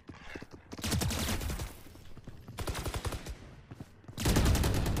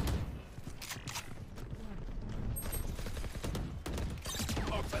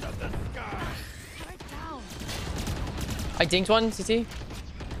 Open up the sky. Turret down. I dinked one, CT.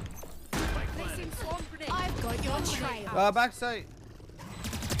 Placing swarm grenade. I've got your trail. Backside.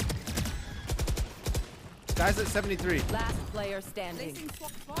 Guys at 73. Last player standing. Placing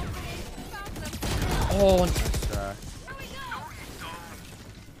swarm grenade. Found them. Oh,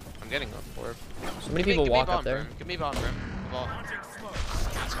 I'm getting up for it. so many people walk up there. Give me bottom rim. Ball.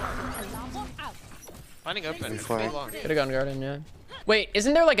 Alarm bot out. Finding open. He's fine. Long. Could have gone garden, yeah. Wait,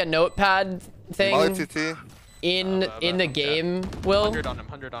 isn't there like a notepad thing Molly TT. in the game, Will? 100 on him.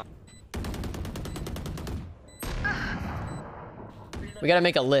 100 on. We gotta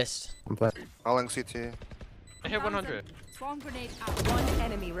make a list. I'm playing. All in CT. I hit 100. Swarm grenade out. One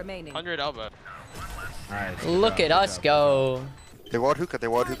enemy remaining. 100 elbow. Nice. Look at us go. They walled hookah. They're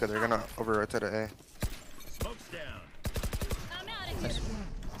gonna overrotate to A. Smoke's down. I'm out of here.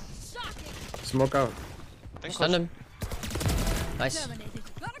 Shocking. Smoke out. Stun him. Nice. Terminated.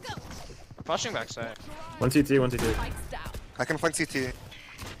 Gotta go. Flashing backside. One CT, one CT. Spikes down. I can flank CT.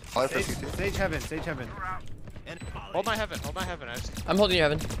 I'll for CT. Sage heaven, sage heaven. Hold my heaven. I'm holding you,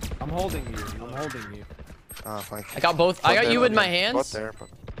 Heaven. I'm holding you. Ah, flank. I got both. I got you with my hands. Both there, but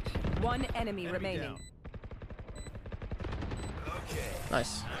One enemy remaining.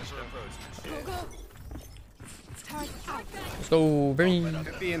 Nice. Go, go. Turret out. Let's go, Bernie.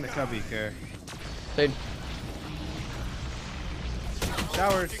 Could be in the cubby, care. Dude.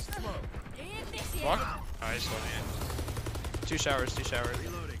 Showers. Initiate. Walk. Nice one, man. 2 showers.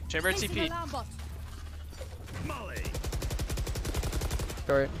 Chamber Placing TP. alarm bot. Molly.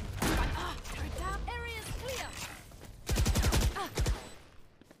 Short. Turret down. Area is clear.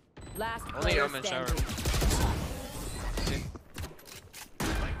 Last Only player omen shower. standing.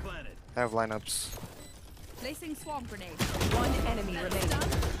 Spike planted. I have lineups. Placing swarm grenade. One enemy remaining.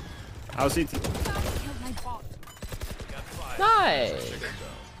 I'll CT. Kill my bot. Nice.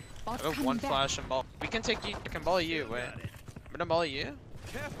 I have 1 flash and ball. We can take you. I can volley you. Wait. I'm gonna volley you.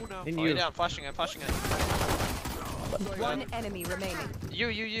 Careful now. In Volley you. down. Flashing in. One enemy remaining.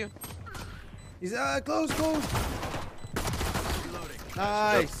 You. He's close.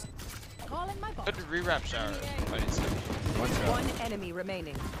 Nice. Calling my bot. Good rewrap shower. One enemy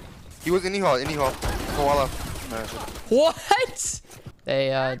remaining. He was in E-Hall. Koala. Nice. What?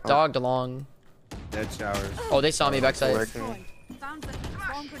 They dogged along. Dead showers. Oh, they saw me backside. Found the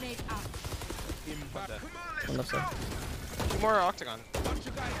swarm grenade out. One left side. 2 more octagon.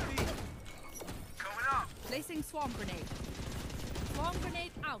 Placing swarm grenade. Swarm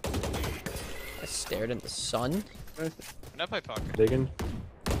grenade out. I stared in the sun. No play pocket. Digging.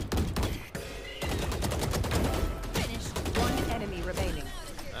 Finished. One enemy remaining.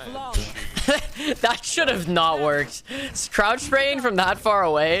 That should have not worked. Crouch spraying from that far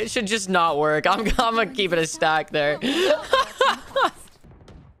away, it should just not work. I'm gonna keep it a stack there.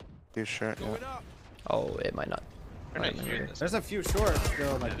 You sure? Yeah. Oh, it might not. There's a few shorts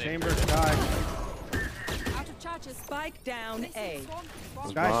still, like chamber, sky. Out of charge. Spike down A.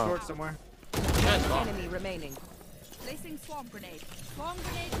 Sky short somewhere. One enemy remaining. Placing swarm grenade. Swarm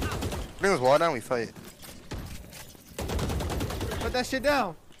grenade out. Bring this wall down, we fight. Put that shit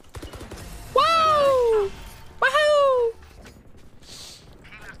down. Woo! Woohoo!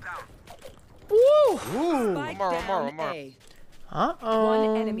 Woo! Spike One down more. A. Uh-oh.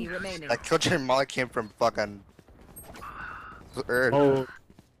 One enemy remaining. That Killjoy Molly came from fucking Earth. Oh.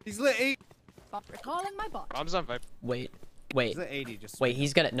 He's lit 8. Bot recalling my bot. Bombs on Viper. Wait. He's lit 80. Just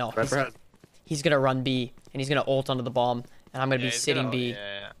He's gonna he's gonna run B and he's gonna ult onto the bomb and I'm gonna be he's sitting gonna- B.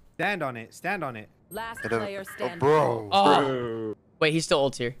 yeah. stand on it. Stand on it. Last Get him. player Oh, standing. bro. Oh. Wait, he's still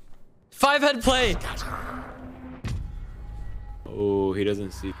ults here. 5-head play. Oh, he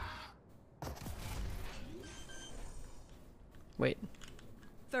doesn't see. Wait.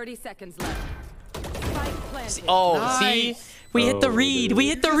 30 seconds left. Spike planted. Oh, Nice. see? We hit the read. We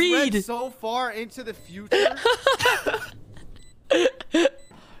hit the read. Read so far into the future.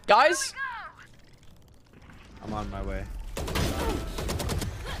 Guys? I'm on my way.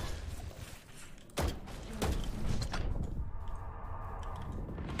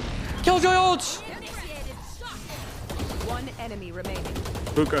 Killjoy ult. One enemy remaining.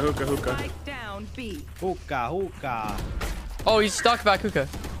 Hookah. Spike down B. Hookah. Oh, he's stuck back hookah.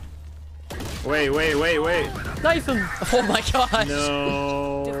 Wait. Knife him. Oh my gosh.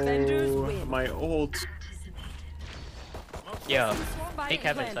 Defenders No. win. My ult. Yo, Spike take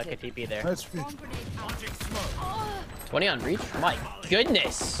heaven so I planted. could TP there. That's 20 on reach. My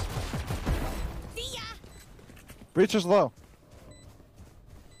goodness. Breach is low.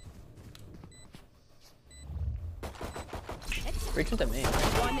 Reach into main.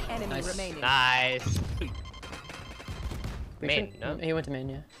 One enemy Nice. remaining. Nice. Reach Main, in- no? He went to main,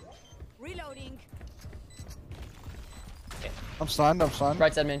 yeah. Reloading. I'm stunned.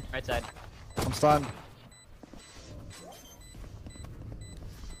 Right side main. Right side. I'm stunned.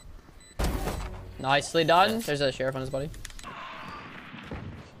 Nicely done. There's a sheriff on his body.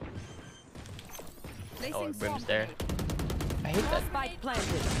 Oh, Brim's there. I hate that. Spike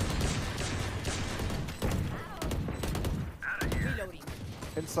planted. Reloading.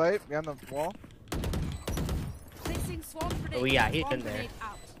 Insight behind the wall. Placing swarm grenade. Oh, yeah, he's Swarm in there. grenade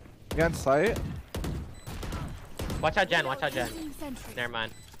out. Again, sight. Watch out, Jen. Watch out, Jen. Placing sentry. Never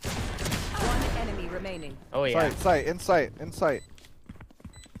mind. One enemy remaining. Oh, yeah. Sight. Insight. Insight.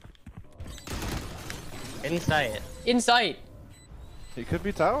 Insight. He could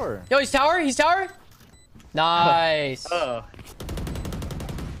be tower. Yo, he's tower. Nice. Oh.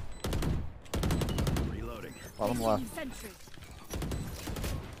 Bottom left. Placing sentry.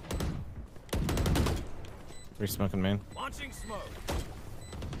 We're smoking main.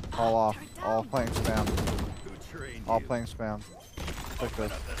 All off. All playing spam. Like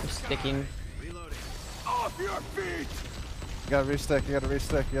this. Sticking. You gotta restick.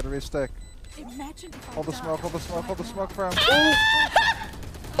 Imagine if Hold the I smoke for him. Oh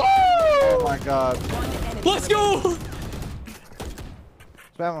Oh my god. Let's go.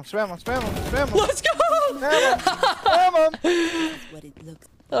 Spam him. Let's go. Spam him. what it looks.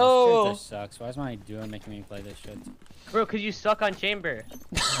 Oh. This sucks. Why is my duo making me play this shit? Bro, cause you suck on chamber.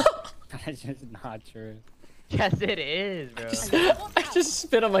 That's just not true. Yes, it is, bro. I just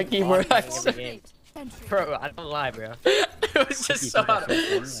spit on my keyboard. Bro, I don't lie, bro. It was just so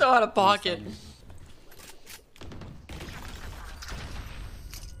out of pocket.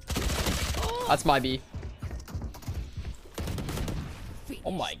 That's my B.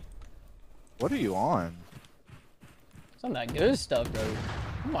 Oh my. What are you on? Some of that good stuff, bro.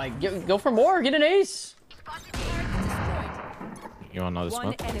 Oh my, go for more. Get an ace. You want another One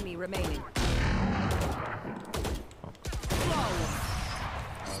smoke? enemy remaining.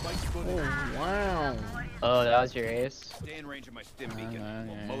 Oh, wow. Oh, that was your ace? Stay in range of my stim beacon.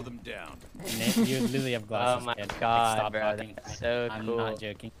 We'll mow them down. You literally have glasses. Oh my kid. god, Stop bro. talking. That's so I'm cool. not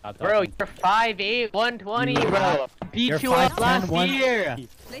joking. Stop Bro, talking. you're 5'8", 120, bro. Beat You're you up 5'10", last year.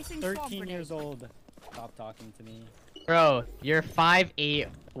 13 years old. Stop talking to me. Bro, you're 5'8", How do you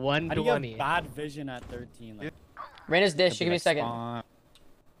 120. have bad vision at 13? Like, Raina's dish. Give me a second.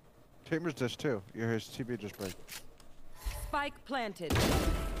 Chambers dish too. You hear his TB just break. Spike planted.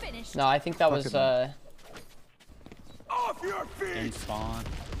 Finished. No, I think that was Off your feet. in spawn.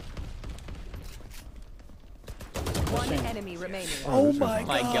 One enemy remaining. Oh my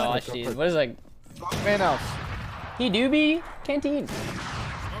gosh, dude. What is like? Man house. He do be canteen.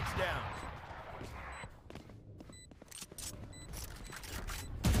 Smoke's down.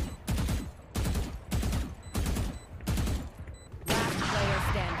 Last player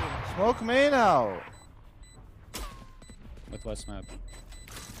standing. Smoke main out. With what smoke?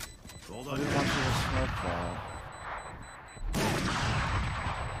 Hold I on. didn't want you to smoke that.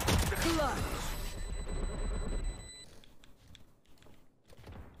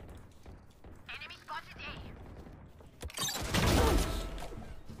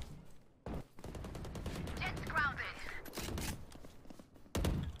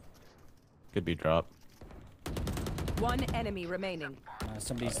 Could be drop. One enemy remaining.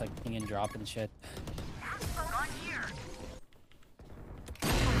 Somebody's like pinging drop and shit.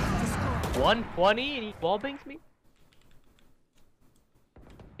 120 and he wall bangs me?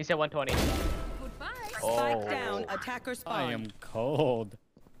 He said 120. Spike down, attacker spawn. I am cold.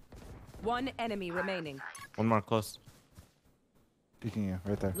 One enemy remaining. One more close. Peeking you,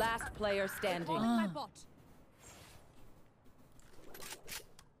 right there. Last player standing.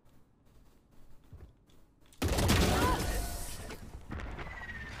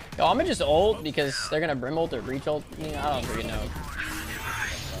 Yo, I'm gonna just ult because they're gonna brim ult or breach ult. I don't freaking know.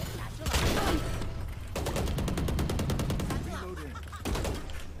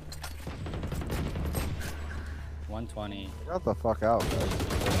 Get the fuck out, guys.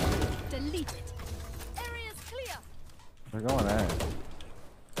 Delete it. Area's clear. They're going A.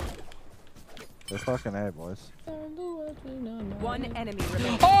 They're fucking A, boys. One enemy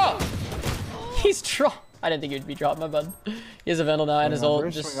remaining. Oh! He's drop. I didn't think he'd be dropped, my bud. He has a Vandal now and his ult.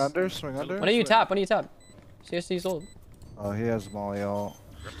 Just... Swing under, swing under. When do you tap? When do you tap? CSC's ult. Oh, he has Molly ult.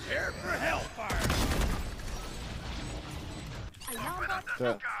 Prepare for hellfire.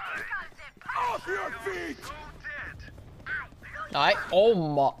 Off your feet. Oh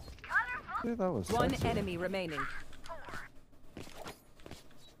my. Dude, that was One sexy. enemy remaining.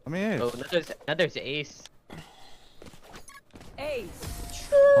 I mean, Oh, another's ace. Ace.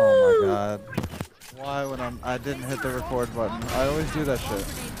 oh my god. Why when I didn't hit the record button? I always do that shit.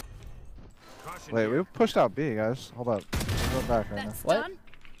 Wait, we pushed out B, guys. Hold up. Go back right now. What?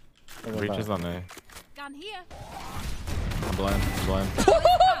 Breach is on A. Gun here. I'm blind. I'm blind.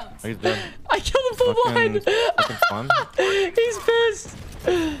 Oh, he's dead. I killed him full blind. Fucking fun. He's pissed.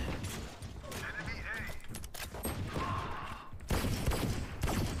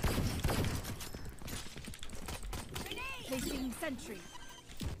 Placing sentry.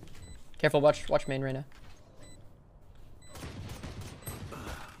 Careful, watch main right now.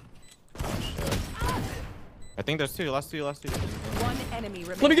 I think there's two. Last two. One enemy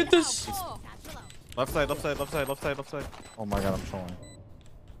remaining. Let me get this. Left side. Oh my god, I'm trolling.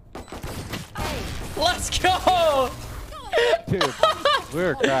 Let's go. Dude,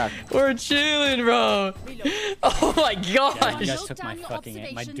 we're cracked. We're chilling, bro. Oh my gosh. Yeah, you guys took my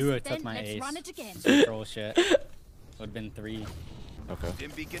fucking my duo took my ace. Some troll shit. Would've been 3. Okay.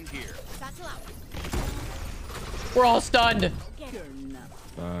 Dim beacon here. We're all stunned.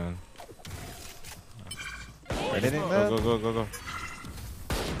 Fine. Hitting that? Go.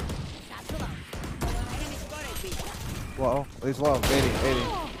 Whoa, he's low.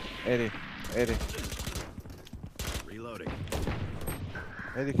 80. Reloading.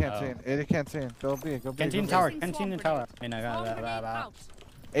 80 canteen. 80 canteen. Go B. Go B. Canteen go B. tower. Canteen and tower. I mean, I got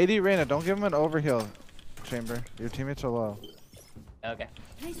 80 Reyna. Don't give him an overheal. Chamber. Your teammates are low. Okay.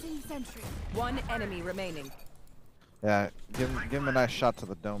 Placing sentry. One enemy remaining. Yeah, give him a nice shot to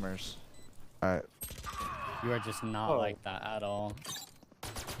the domers. Alright. You are just not like that at all.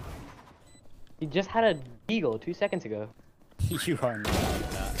 He just had a eagle 2 seconds ago. You are not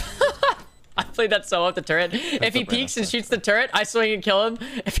like that. I played that so off the turret. If he peeks and shoots the turret, I swing and kill him.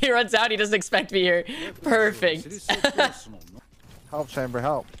 If he runs out, he doesn't expect me here. Perfect. Help, Chamber,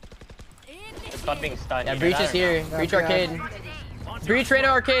 help. Stop being stunned. Yeah, Breach is here. Breach arcade. Breach Reyna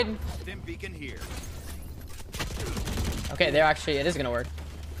arcade. Dim beacon here. Okay, there actually, it is gonna work.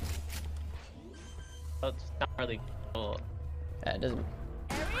 Oh, it's not really cool. Yeah, it doesn't.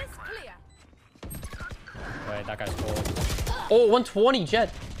 Area's clear. Wait, that guy's cold. Oh, 120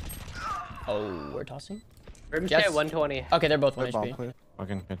 jet. Oh, we're tossing. Rim Jets. Jet 120. Okay, they're both 1 Red bomb, HP. clear.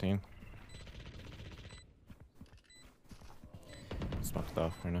 Fucking canteen. Smoked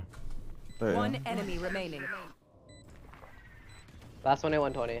off right now. One enemy remaining. Last one at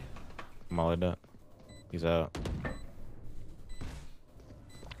 120. Mollied up. He's out.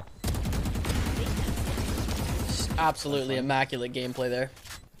 Absolutely immaculate gameplay there.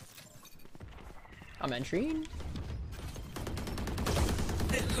 I'm entering.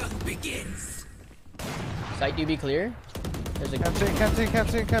 The hunt begins. Sight do be clear. There's a Canteen.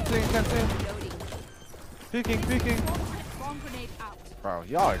 Peeking. Bomb grenade out. Bro,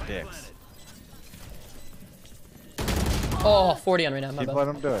 y'all are dicks. Oh, 40 on right now. My Keep bad.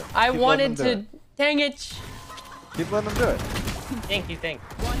 letting them do it. I Keep wanted letting them to. Dang it. Keep letting them do it. Think you think.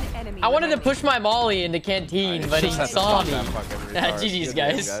 One enemy I wanted to remaining. push my molly in the canteen, but he Shut saw up, me. that fucking Nah, retard. GG's, Good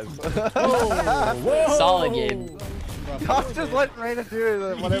guys. game, Solid game. Tom just let Reyna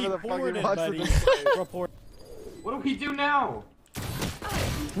do whatever the fuck he wants to do. Report. What do we do now?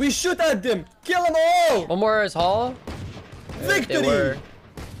 We shoot at them. Kill them all. One more is Hall. Victory.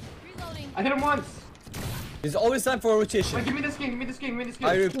 I hit him once. It's always time for a rotation. Wait, give me this game. Give me this game. Give me this game.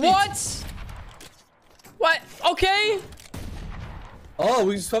 I repeat. What? What? Okay. Oh,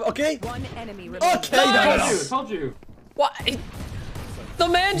 we just okay. One enemy remaining. Okay, Nice. Told you. What? The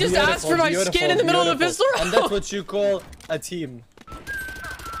man just asked for my skin in the middle of the pistol round. And that's what you call a team.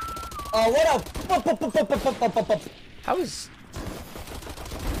 Oh, what up? How is...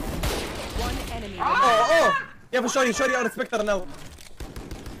 One enemy. Oh. Yeah, but sorry, I respect her now.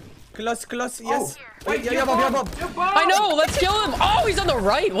 Close, yes. Wait, yeah, Bob. I know, let's kill him. Oh, he's on the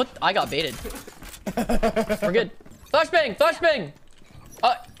right. What? I got baited. We're good. Flashbang.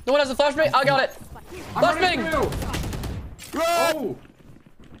 No one has a flashbang? I got it. Flashbang. Oh.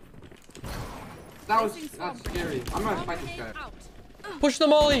 That's scary. I'm gonna fight this guy. Push the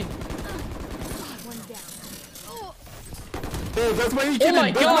molly. Oh, that's my Oh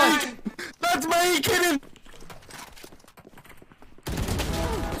my god. That's my kidding.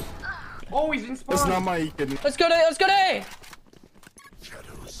 Oh, he's in spawn. That's not my kidding. Let's go to.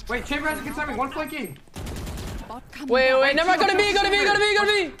 Wait, Chamber has a good timing. One flanking. Wait. Never mind. Go to B.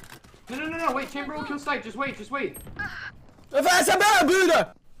 No. Wait, Chamber will kill Sight. Just wait.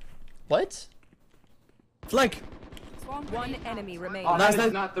 What? Flank. One enemy remaining. Oh, that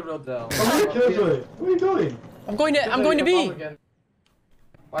is not the real Dell. Killjoy, what are you doing? I'm going to B. Wait,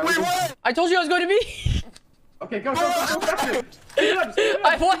 what? I told you I was going to B. Okay, go. Speed it up.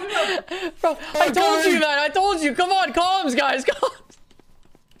 Bro, I told you, man. I told you. Come on, comms, guys. Come on.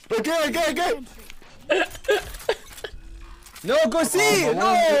 Okay. No, go see.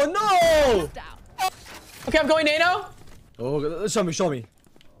 No. Okay, I'm going A now. Oh, show me.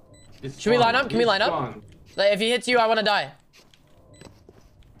 Should we line up? Can we line up? Like, if he hits you, I want to die.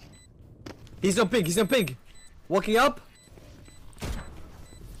 He's on ping. Walking up.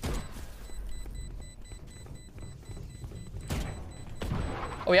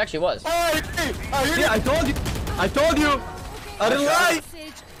 Oh, he actually was. Yeah, I told you. I didn't lie.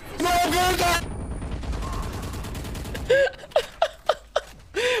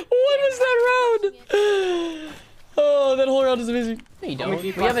 What was that round? Oh, that whole round is amazing. No, you don't.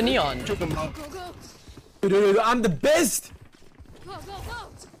 We have a neon. Dude, I'm the best.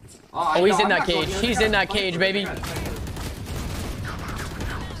 Oh, he's in that cage. He's in that cage, baby.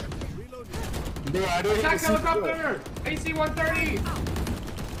 Attack helicopter! AC 130!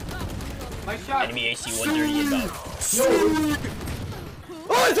 Nice shot. Enemy AC 130 inbound.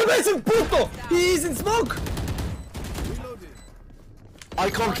 Oh, it's amazing, puto! He's in smoke! I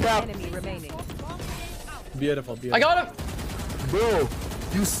can't cap. Beautiful. I got him! Bro,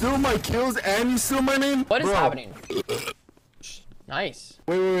 you steal my kills and you steal my name? What is happening? Nice.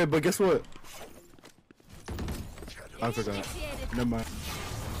 Wait, but guess what? I forgot. Never mind.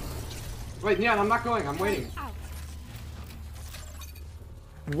 Wait, Neon, I'm not going. I'm waiting.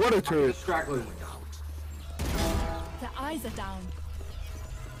 What a turret. Stragglers. The eyes are down.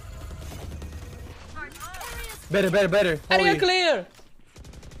 Better. Area clear!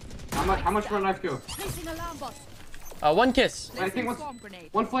 How much for a knife kill? Placing alarm bot. One kiss. I think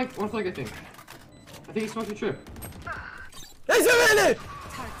one flank, I think. I think he smoked a trip. It's a minute!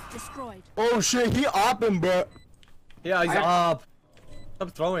 Turret destroyed. Oh shit, he opping, bro. Yeah, he's up.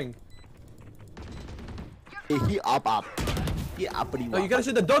 Stop throwing. Hey, he up. He uppity. Oh, you gotta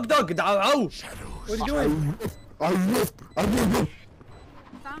shoot the dog. Ow! What are you doing? I whiffed.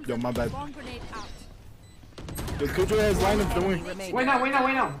 Yo, my bad. The Killjoy has line of doing. Wait now.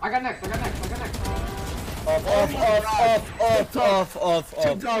 I got next. Off.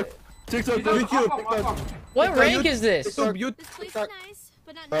 TikTok. YouTube. What rank is this? This place is nice,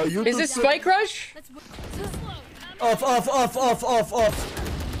 but not nice. Is this Spike Rush? Off.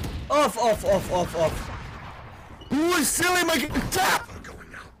 Who is silly making tap?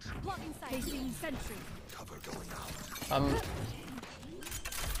 Blocking sight. Facing sentry.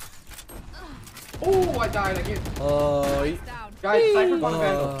 Oh, I died again. Guys, Cypher bottom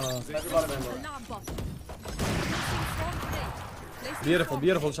end. Alarm bot.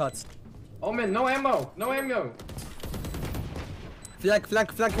 Beautiful shots. Oh man, no ammo. Flank,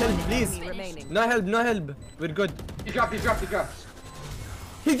 help, please. No help. We're good. He dropped.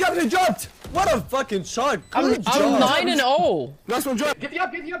 He dropped! What a fucking shot! I'm 9-0. Last one drop. Get the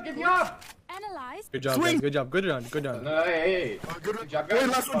up! Analyze. Good job, guys. Good run. No, hey. Good job, guys. Hey,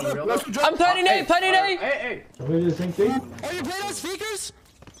 last one drop. I'm planning A. Hey. Are you playing on speakers?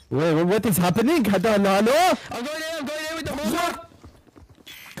 Wait, what is happening? Hello? I'm going in with the whole. Go.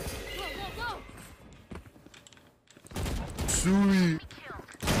 Sui.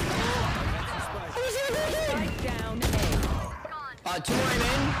 Down A. Two more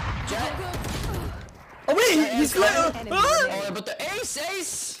in. Jet. Oh wait, he's like. Oh, but the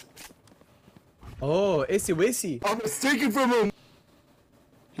ace. Oh, Acey Wacey. I'm mistaken from him.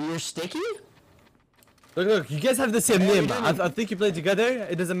 You're sticky? Look, you guys have the same name. I think you played together.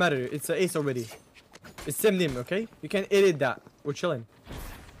 It doesn't matter. It's an ace already. It's same name, okay? You can edit that. We're chilling.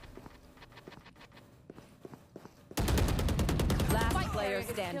 Last player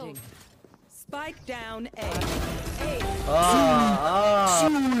standing. Spike down A.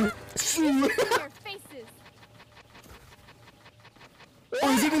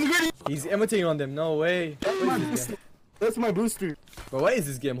 Oh, he's in the gritty. He's imitating on them. No way. That's my booster. But what is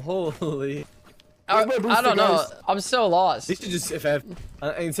this game? Holy. I don't know. I'm so lost. They should just FF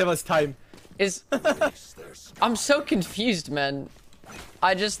and save us time. I'm so confused, man.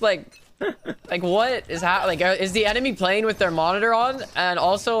 I just like what is happening? Like, is the enemy playing with their monitor on? And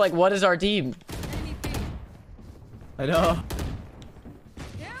also, like, what is our team? I know.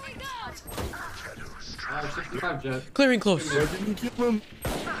 Here we go. 65 Jet. Clearing close. Wait,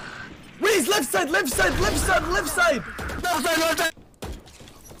 he's left side.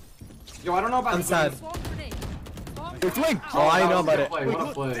 Yo, I don't know about I'm sad. Flank. Oh, I know about it. What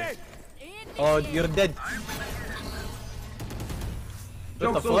a play. Oh, you're dead.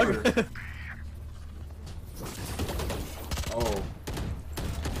 What the fuck? Oh.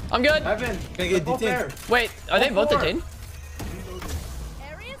 I'm good. Evan, Can I get detained? Wait, are they both detained?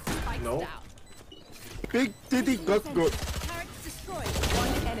 No. Big titty got go.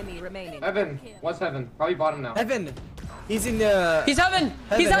 One enemy remaining. Evan, what's Heaven? Probably bottom now. Evan. He's in the. He's heaven.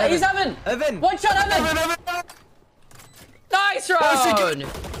 He's heaven. Evan. One shot heaven. Nice round.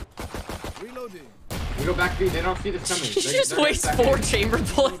 Reloading. We go back B. They don't see this coming. He just wastes 4 chamber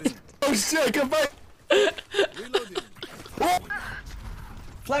bullets. Oh shit! Come back. Reloading.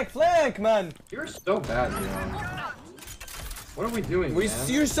 Flank, man. You're so bad, man. What are we doing, man?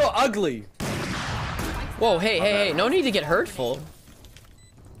 You're so ugly. Whoa, hey, no need to get hurtful.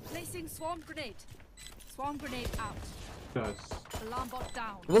 Placing swarm grenade. Swarm grenade out. Alarm bot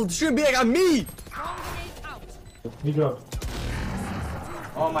down. Well, it shouldn't be like on me. Swarm grenade out.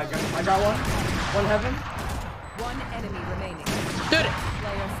 Oh my god, I got one. One Heaven. One enemy remaining. Dude,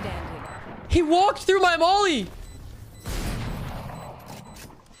 Player standing. he walked through my molly.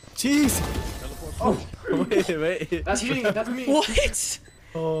 Jeez. Oh, wait. that's me. That's me. What?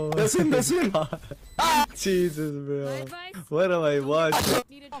 Oh, That's him. Jesus, bro. What am I watching?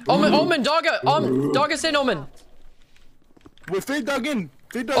 Omen, Dogga said Omen. We're fade dug in.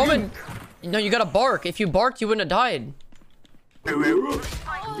 Omen. No, you gotta bark. If you barked, you wouldn't have died.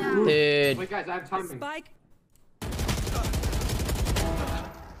 Dude. Wait, guys, I have timing. Spike.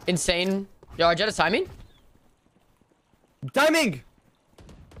 Insane. Yo, our Jet is timing? Timing.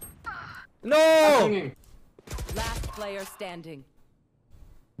 No. Timing. Last player standing.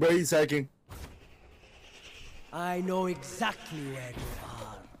 Bro, he's hacking. I know exactly where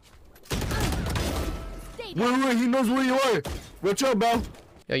you are. Wait, he knows where you are. Watch out, bro.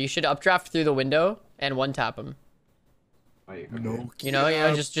 Yo, you should updraft through the window and one tap him. Wait, No. You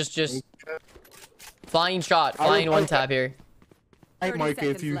know, just flying shot, flying one tap here. Hey, Mike,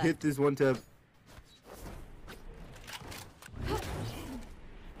 if you hit this one tap.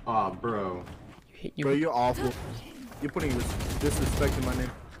 Aw, bro. Bro, you're awful. You're putting disrespect in my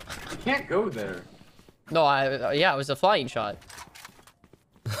name. You can't go there. No, yeah, it was a flying shot.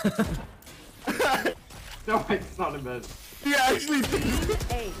 No, it's not a bed. Yeah, actually.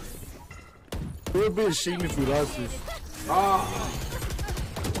 We're being shaming for us. Oh.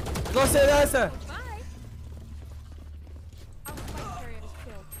 Go say that, sir.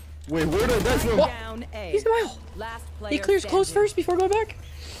 Wait, where did that from? Down A. He's in my hole. Last player He clears close standing. first before going back.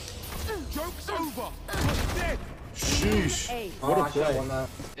 Joke's over. Dead. Sheesh. What a play.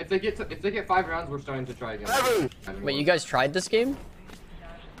 If they get 5 rounds, we're starting to try again. Wait, you guys tried this game?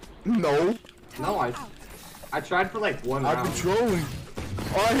 No. No, I tried for like 1 round. I've been trolling.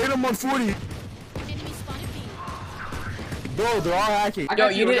 Oh, I hit him on 40. Enemy spotted B. Bro, they're all hacking. I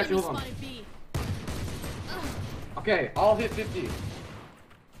got Yo, you I got did- hold on. Spotted B. Okay, I'll hit 50.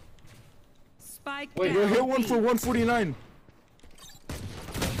 Spike. Wait, Yo, down hit one B. for 149.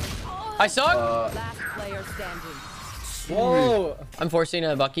 I suck. Last player standing. Whoa. I'm forcing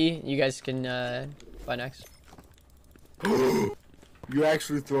a Bucky. You guys can buy next. You're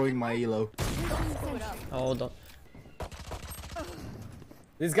actually throwing my elo. Hold on.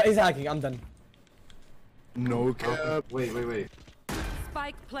 This guy is hacking. I'm done. No cap. Wait.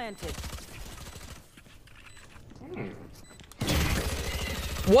 Spike planted.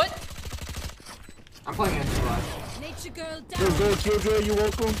 What? I'm playing anti-flash. Nature girl Go, down. go, Killjoy, you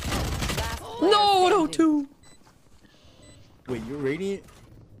welcome. No, 102. Wait, you're radiant?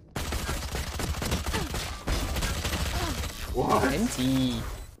 What? NT.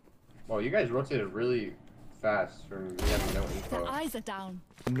 Well, you guys rotated really fast from me having no info. Their eyes are down.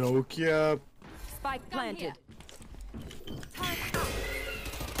 No cap. Spike planted.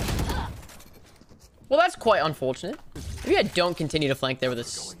 Well, that's quite unfortunate. Maybe I don't continue to flank there with a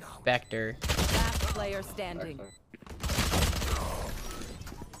Spectre. Last player standing.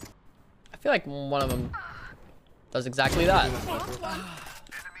 I feel like one of them does exactly that.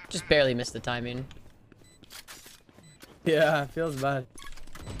 Just barely missed the timing. Yeah, feels bad.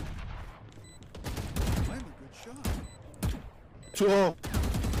 Sure.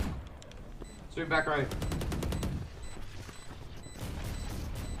 Swing back right.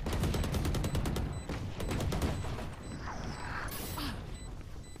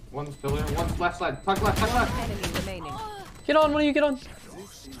 One's pillar, one's left side. Tuck left, tuck left. Enemy remaining. Get on, one of you get on.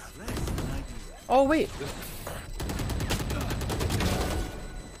 Oh, wait.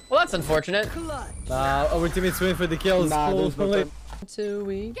 Well, that's unfortunate. Our teammates win for the kills. Nah, there's no time. Two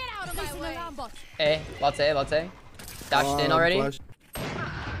we. Get out of my way. Hey, latte. Dashed in already. Flash.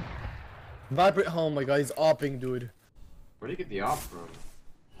 Viper. Oh my god, he's opping, dude. Where do you get the op from?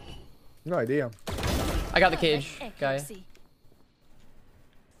 No idea. I got the cage, guy.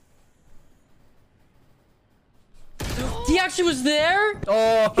 He actually was there?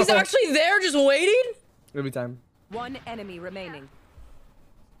 Oh! He's actually there just waiting? Every time. One enemy remaining.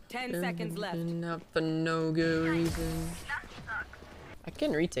 10 seconds left. Up for no good reason. I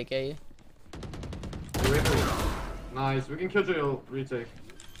can retake A. Nice, we can kill your retake.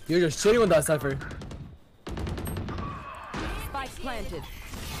 You're just shitting on that Cypher. Spike planted.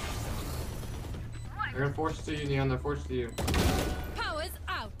 They're gonna force to you, Neon. They're forced to you. Powers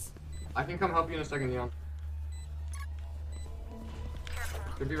out. I can come help you in a second, Neon.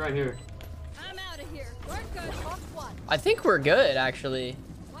 Could be right here. I'm out of here. We're good. Hot one. I think we're good, actually.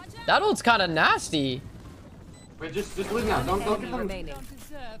 That ult's kind of nasty. Wait, just leave now. Don't Enemy get them. remaining.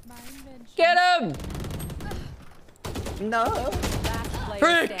 Get him! No. Last player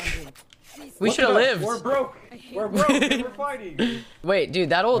Frick! standing. We should have lived. We're broke. We're broke. We're fighting. Wait, dude,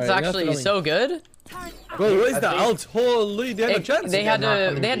 that ult's Right, actually definitely. so good. Bro, what is that ult? Holy, they had a chance. They had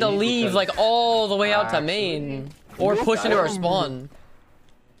to leave like all the way out to main or push into our spawn.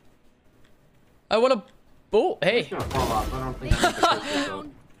 I want to. Oh, hey.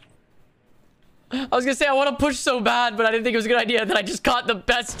 I was gonna say I want to push so bad, but I didn't think it was a good idea. That I just caught the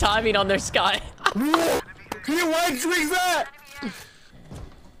best timing on their sky. Can you wide swing that?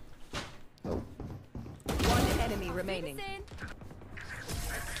 One enemy remaining.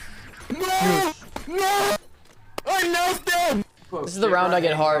 No! No! I knelt them! This is the round I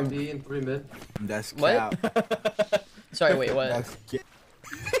get hard. That's What? cap. Sorry, wait, what? That's cap.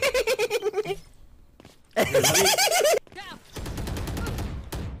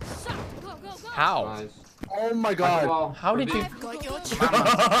 How? Nice. Oh my god. How did you?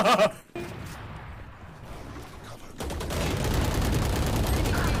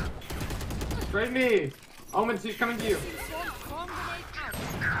 Trade me! Omen, he's coming to you.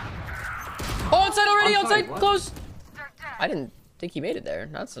 Oh, outside already, Outside, outside, what? close. I didn't think he made it there.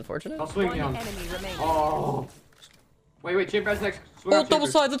 That's unfortunate. I'll swing you on. Oh. Wait, chamber has next. Swing Oh, out double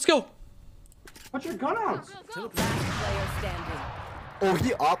chamber. side, let's go. Put your gun out. Last player standing. Oh,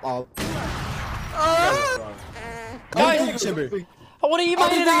 he up. Guys, I want to eat my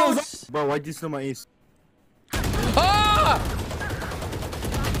in out. Bro, why'd you steal my ace? Ah!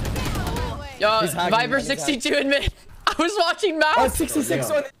 Yo, He's hacking, Viper he's 62 in mid. I was watching Matt. Oh, 66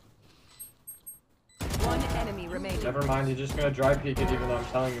 on. One enemy remaining. Never mind, he's just gonna dry peek it even though I'm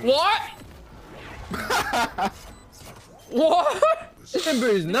telling you. What? What?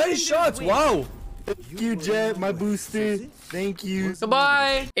 Timbers, nice shots. Wow. Thank you, Jet, my booster. Thank you.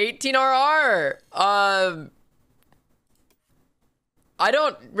 Goodbye. 18 RR. I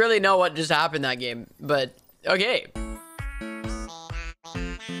don't really know what just happened that game, but okay.